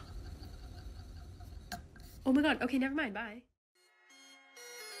 Oh my god, okay, never mind, bye.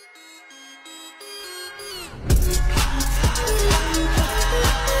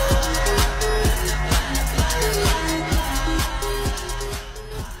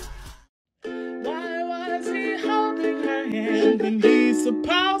 Why was he holding her hand when he's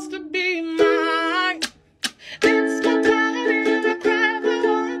supposed to be mine? It's my body and I cry for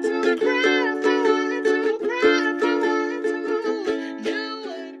one to cry for one to cry for one to. You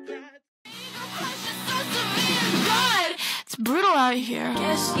would cry. God, it's brutal out here.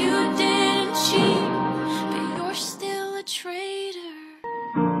 Guess you didn't cheat, but you're still a traitor.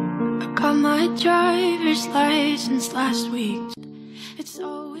 I got my driver's license last week. It's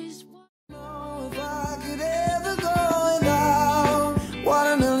always If I could ever go without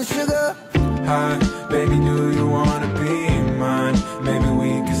watermelon sugar. Hi, baby, do you wanna be mine? Maybe we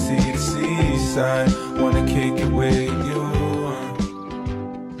can see the seaside. Wanna kick it with you.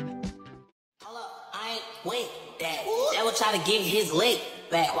 Hold up, I ain't with that. Devil try to get his leg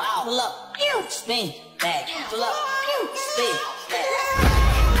back. Wow, pull up, spin back, pull up, spin back.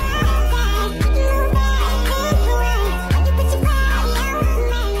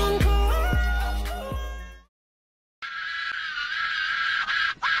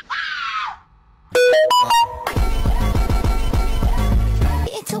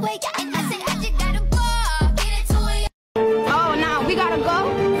 Oh, now we gotta go.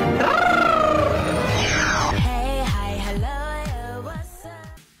 hey, hi, hello, what's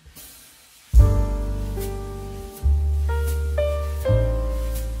up?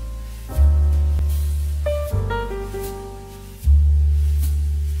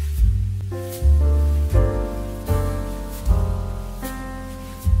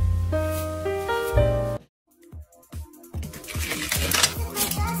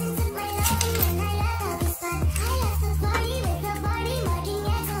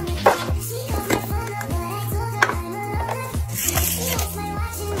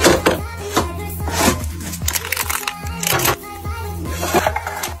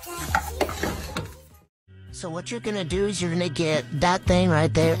 So what you're gonna do is you're gonna get that thing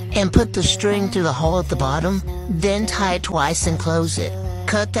right there and put the string through the hole at the bottom, then tie it twice and close it.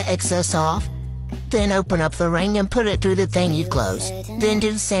 Cut the excess off, then open up the ring and put it through the thing you closed. Then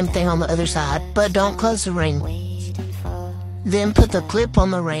do the same thing on the other side, but don't close the ring. Then put the clip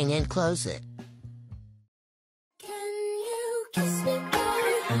on the ring and close it. Kiss me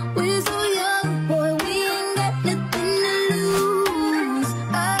back. We're so young, boy, we ain't got nothing to lose.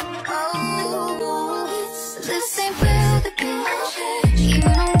 Oh, this ain't for the bitch. You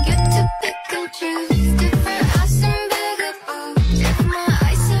don't get to pick and choose. Different eyes and bigger boobs. If my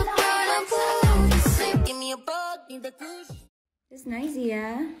eyes are brown and blue, this ain't give me a bug, need the goose. It's nice,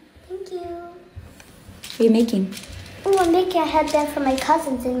 yeah. Thank you. What are you making? Oh, I'm making a headband for my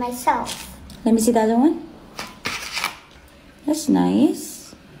cousins and myself. Let me see the other one. That's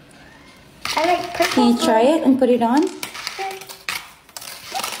nice. I like purple. Can you try it and put it on?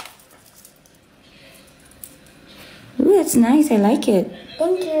 Ooh, that's nice. I like it.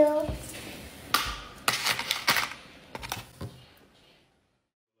 Thank you.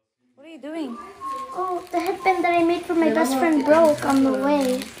 best friend broke on the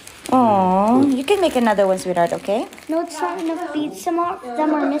way. Oh, you can make another one, sweetheart, okay? No, it's not enough beads. Some of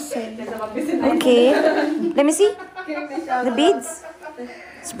them are missing. Okay. Let me see. The beads.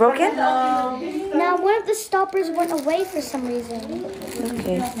 It's broken? Now, one of the stoppers went away for some reason.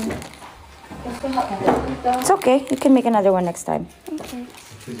 Okay. It's okay. You can make another one next time. Okay.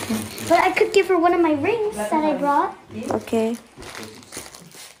 But I could give her one of my rings that I brought. Okay.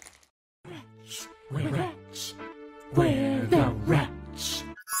 We're the wretch.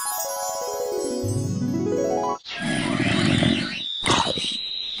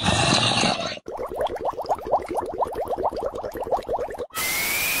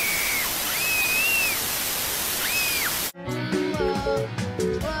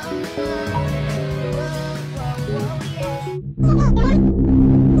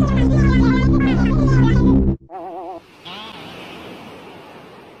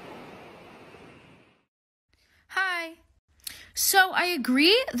 Hi. So I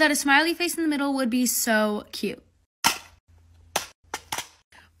agree that a smiley face in the middle would be so cute.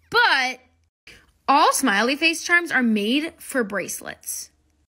 But all smiley face charms are made for bracelets.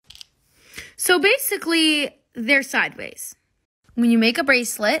 So basically, they're sideways. When you make a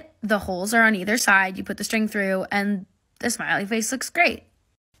bracelet, the holes are on either side, you put the string through, and the smiley face looks great.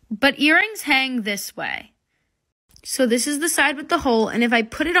 But earrings hang this way. So this is the side with the hole, and if I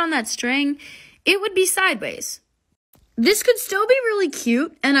put it on that string, it would be sideways. This could still be really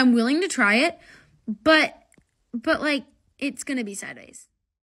cute, and I'm willing to try it, but like, it's gonna be sideways.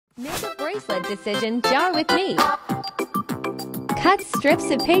 Make a bracelet decision jar with me. Cut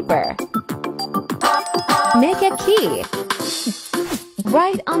strips of paper. Make a key.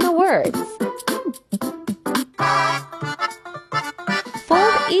 Write on the words.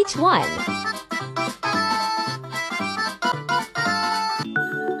 Fold each one.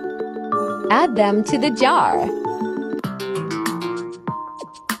 Add them to the jar.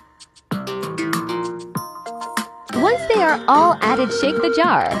 Once they are all added, shake the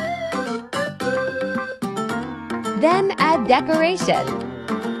jar. Then add decoration.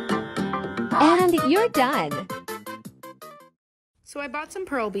 And you're done. So I bought some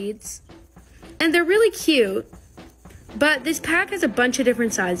pearl beads, and they're really cute, but this pack has a bunch of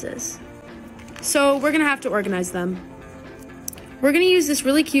different sizes. So we're gonna have to organize them. We're gonna use this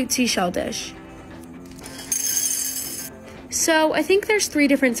really cute seashell dish. So I think there's 3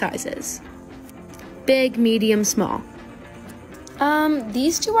 different sizes. Big, medium, small.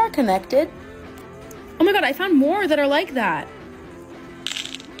 These 2 are connected. Oh my god, I found more that are like that.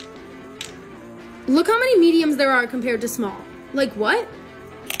 Look how many mediums there are compared to small. Like what?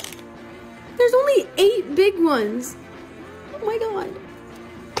 There's only 8 big ones. Oh my god.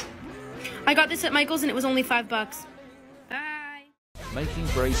 I got this at Michael's and it was only $5. Bye. Making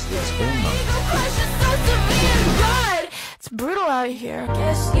bracelets all night. It's brutal out here.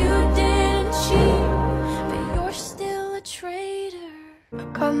 Guess you didn't cheat, but you're still a traitor. I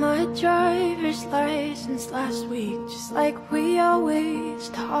got my driver's license last week, just like we always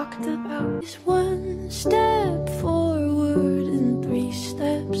talked about. It's 1 step forward and 3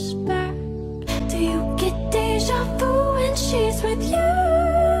 steps back. Do you get deja vu when she's with you?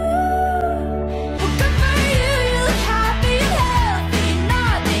 Well, good for you, you look happy and healthy.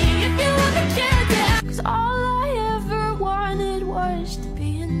 Nothing if you ever cared to ask. 'Cause all I ever wanted was to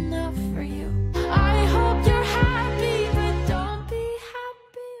be enough for you. I hope you're happy, but don't be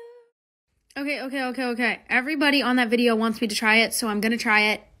happier. Okay. Everybody on that video wants me to try it, so I'm gonna try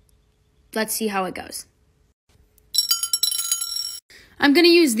it. Let's see how it goes. I'm gonna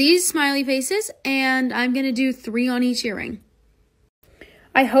use these smiley faces, and I'm gonna do 3 on each earring.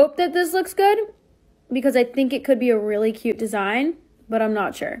 I hope that this looks good, because I think it could be a really cute design, but I'm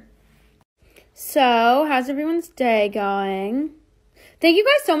not sure. So, how's everyone's day going? Thank you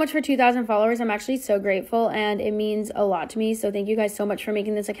guys so much for 2,000 followers. I'm actually so grateful, and it means a lot to me. So thank you guys so much for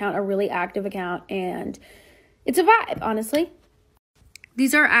making this account a really active account, and it's a vibe, honestly.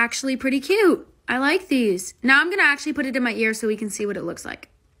 These are actually pretty cute. I like these. Now I'm going to actually put it in my ear so we can see what it looks like.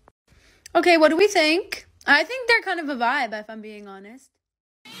 Okay, what do we think? I think they're kind of a vibe, if I'm being honest.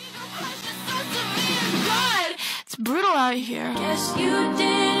 It's brutal out here. Guess you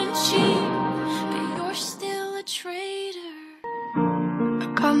didn't cheat, but you're still a traitor. I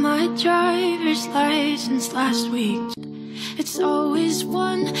got my driver's license last week. It's always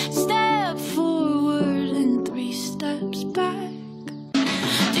 1 step forward and 3 steps back.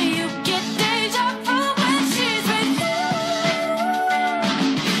 Do you get deja vu when she's with you?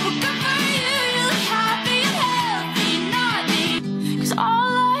 Well, good for you, you look happy and healthy, nothing. 'Cause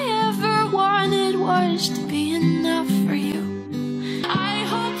all I ever wanted was to be enough for you. I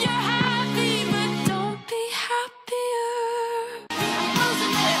hope you're happy, but don't be happier.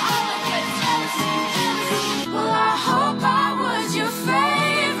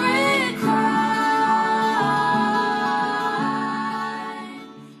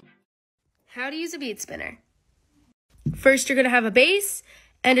 use a bead spinner. First, you're going to have a base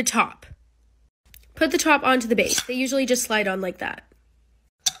and a top. Put the top onto the base. They usually just slide on like that.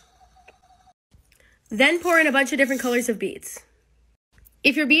 Then pour in a bunch of different colors of beads.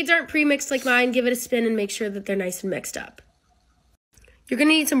 If your beads aren't pre-mixed like mine, give it a spin and make sure that they're nice and mixed up. You're going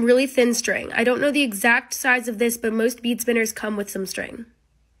to need some really thin string. I don't know the exact size of this, but most bead spinners come with some string.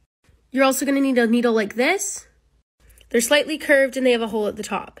 You're also going to need a needle like this. They're slightly curved and they have a hole at the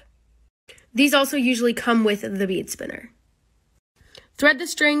top. These also usually come with the bead spinner. Thread the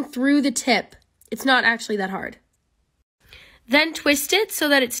string through the tip. It's not actually that hard. Then twist it so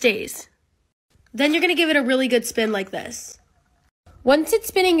that it stays. Then you're going to give it a really good spin like this. Once it's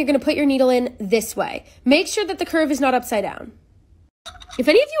spinning, you're going to put your needle in this way. Make sure that the curve is not upside down. If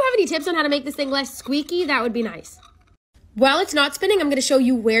any of you have any tips on how to make this thing less squeaky, that would be nice. While it's not spinning, I'm going to show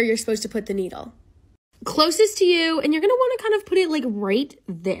you where you're supposed to put the needle. Closest to you, and you're going to want to kind of put it like right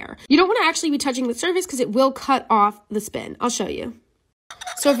there. You don't want to actually be touching the surface because it will cut off the spin. I'll show you.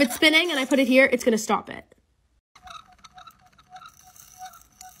 So if it's spinning and I put it here, it's going to stop it.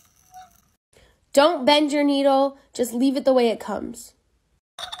 Don't bend your needle, just leave it the way it comes.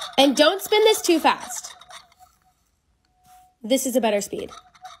 And don't spin this too fast. This is a better speed.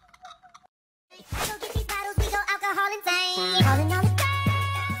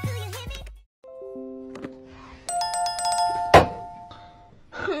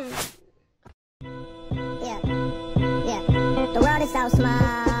 The world is so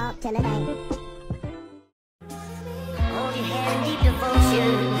small till it ain't. Hold your hand in deep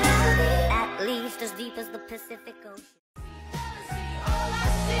devotion, at least as deep as the Pacific Ocean.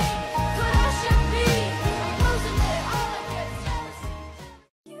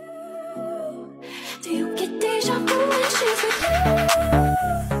 Do you get deja vu when she's with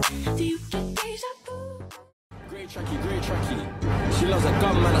you? Do you get deja vu? Great tracky. She loves a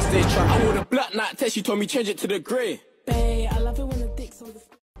gun, man, I stay track. I wore the black night test, she told me change it to the grey. Babe, I love it when the dick's on the...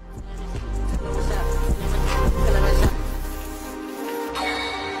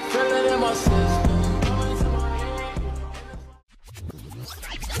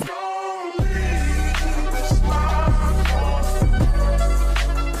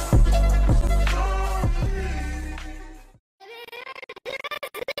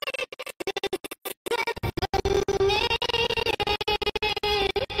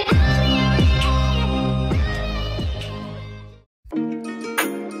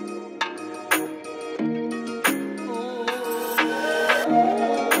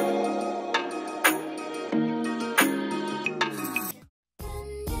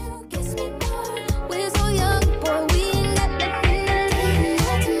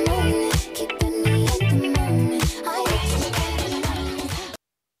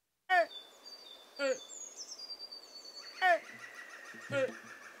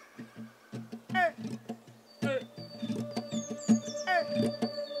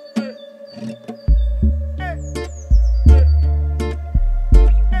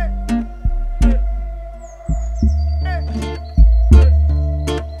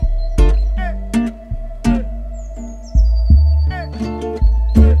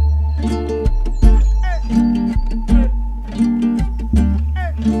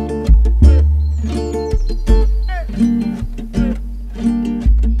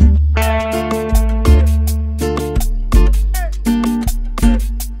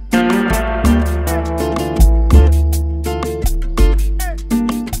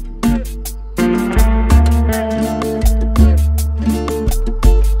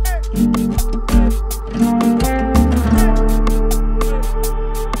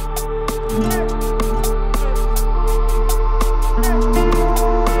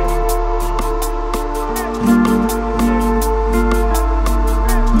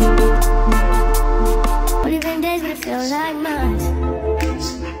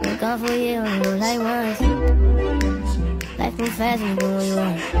 fast and go where you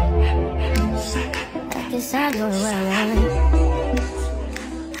want. At this time, going where I want.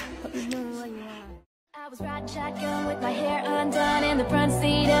 I was riding shotgun with my hair undone in the front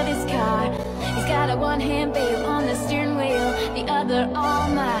seat of his car. He's got a one-hand babe on the steering wheel, the other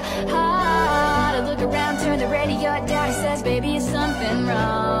on my heart. I look around, turn the radio down. He says, baby, is something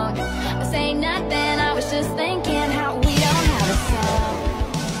wrong? I say nothing, I was just thinking how we don't have a song.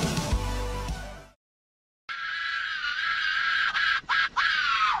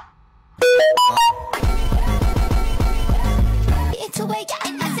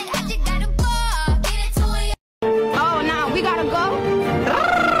 Oh, now we gotta go.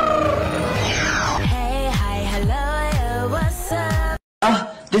 Hey, hi, hello, what's up?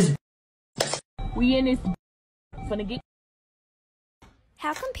 This we in this finna get.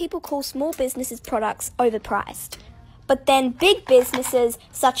 How come people call small businesses' products overpriced? But then big businesses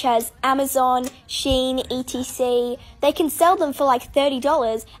such as Amazon, Shein, etc., they can sell them for like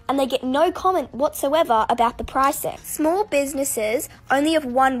 $30 and they get no comment whatsoever about the pricing. Small businesses only have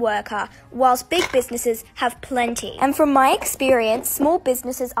one worker, whilst big businesses have plenty. And from my experience, small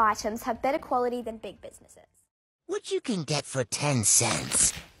businesses' items have better quality than big businesses. What you can get for 10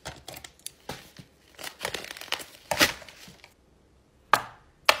 cents.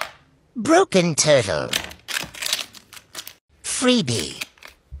 Broken turtle. Freebie.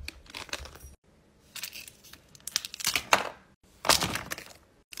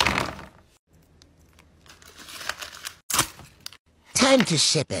 Time to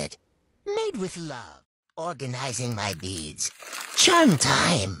ship it. Made with love. Organizing my beads. Charm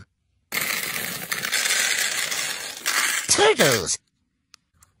time. Turtles.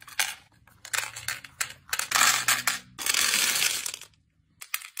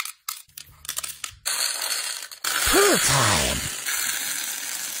 Pearl time.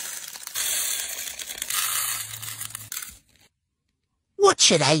 What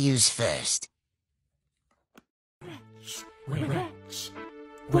should I use first? We're rich.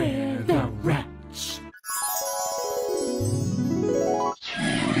 We're the rich.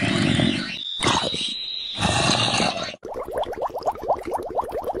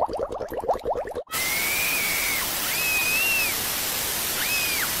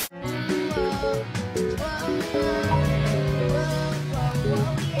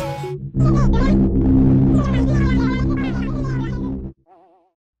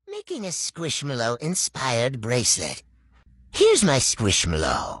 Making a Squishmallow-inspired bracelet. Here's my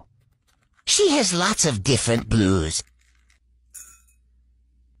Squishmallow. She has lots of different blues.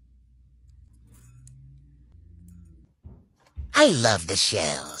 I love the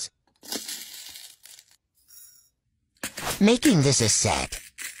shells. Making this a set.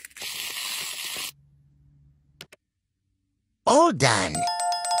 All done.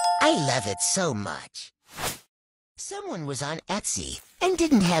 I love it so much. Someone was on Etsy and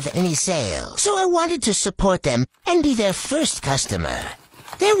didn't have any sales, so I wanted to support them and be their first customer.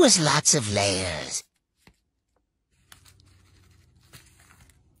 There was lots of layers.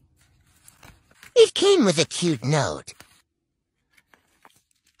 It came with a cute note.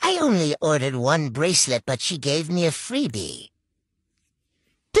 I only ordered one bracelet, but she gave me a freebie.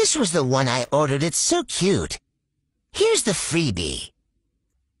 This was the one I ordered. It's so cute. Here's the freebie.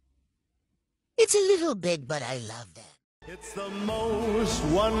 It's a little big, but I love that. It's the most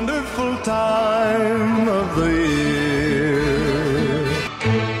wonderful time of the year.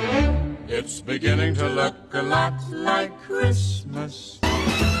 It's beginning to look a lot like Christmas.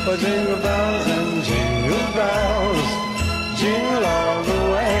 For jingle bells and jingle bells, jingle all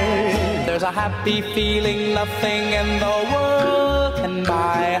the way. There's a happy feeling nothing in the world can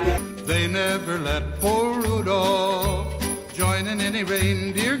buy. They never let poor Rudolph join in any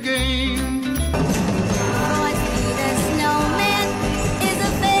reindeer game.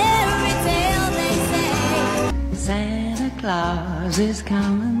 Santa Claus is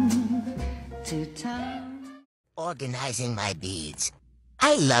coming to town. Organizing my beads.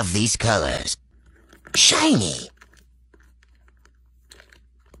 I love these colors. Shiny.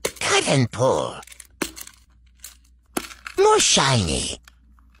 Cut and pull. More shiny.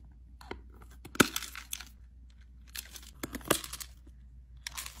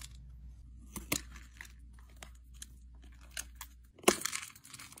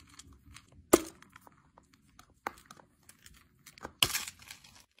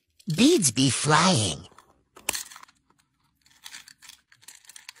 Beads be flying.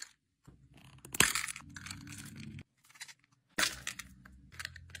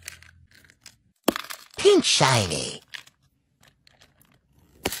 Pink shiny.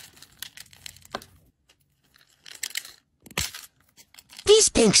 These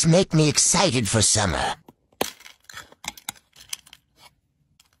pinks make me excited for summer.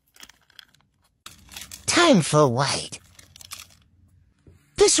 Time for white.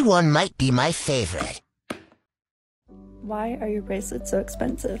 This one might be my favorite. Why are your bracelets so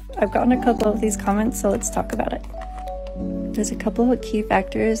expensive? I've gotten a couple of these comments, so let's talk about it. There's a couple of key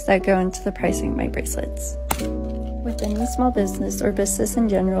factors that go into the pricing of my bracelets. With any small business or business in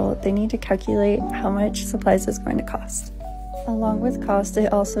general, they need to calculate how much supplies is going to cost. Along with cost,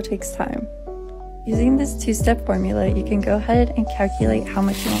 it also takes time. Using this two-step formula, you can go ahead and calculate how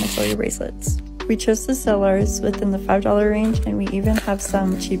much you want to sell your bracelets. We chose to sell ours within the $5 range, and we even have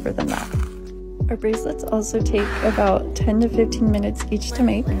some cheaper than that. Our bracelets also take about 10 to 15 minutes each to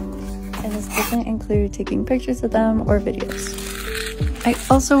make, and this doesn't include taking pictures of them or videos. I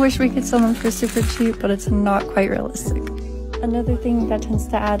also wish we could sell them for super cheap, but it's not quite realistic. Another thing that tends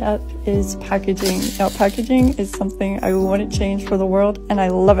to add up is packaging. Now, packaging is something I want to change for the world, and I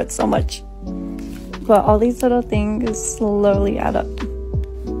love it so much. But all these little things slowly add up.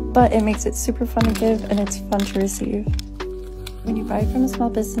 But it makes it super fun to give, and it's fun to receive. When you buy from a small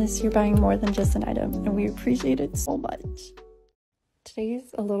business, you're buying more than just an item, and we appreciate it so much.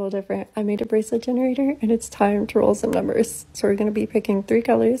 Today's a little different. I made a bracelet generator, and it's time to roll some numbers. So we're going to be picking 3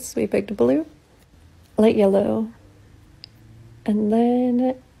 colors. We picked blue, light yellow, and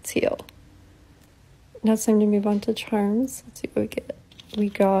then teal. Now it's time to move on to charms. Let's see what we get. We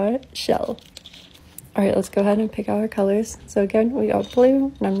got shell. All right, let's go ahead and pick out our colors. So again, we got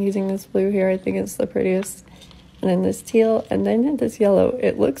blue, and I'm using this blue here. I think it's the prettiest. And then this teal, and then this yellow.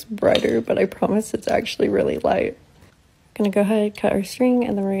 It looks brighter, but I promise it's actually really light. I'm gonna go ahead, cut our string,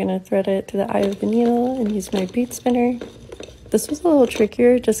 and then we're gonna thread it to the eye of the needle and use my bead spinner. This was a little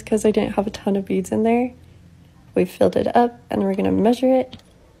trickier just because I didn't have a ton of beads in there. We filled it up, and we're gonna measure it.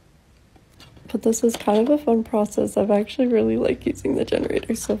 But this was kind of a fun process. I've actually really liked using the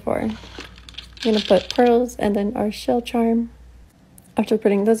generator so far. I'm gonna put pearls and then our shell charm. After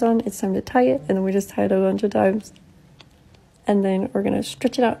putting those on, it's time to tie it, and then we just tie it a bunch of times. And then we're gonna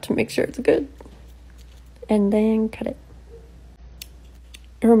stretch it out to make sure it's good. And then cut it.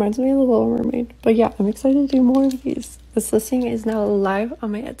 It reminds me of the Little Mermaid. But yeah, I'm excited to do more of these. This listing is now live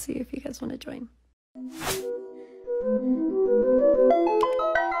on my Etsy if you guys want to join.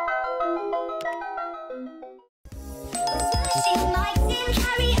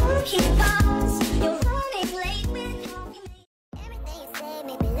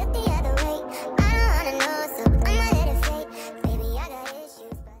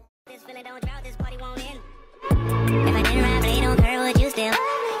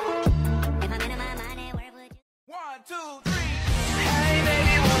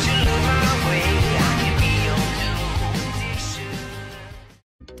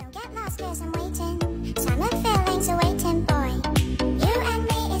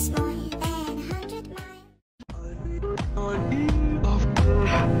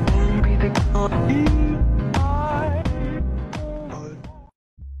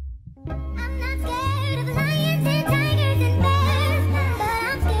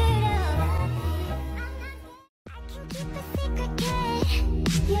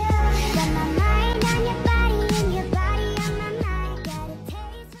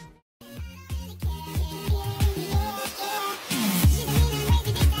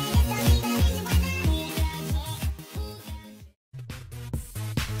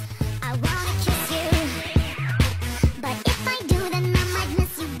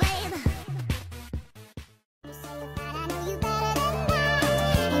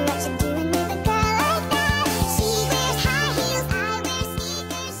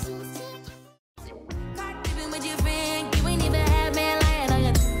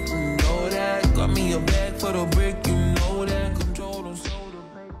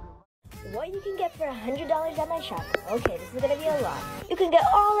 What you can get for $100 at my shop. Okay, this is gonna be a lot. You can get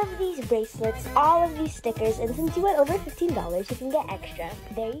all of these bracelets, all of these stickers, and since you went over $15, you can get extra.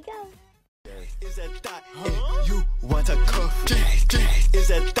 There you go. Is that thought? You want a cuff? Is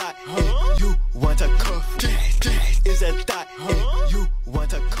that thought? You want a cuff? Is that thought? You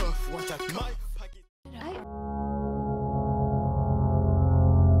want a cuff?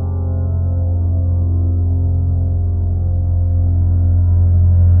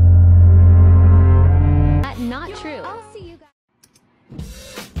 Not true. I'll see you guys.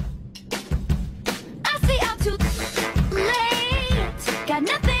 I say I'm too late. Got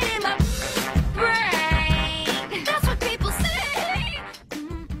nothing in my brain. That's what people say.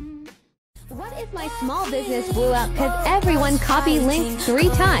 What if my small business blew up because everyone copy linked 3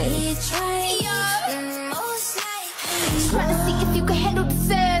 times? Trying to see if you can handle the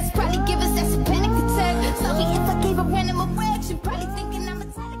sass. Probably give us that panic attack. Sorry if I gave a random erection. Probably thinking I'm a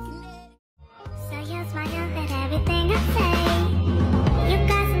telekinetic. So you smile at everything I say. You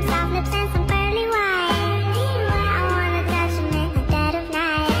got some soft lips and some pearly white. I wanna touch them in the dead of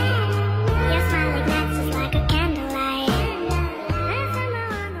night. Your smile ignites just like a candlelight. Last time I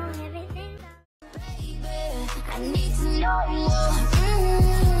wanna everything. Baby, I need to know more.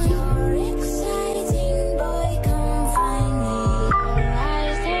 You're exciting, boy. Come find me.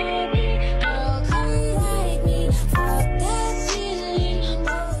 Rise to be, girl, come ride me. Fuck that feeling,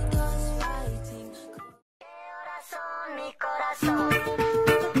 both guns fighting. Mi corazón.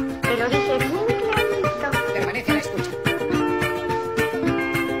 Te lo dije muy clarito. Permanece a la escucha.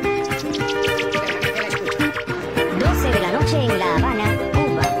 Permanece a la escucha. 12 de la noche en La Habana,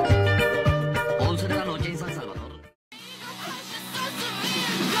 Cuba. 11 de la noche en San Salvador.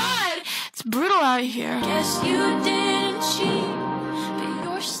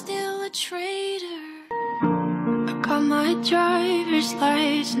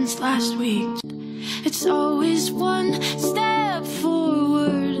 light since last week. It's always one step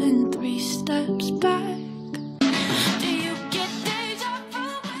forward and 3 steps back. Do you get deja vu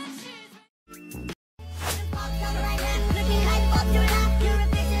when she's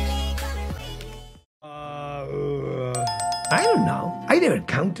I don't know. I never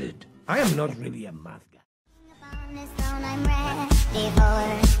counted. I am not really a math guy.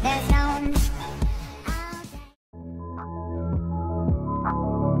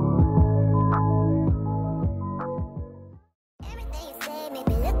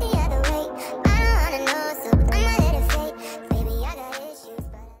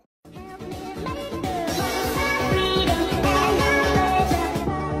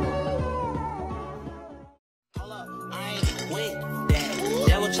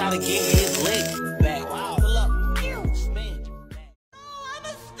 Try to get his leg back. Wow. Pull up. Spin. Oh, I'm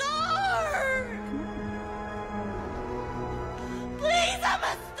a star! Please, I'm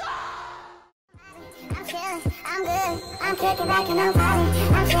a star! I'm chillin', I'm good, I'm kicking back and I'm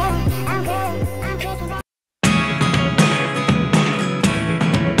vibing. I'm chillin', I'm good, I'm kicking back.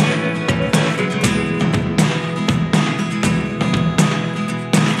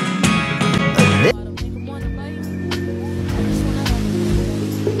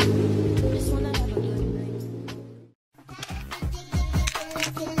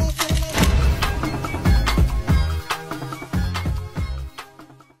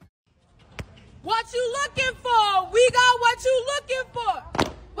 What you looking for? We got what you looking for.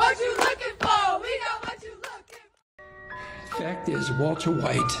 What you looking for? We got what you looking for. Fact is, Walter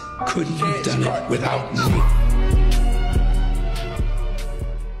White couldn't have done it without me.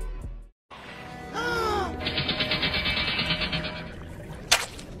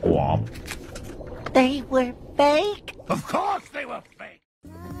 They were fake? Of course they were fake.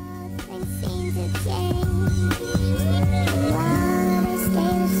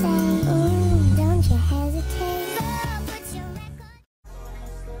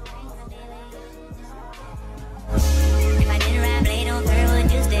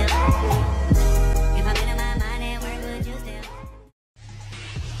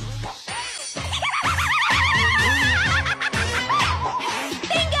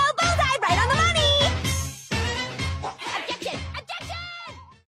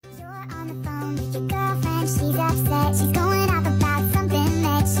 She's upset, she's going off about something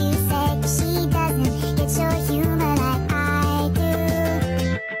that you said. She doesn't get your humor like I do.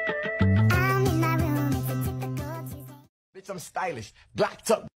 I'm in my room, it's a typical Tuesday. Bitch, I'm stylish.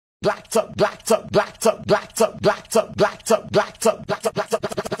 Blacked up, blacked up, blacked up, blacked up, blacked up, blacked up, blacked up, blacked up, blacked up, blacked up.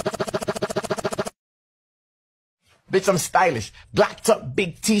 Bitch, I'm stylish. Blacked up,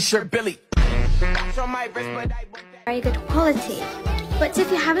 big t-shirt, Billy. From my wrist, but I Very good quality. But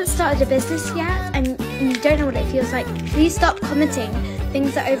if you haven't started a business yet and you don't know what it feels like, please stop commenting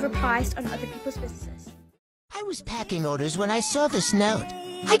things that are overpriced on other people's businesses. I was packing orders when I saw this note.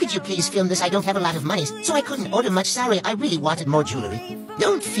 Hi, could you please film this? I don't have a lot of money, so I couldn't order much. Sorry, I really wanted more jewelry.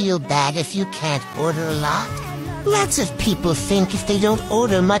 Don't feel bad if you can't order a lot. Lots of people think if they don't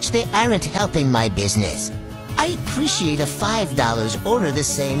order much, they aren't helping my business. I appreciate a $5 order the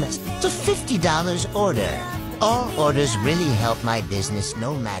same as a $50 order. All orders really help my business,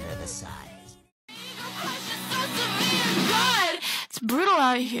 no matter the size. God, it's brutal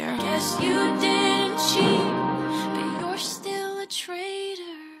out here. Guess you didn't cheat, but you're still a traitor.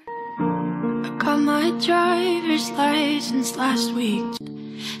 I got my driver's license last week.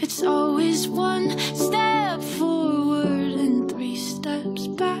 It's always one step forward and 3 steps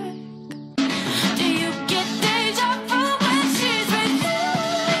back. Do you get deja vu when she's with you?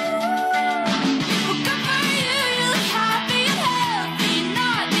 Well, good for you, you look happy and healthy,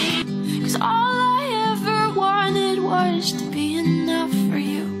 not me. 'Cause all I ever wanted was to be enough for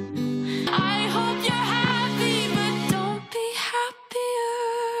you. I hope you're happy, but don't be happier.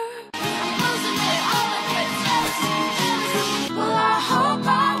 I'm losing it all against jealousy. Well, I hope I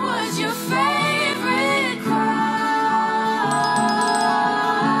was your favorite crime.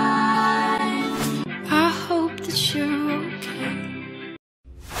 I hope that you're okay.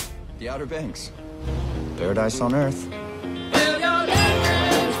 The Outer Banks. Paradise on Earth.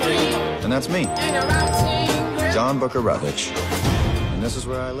 And that's me, John Booker Rutledge. And this is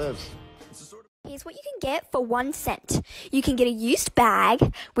where I live. Here's what you can get for 1 cent. You can get a used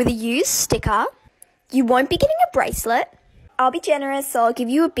bag with a used sticker. You won't be getting a bracelet. I'll be generous, so I'll give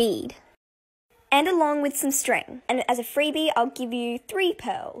you a bead. And along with some string. And as a freebie, I'll give you 3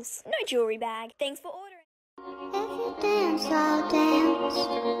 pearls. No jewelry bag. Thanks for ordering. If you dance, I'll dance.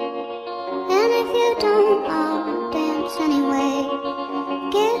 And if you don't, I'll dance anyway.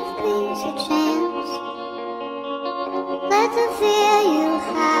 Give peace a chance. Let the fear you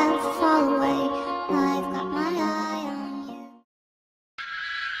have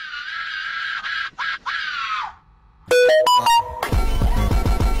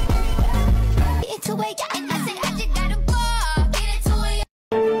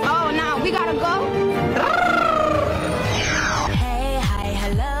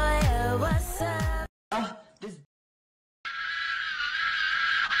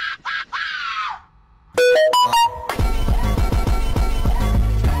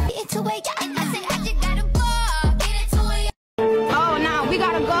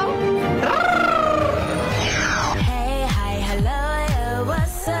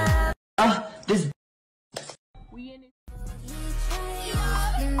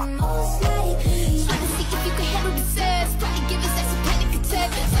most likely. Trying to see if you can handle the sex. Probably give us that panic attack.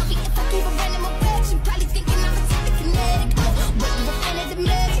 Tell me if I keep a random erection. Probably thinking I'm a telekinetic. But you won't enter the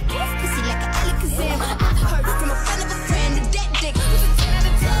magic. Pussy like an Alakazam. I heard from a friend of a friend that that dick was a 10 out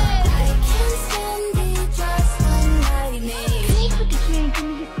of 10. I can't stand it just one night, man. Can you put the king? Can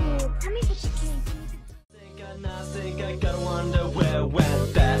you get cool? Tell me what you can. I think I gotta wonder where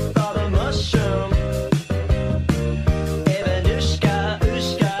went that other mushroom. Evanushka,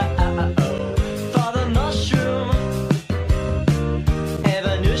 Ushka, oh, father mushroom.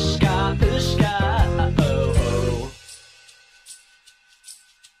 Evanushka, Ushka, oh.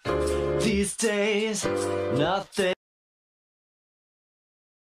 These days, nothing.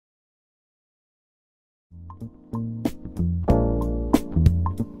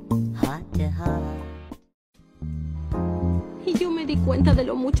 Y yo me di cuenta de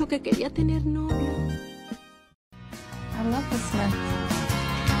lo mucho que quería tener novio. I love the Smiths.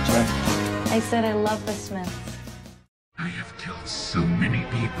 I said I love the Smiths. I have killed so many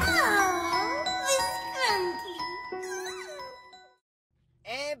people.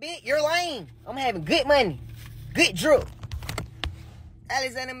 And bitch, you're lame. I'm having good money. Good drip.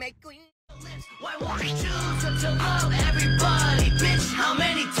 Alexander McQueen. Why won't you choose to love everybody? Bitch, how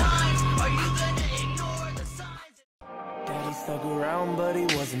many times are you gonna ignore the signs? Daddy stuck around, but he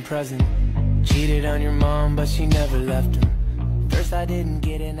wasn't present. Cheated on your mom, but she never left him. First I didn't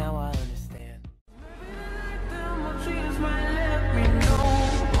get it, now I understand.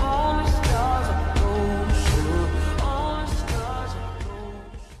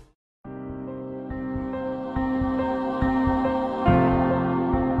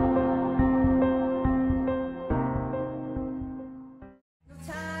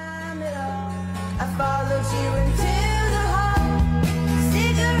 I followed you into the heart.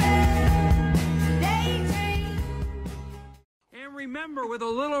 Cigarette, daydream. And remember, with a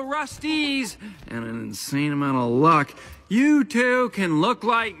little Rusty's and an insane amount of luck, you too can look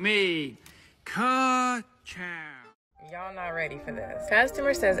like me. Ka-chow. Y'all not ready for this.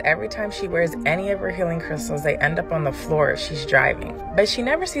 Customer says every time she wears any of her healing crystals, they end up on the floor if she's driving. But she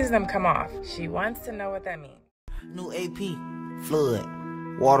never sees them come off. She wants to know what that means. New AP, flood.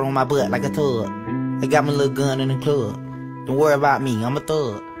 Water on my butt like a tub. I got my little gun in the club. Don't worry about me, I'm a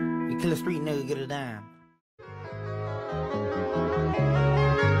thug. You kill a street nigga, get a dime.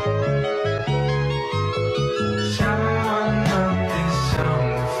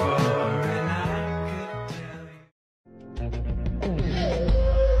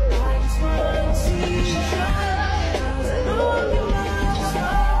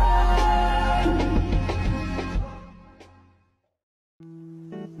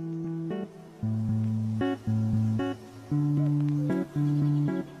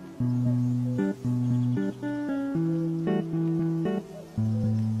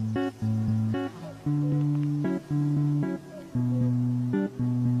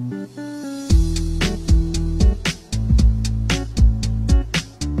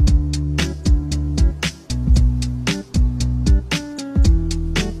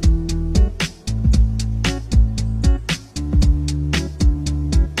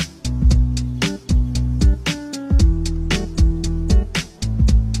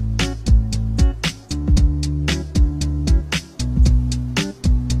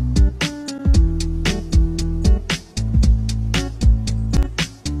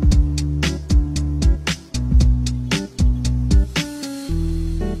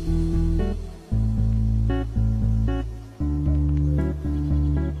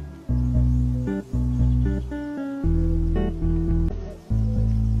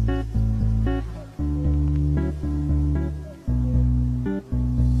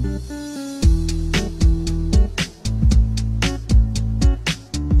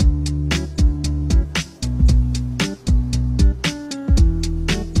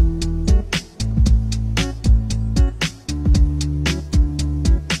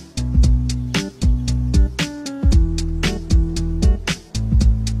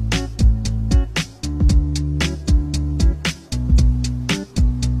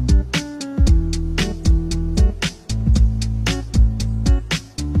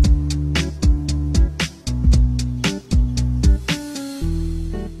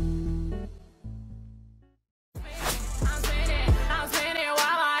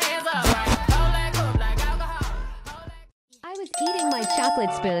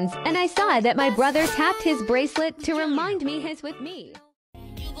 chocolate spoons, and I saw that my brother tapped his bracelet to remind me he's with me.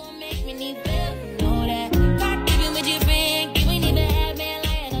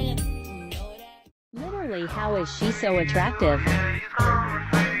 Literally, how is she so attractive?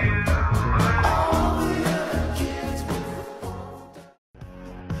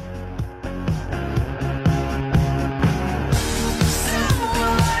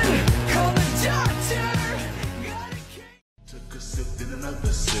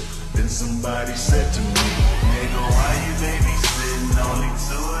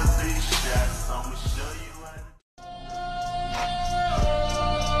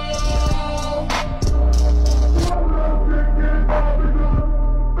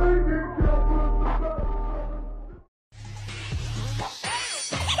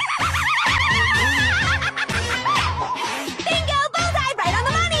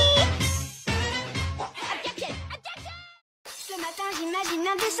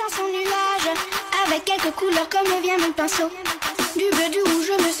 même le pinceau. Du bleu du rouge,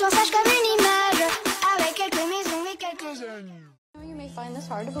 je me sens sage comme une image. Avec quelques maisons et quelques You may find this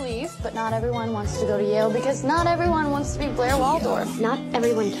hard to believe, but not everyone wants to go to Yale because not everyone wants to be Blair Waldorf. Not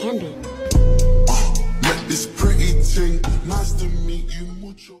everyone can be. This pretty thing, nice to meet you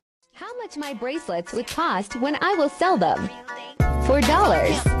mucho. How much my bracelets would cost when I will sell them? $4,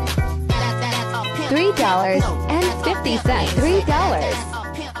 $3.50, $3.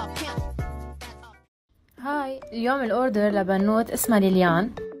 هاي اليوم الأوردر لبنوت اسمها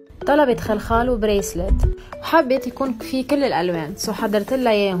ليليان، طلبت خلخال وبريسلت وحبت يكون في كل الألوان، سو حضرت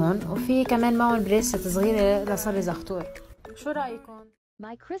لها اياهم وفي كمان معهم بريسلت صغيرة لصبي زغطور. شو رأيكم؟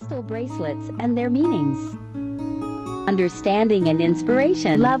 My crystal bracelets and their meanings. Understanding and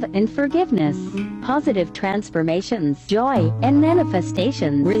inspiration, love and forgiveness, positive transformations, joy and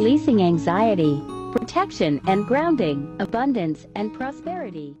manifestation, releasing anxiety, protection and grounding, abundance and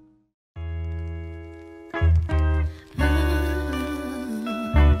prosperity.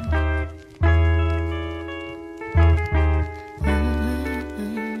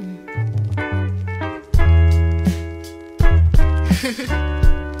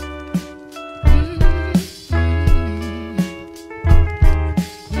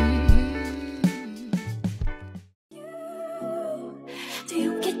 Do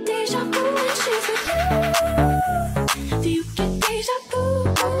you get deja vu when she's with you? Do you get deja vu?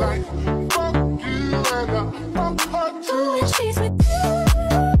 I like fuck you and I fuck her too when she's with you.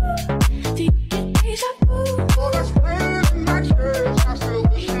 Do you get deja vu? Oh, that's red in my chest. I still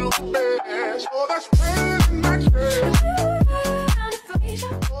wish you the best. Oh, that's red in my chest.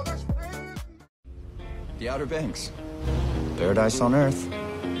 The Outer Banks. Paradise on Earth.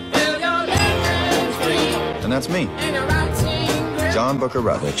 And that's me, John Booker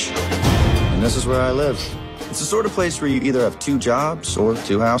Rutledge. And this is where I live. It's the sort of place where you either have 2 jobs or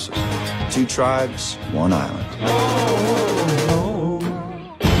 2 houses, 2 tribes, 1 island.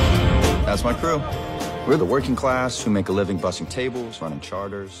 That's my crew. We're the working class who make a living bussing tables, running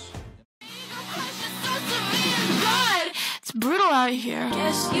charters. It's brutal out here.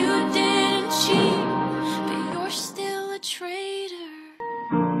 Guess you didn't cheat, but you're still a traitor.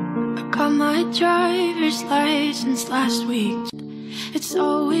 I got my driver's license last week. It's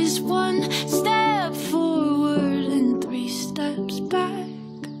always 1 step forward and 3 steps back.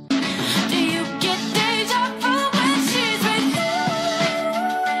 Do you get deja vu when she's with you?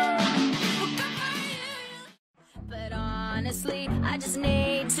 But honestly, I just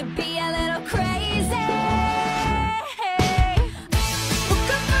need to be a little crazy.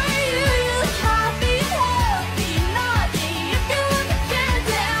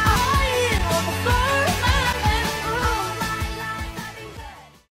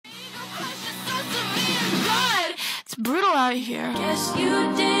 It's brutal out here. Guess you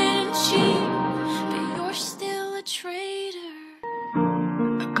didn't cheat, but you're still a traitor.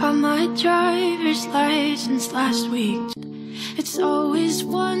 I got my driver's license last week. It's always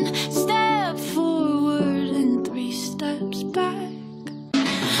 1 step forward and 3 steps back.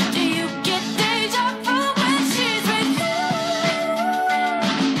 Do you get deja vu when she's with you?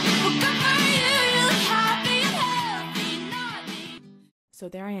 Well, good for you, you look happy and healthy, not me. So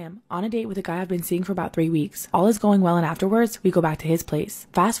there I am, on a date with a guy I've been seeing for about 3 weeks. All is going well, and afterwards, we go back to his place.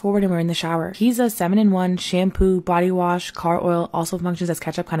 Fast forward and we're in the shower. He's a 7-in-1 shampoo, body wash, car oil, also functions as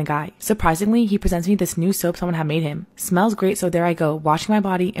ketchup kind of guy. Surprisingly, he presents me this new soap someone had made him. Smells great, so there I go, washing my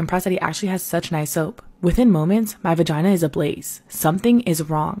body, impressed that he actually has such nice soap. Within moments, my vagina is ablaze. Something is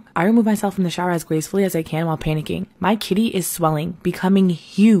wrong. I remove myself from the shower as gracefully as I can while panicking. My kitty is swelling, becoming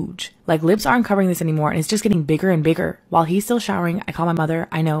huge. Like lips aren't covering this anymore and it's just getting bigger and bigger. While he's still showering, I call my mother,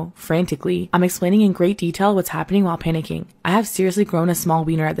 I know, frantically. I'm explaining in great detail what's happening while panicking. I have seriously grown a small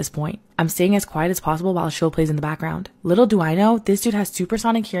wiener at this point. I'm staying as quiet as possible while a show plays in the background. Little do I know, this dude has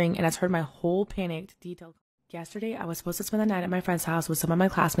supersonic hearing and has heard my whole panicked, detailed. Yesterday, I was supposed to spend the night at my friend's house with some of my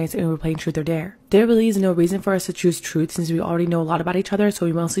classmates and we were playing Truth or Dare. There really is no reason for us to choose truth since we already know a lot about each other, so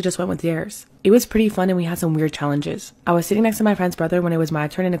we mostly just went with dares. It was pretty fun and we had some weird challenges. I was sitting next to my friend's brother when it was my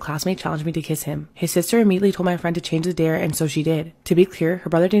turn and a classmate challenged me to kiss him. His sister immediately told my friend to change the dare and so she did. To be clear, her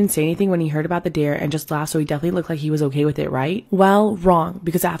brother didn't say anything when he heard about the dare and just laughed, so he definitely looked like he was okay with it, right? Well, wrong,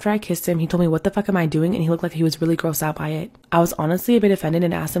 because after I kissed him, he told me what the fuck am I doing and he looked like he was really grossed out by it. I was honestly a bit offended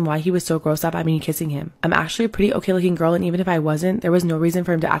and asked him why he was so grossed out by me kissing him. I'm actually a pretty okay looking girl, and even if I wasn't, there was no reason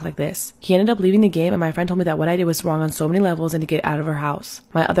for him to act like this. He ended up leaving the game and my friend told me that what I did was wrong on so many levels and to get out of her house.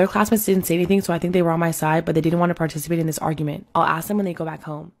 My other classmates didn't say anything, so I think they were on my side, but they didn't want to participate in this argument. I'll ask them when they go back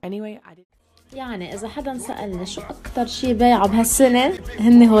home. Anyway, I did. يعني إذا حدا سألني شو أكتر شي بايعه بهالسنة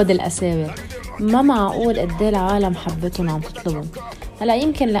هن هود الأساور. ما معقول قد ايه العالم حبتهم عم تطلبهم. هلا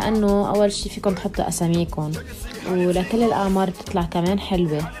يمكن لأنه أول شي فيكم تحطوا أساميكم، ولكل الأعمار بتطلع كمان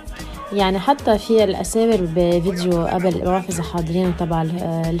حلوة. يعني حتى في الأساور بفيديو قبل، ما بعرف إذا حاضرين، تبع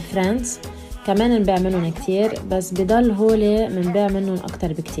الفريندز كمان نبيع منهم كتير، بس بضل هولي منبيع منهم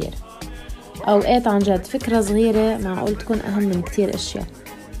أكتر بكتير. أوقات عن جد فكرة صغيرة معقول تكون أهم من كتير أشياء.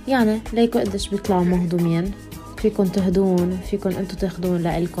 يعني ليكو قديش بيطلعوا مهضومين، فيكن تهدون، فيكن انتو تاخدون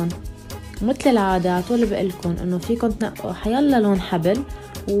لإلكن. مثل العادة عطول بقلكن انه فيكن تنقوا حيلا لون حبل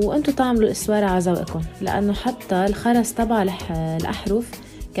وانتو تعملوا الاسوار على ذوقكن، لانه حتى الخرز تبع الاحرف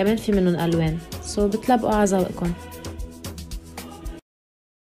كمان في منهم الوان، بتلبقوا على ذوقكن.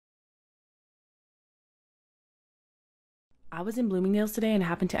 I was in Bloomingdale's today and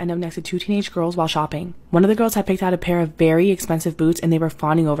happened to end up next to two teenage girls while shopping. One of the girls had picked out a pair of very expensive boots and they were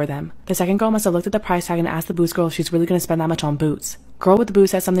fawning over them. The second girl must have looked at the price tag and asked the boots girl if she's really going to spend that much on boots. Girl with the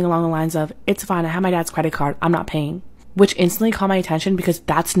boots said something along the lines of, "It's fine, I have my dad's credit card, I'm not paying." Which instantly caught my attention because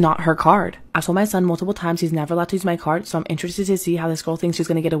that's not her card. I've told my son multiple times he's never allowed to use my card, so I'm interested to see how this girl thinks she's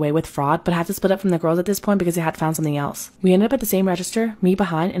going to get away with fraud, but I had to split up from the girls at this point because they had found something else. We ended up at the same register, me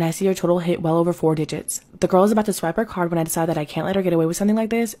behind, and I see her total hit well over 4 digits. The girl is about to swipe her card when I decide that I can't let her get away with something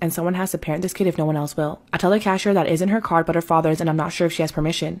like this, and someone has to parent this kid if no one else will. I tell the cashier that isn't her card but her father's, and I'm not sure if she has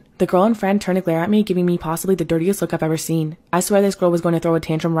permission. The girl and friend turn to glare at me, giving me possibly the dirtiest look I've ever seen. I swear this girl was going to throw a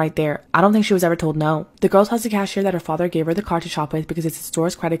tantrum right there. I don't think she was ever told no. The girl tells the cashier that her father gave her the card to shop with because it's the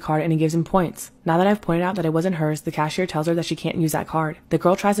store's credit card and he gives him points. Now that I've pointed out that it wasn't hers, the cashier tells her that she can't use that card. The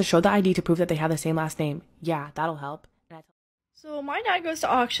girl tries to show the ID to prove that they have the same last name. Yeah, that'll help. So my dad goes to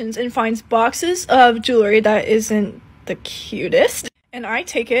auctions and finds boxes of jewelry that isn't the cutest, and I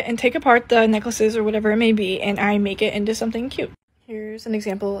take it and take apart the necklaces or whatever it may be, and I make it into something cute. Here's an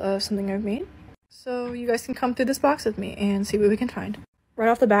example of something I've made. So you guys can come through this box with me and see what we can find.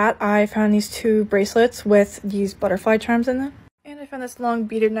 Right off the bat, I found these 2 bracelets with these butterfly charms in them. And I found this long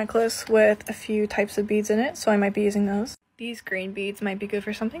beaded necklace with a few types of beads in it, so I might be using those. These green beads might be good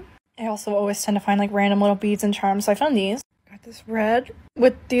for something. I also always tend to find like random little beads and charms, so I found these. Got this red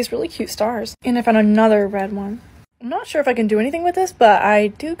with these really cute stars. And I found another red one. I'm not sure if I can do anything with this, but I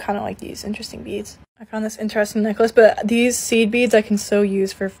do kind of like these interesting beads. I found this interesting necklace, but these seed beads I can so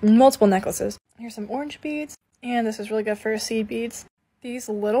use for multiple necklaces. Here's some orange beads, and this is really good for seed beads. These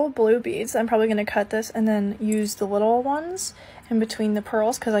little blue beads, I'm probably going to cut this and then use the little ones in between the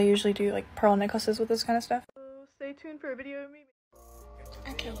pearls, because I usually do like pearl necklaces with this kind of stuff. So stay tuned for a video of me.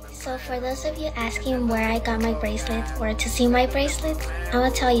 Okay, so for those of you asking where I got my bracelets or to see my bracelets, I'm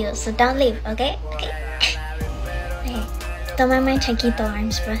gonna tell you, so don't leave, okay? Okay. Okay. Don't mind my chiquito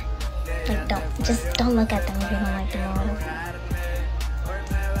arms, bro. Like, don't look at them if you don't like them all.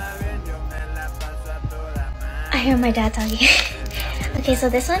 I hear my dad talking. Okay, so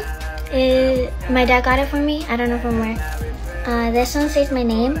this one is, my dad got it for me, I don't know from where. This one says my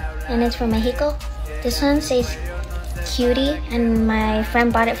name, and it's from Mexico. This one says Cutie, and my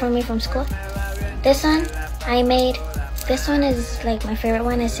friend bought it for me from school. This one I made. This one is like my favorite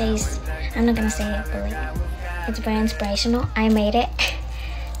one. It says, I'm not gonna say it, but like, it's very inspirational. I made it.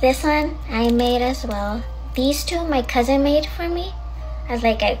 This one I made as well. These 2 my cousin made for me as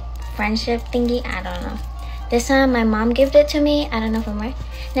like a friendship thingy, I don't know. This one my mom gifted to me, I don't know from where.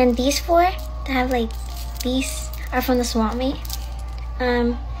 Then these 4 that have like, these are from the Swamp Meet.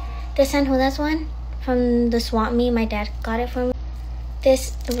 This San Judas one from the Swamp Meet, my dad got it for me.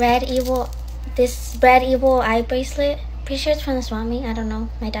 This red evil eye bracelet, pretty sure it's from the Swamp Meet, I don't know,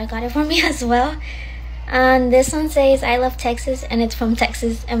 my dad got it for me as well. And this one says I love Texas, and it's from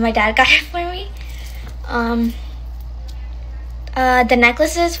Texas, and my dad got it for me. The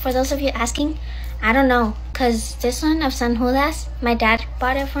necklaces, for those of you asking, I don't know, cause this one of San Judas, my dad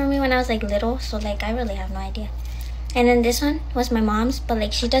bought it for me when I was like little, so like I really have no idea. And then this one was my mom's, but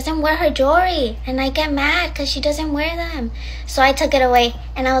like she doesn't wear her jewelry, and I get mad cause she doesn't wear them. So I took it away,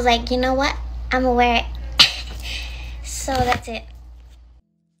 and I was like, you know what? I'm gonna wear it. So that's it.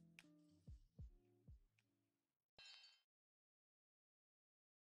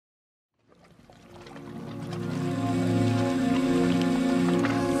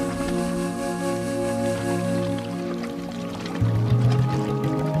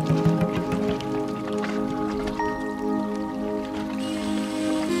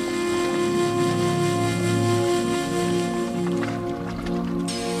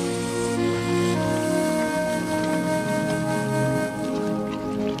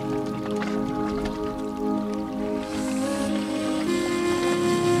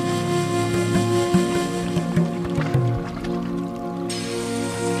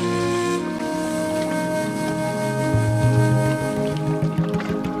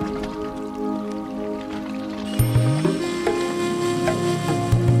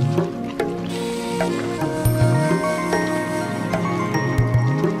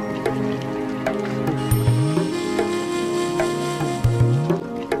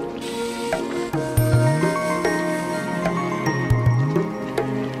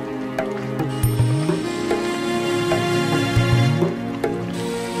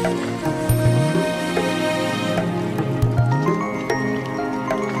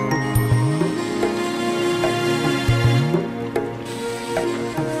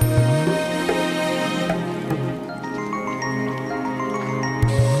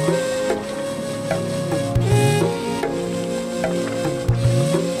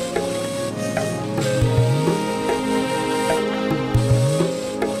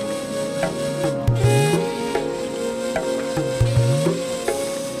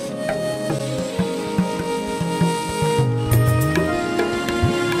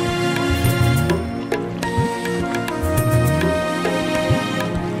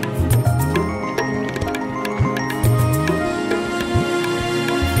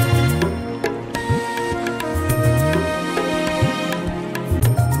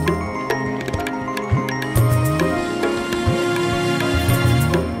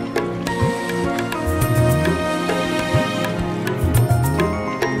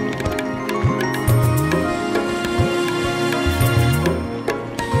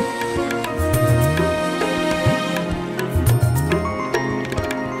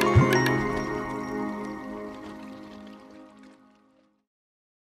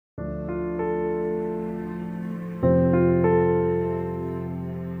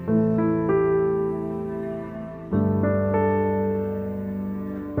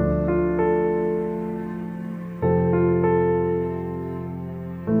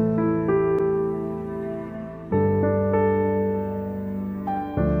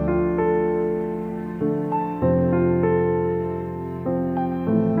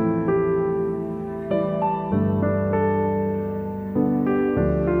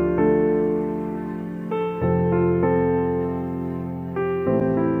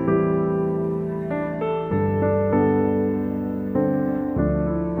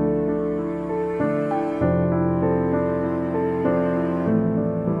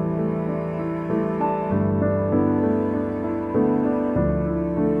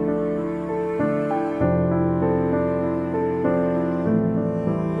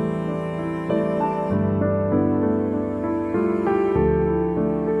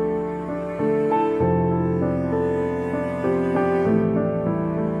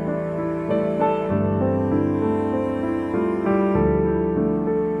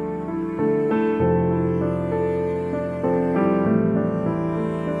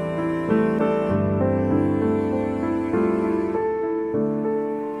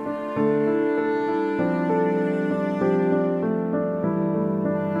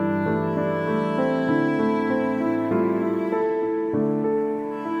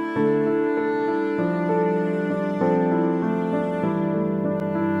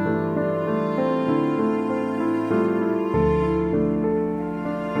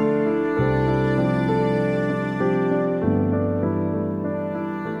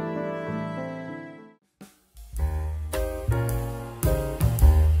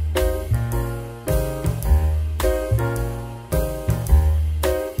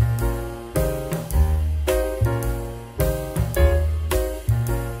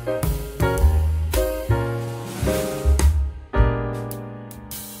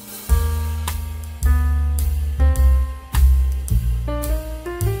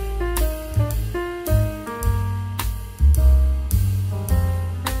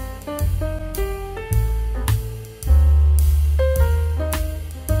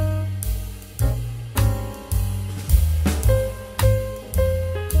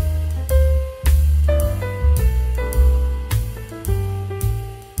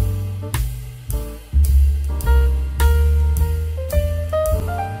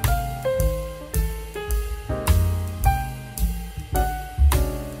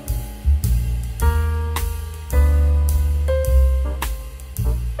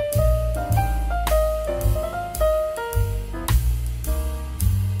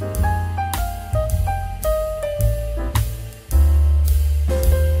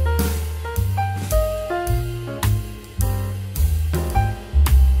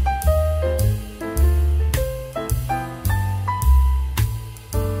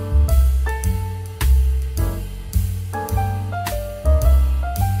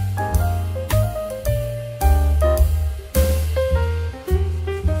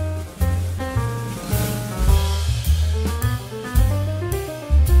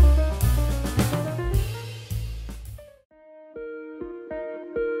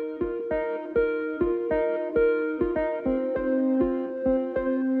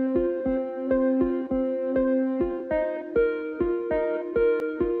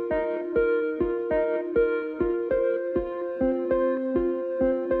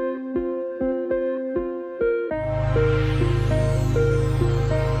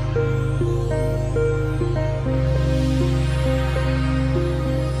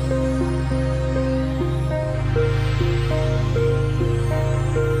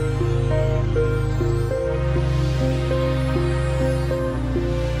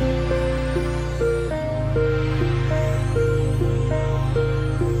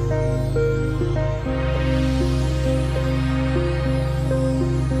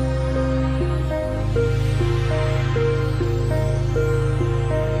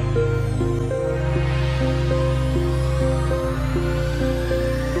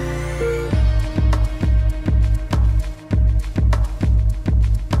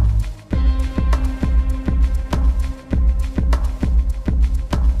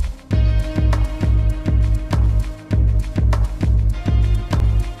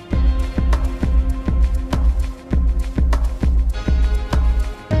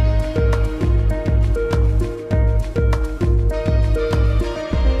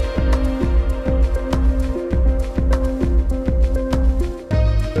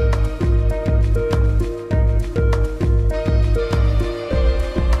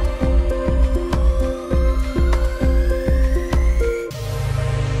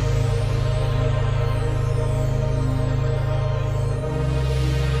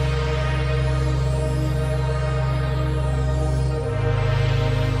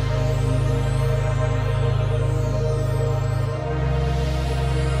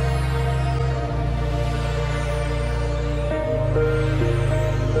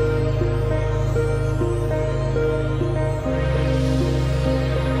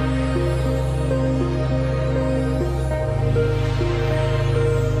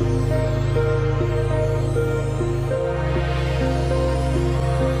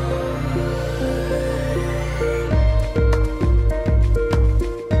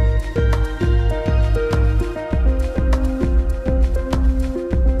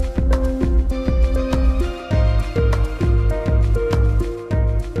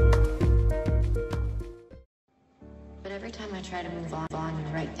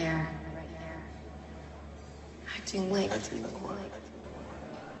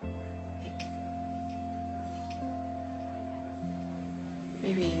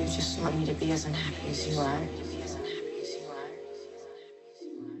 Maybe you just want me to be as unhappy as you are.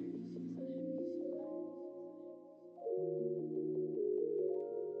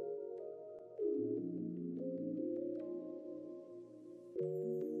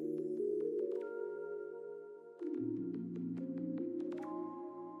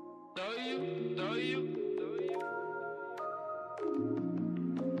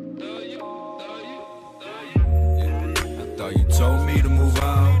 Thought you told me to move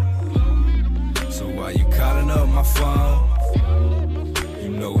on, so why you calling up my phone? You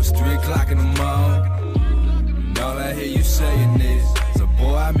know it's 3 o'clock in the morning, and all I hear you saying is, so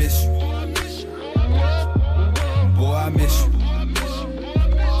boy I miss you, boy I miss you,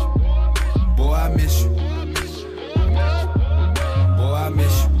 boy I miss you, boy I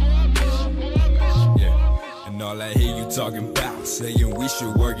miss you, yeah. And all I hear you talking about, saying we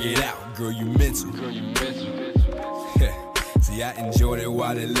should work it out, girl you mental. See, I enjoyed it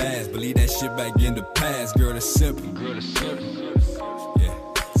while it lasts. Believe that shit back in the past, girl, it's simple. Yeah.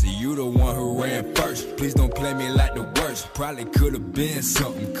 See, you the one who ran first. Please don't play me like the worst. Probably could've been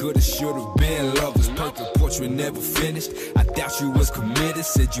something. Could've, should've been lovers. Perfect portrait never finished. I doubt you was committed.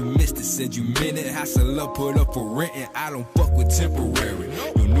 Said you missed it, said you meant it. Hassle up, put up for rent, and I don't fuck with temporary.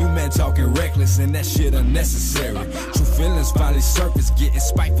 Your new man talking reckless, and that shit unnecessary. True feelings finally surface, getting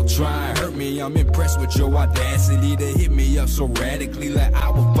spiteful, trying to hurt me. I'm impressed with your audacity to hit me up so radically, like I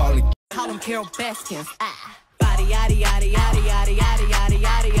would fall again. Call them Carol Baskins. Body yaddy yaddy yaddy yaddy yaddy yaddy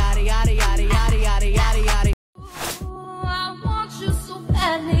yaddy yaddy yaddy yaddy yaddy yaddy yaddy yaddy. Ooh, I want you so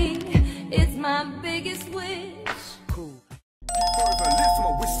badly. It's my biggest wish. Cool. Listen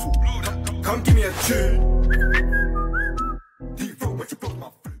my whistle. Come give me a tune.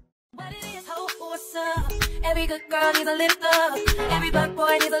 What it is, ho, what's up? Every good girl needs a little love. Every bad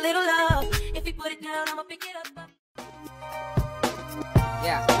boy needs a little love. If you put it down, I'ma pick it up.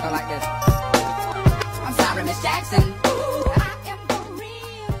 Yeah, I like this. I'm sorry, Miss Jackson. Ooh, I am for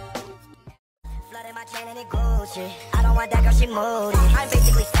real. Flooding my chain and it Gucci. I don't want that girl, she moody. I'm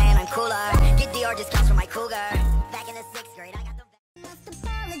basically saying I'm cooler. Get Dior discounts for my cougar. Back in the 6th grade, I got the... Must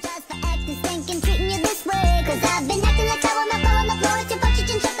apologize for acting stinking, treating you this way. Cause I've been acting like I wanna fall on the floor. It's your fault, you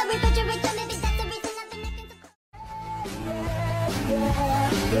can shut the refrigerator. Maybe that's the reason I've been acting so...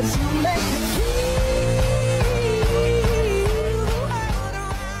 Yes, you make me feel.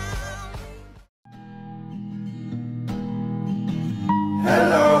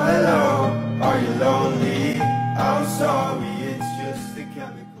 Hello, hello, are you lonely? I'm sorry, it's just a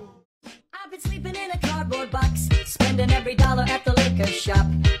chemical. I've been sleeping in a cardboard box, spending every dollar at the liquor shop.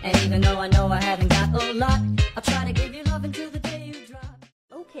 And even though I know I haven't got a lot, I'll try to give you love until the day you drop.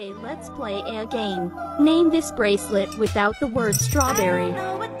 Okay, let's play a game. Name this bracelet without the word strawberry.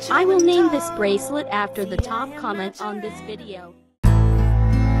 I will name this bracelet after the top comment on this video.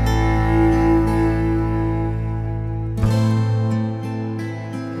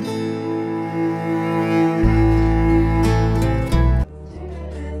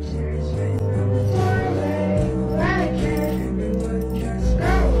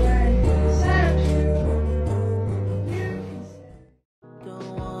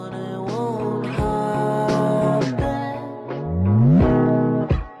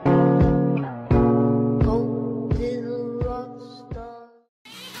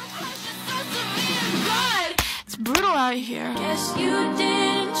 Out here. Guess you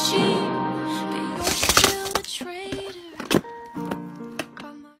didn't cheat, but you're still a traitor.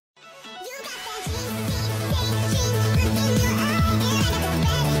 Come on.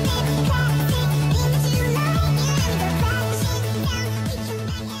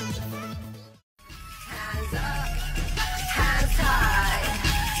 Hands up, hands high.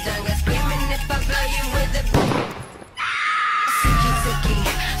 Don't go screaming if I blow you with the Suki Suki.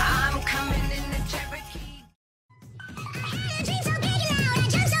 I'm coming in the Cherokee.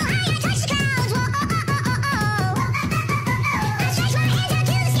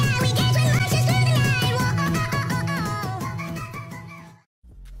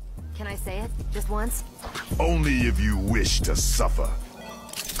 Can I say it? Just once? Only if you wish to suffer.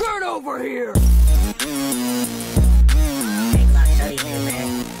 Get over here!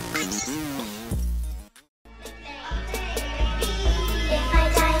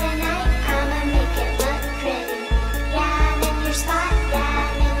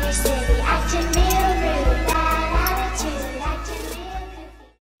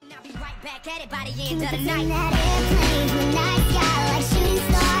 By the end of the night, airplanes in the night sky like shooting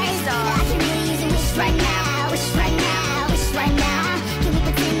stars. I can really use a wish right now, wish right now, wish right now. Can we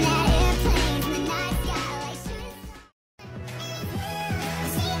pretend that airplanes in the night sky like shooting stars?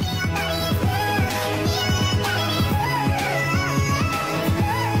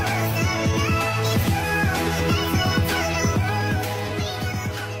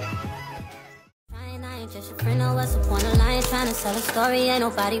 story ain't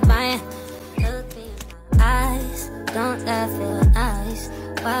nobody buying. Look me in my eyes, don't that feel nice?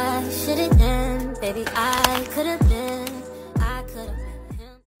 Why should it end? Baby, I could've been him.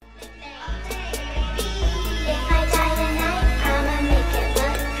 If I die tonight, I'ma make it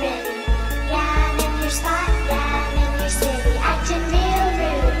look pretty. Yeah, I'm in your spot, yeah, I'm in your city. Acting real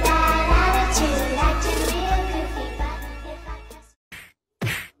rude, bad attitude, acting real goofy, but if I just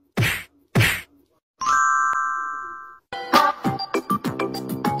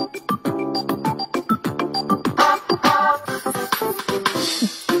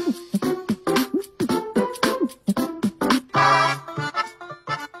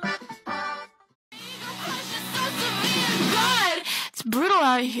God, it's brutal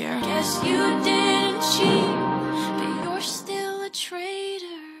out here. Guess you didn't cheat, but you're still a traitor.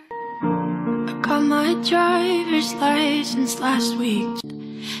 I got my driver's license last week.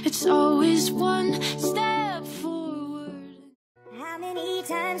 It's always one step forward. How many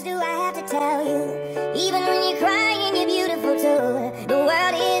times do I have to tell you? Even when you're crying, you're beautiful too. The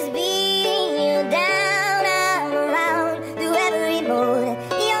world is beating you down. I'm around through every mood.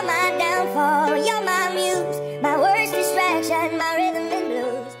 You're my downfall, you're my muse, my worst distraction, my rhythm and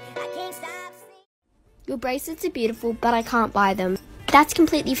blues. I can't stop singing. Your bracelets are beautiful, but I can't buy them. That's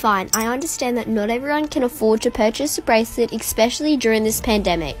completely fine. I understand that not everyone can afford to purchase a bracelet, especially during this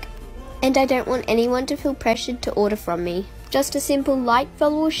pandemic. And I don't want anyone to feel pressured to order from me. Just a simple like,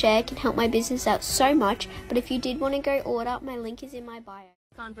 follow or share can help my business out so much, but if you did want to go order, my link is in my bio.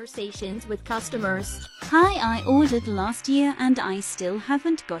 Conversations with customers. Hi, I ordered last year and I still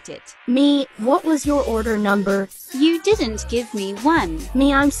haven't got it. Me, what was your order number? You didn't give me one.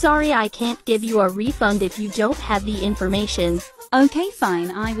 Me, I'm sorry I can't give you a refund if you don't have the information. Okay,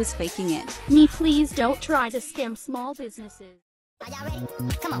 fine, I was faking it. Me, please don't try to scam small businesses. Are y'all ready?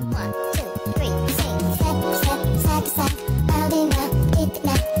 Come on, 1, 2, 3, sing. Step, step, side to side, round and round, hit the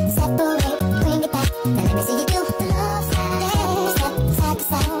net, separate, bring it back, then let me see you do the love slide. Step, side to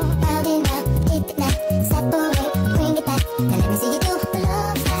side, round and round, hit the net, separate, bring it back, then let me see you do the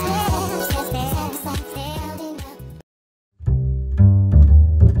love slide. Step, step, side to side, round and round.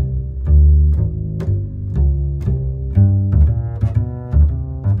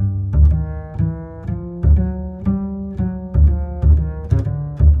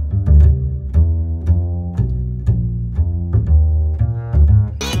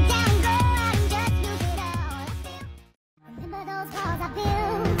 Remember those walls I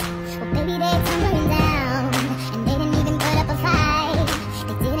built? Well, baby, they tumbling down, and they didn't even put up a fight.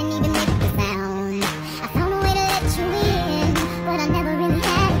 They didn't even make a sound. I found a way to let you in, but I never really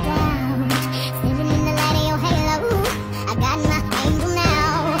had a doubt. Standing in the light of your halo, I got my angel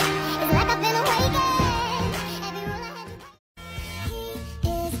now. It's like I've been awakened. Every rule I had to. He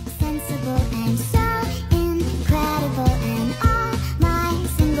is sensible and so incredible, and all my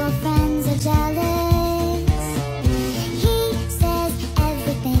single friends are jealous. He says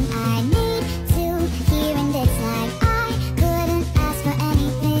everything I need to hear, and it's like I couldn't ask for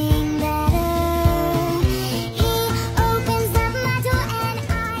anything better. He opens up my door and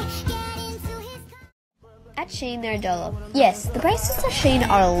I get into his car. At Shein, they're $1. Yes, the bracelets at Shein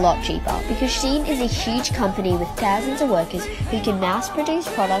are a lot cheaper because Shein is a huge company with thousands of workers who can mass produce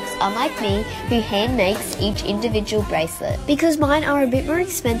products, unlike me, who hand makes each individual bracelet. Because mine are a bit more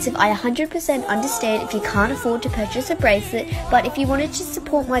expensive, I 100% understand if you can't afford to purchase a bracelet, but if you wanted to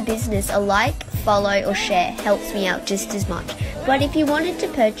support my business, a like, follow or share helps me out just as much. But if you wanted to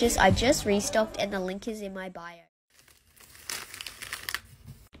purchase, I just restocked and the link is in my bio.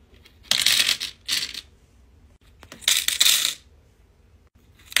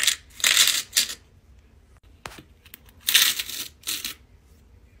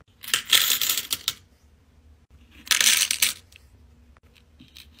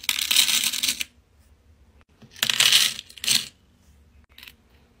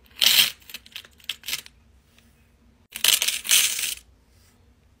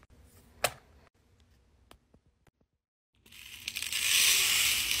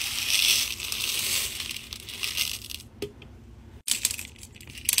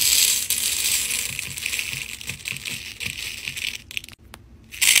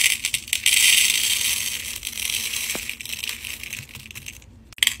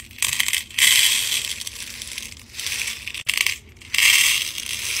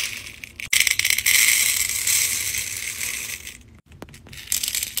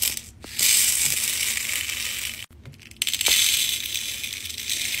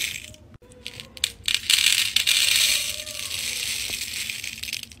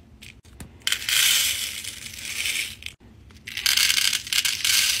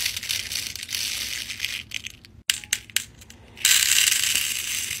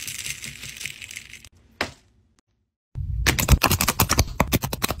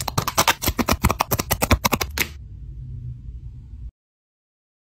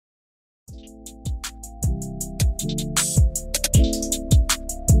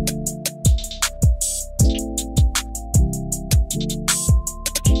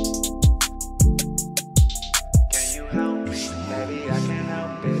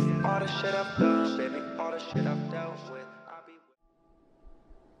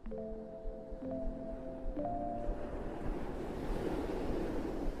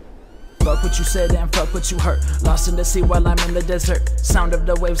 Fuck what you said and fuck what you heard. Lost in the sea while I'm in the desert. Sound of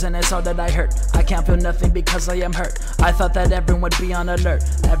the waves and it's all that I heard. I can't feel nothing because I am hurt. I thought that everyone would be on alert.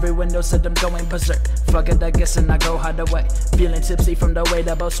 Every window said I'm going berserk. Fuck it, I guess, and I go hide away. Feeling tipsy from the way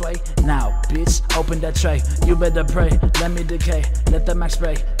that both sway. Now, bitch, open that tray. You better pray, let me decay. Let the max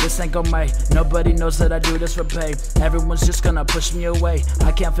spray, this ain't gon' make. Nobody knows that I do this for pay. Everyone's just gonna push me away.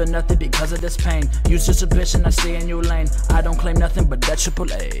 I can't feel nothing because of this pain. You just a bitch and I stay in your lane. I don't claim nothing but that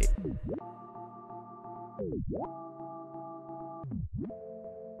AAA.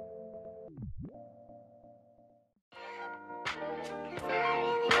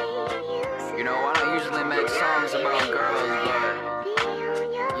 You know, I don't usually make songs about girls, but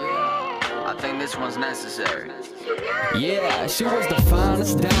yeah, I think this one's necessary. Yeah, she was the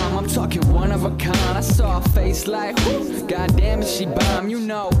finest dime, I'm talking one of a kind. I saw her face like, whoo, goddamn is she bomb. You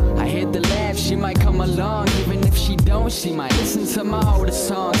know, I hit the laugh, she might come along. Even if she don't, she might listen to my oldest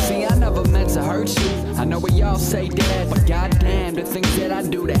song. See, I never meant to hurt you, I know we all say that, but goddamn, the things that I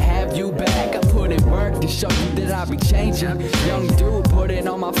do to have you back. I put in work to show you that I be changing. Young dude, putting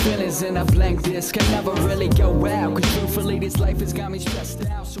all my feelings in a blank disc. Can never really go out, cause truthfully this life has got me stressed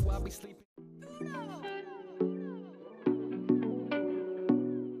out. So I'll be sleeping.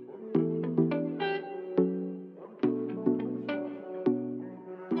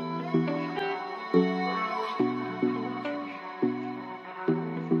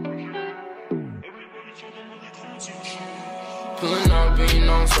 Pulling up, being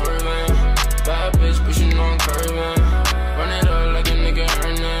on swerving. Bad bitch, but you know I'm curving. Run it up like a nigga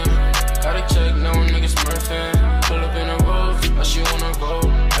earning. Gotta check, no nigga smurfing. Pull up in a rose, now she wanna roll.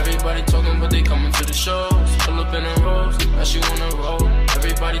 Everybody talking, but they coming to the shows. Pull up in a rose, now she wanna roll.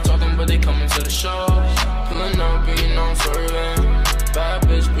 Everybody talking, but they coming to the shows. Pulling up, being on swerving. Bad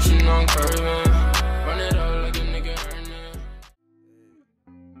bitch, but you know I'm curving. Run it up like a nigga earning.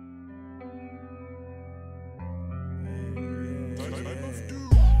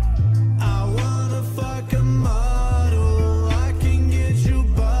 I wanna fuck a model. I can get you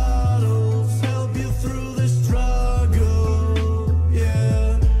bottles, help you through the struggle.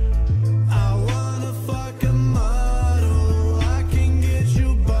 Yeah. I wanna fuck a model. I can get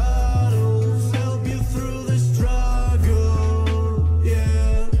you bottles, help you through the struggle.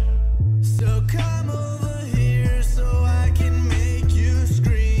 Yeah. So come over here so I can make you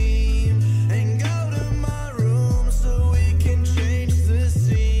scream, and go to my room so we can change the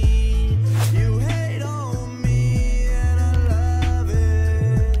scene. You hate on me and I love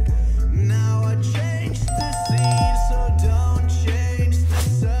it. Now I changed the scene, so don't change the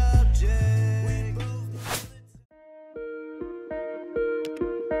subject. We both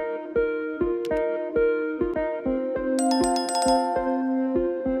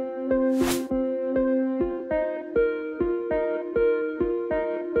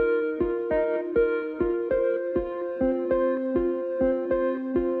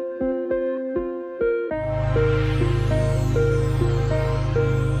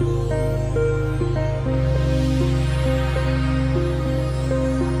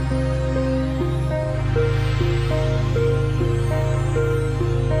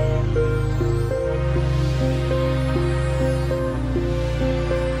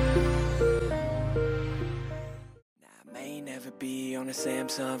May never be on a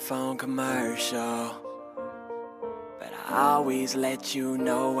Samsung phone commercial, but I always let you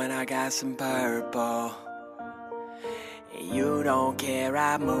know when I got some purple. And you don't care,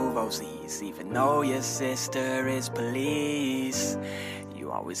 I move overseas, even though your sister is police.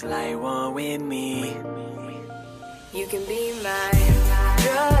 You always like one with me. You can be my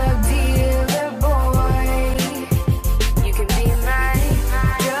drug dealer boy. You can be my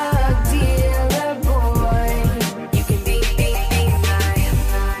drug dealer boy. You can be my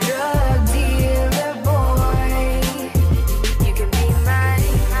drug dealer boy. You can be my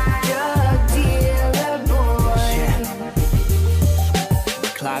drug dealer boy. My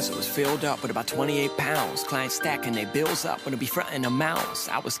closet was filled up with about 28 pounds. Clients stacking their bills up when I be fronting amounts.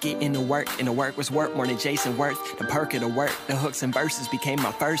 I was getting to work, and the work was worth more than Jason Worth. The perk of the work, the hooks and verses became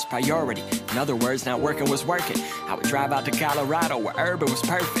my first priority. In other words, not working was working. I would drive out to Colorado where urban was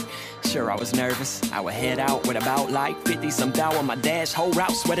perfect. Sure, I was nervous. I would head out with about like 50-some thou on my dash, whole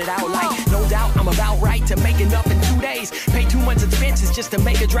route sweated out like. No doubt I'm about right to making up in 2 days. Pay 2 months expenses just to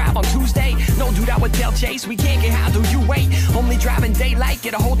make a drive on Tuesday. No dude, I would tell Chase we can't get high, do you wait? Only driving daylight,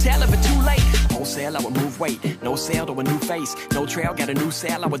 get a hotel if it's too late. Wholesale, I would move weight. No sale to a new face. No trail, got a new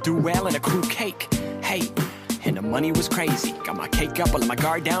sale. I would do well in a crew cake. Hey, and the money was crazy. Got my cake up, but let my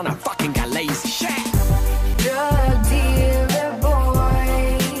guard down. I fucking got lazy. Shit.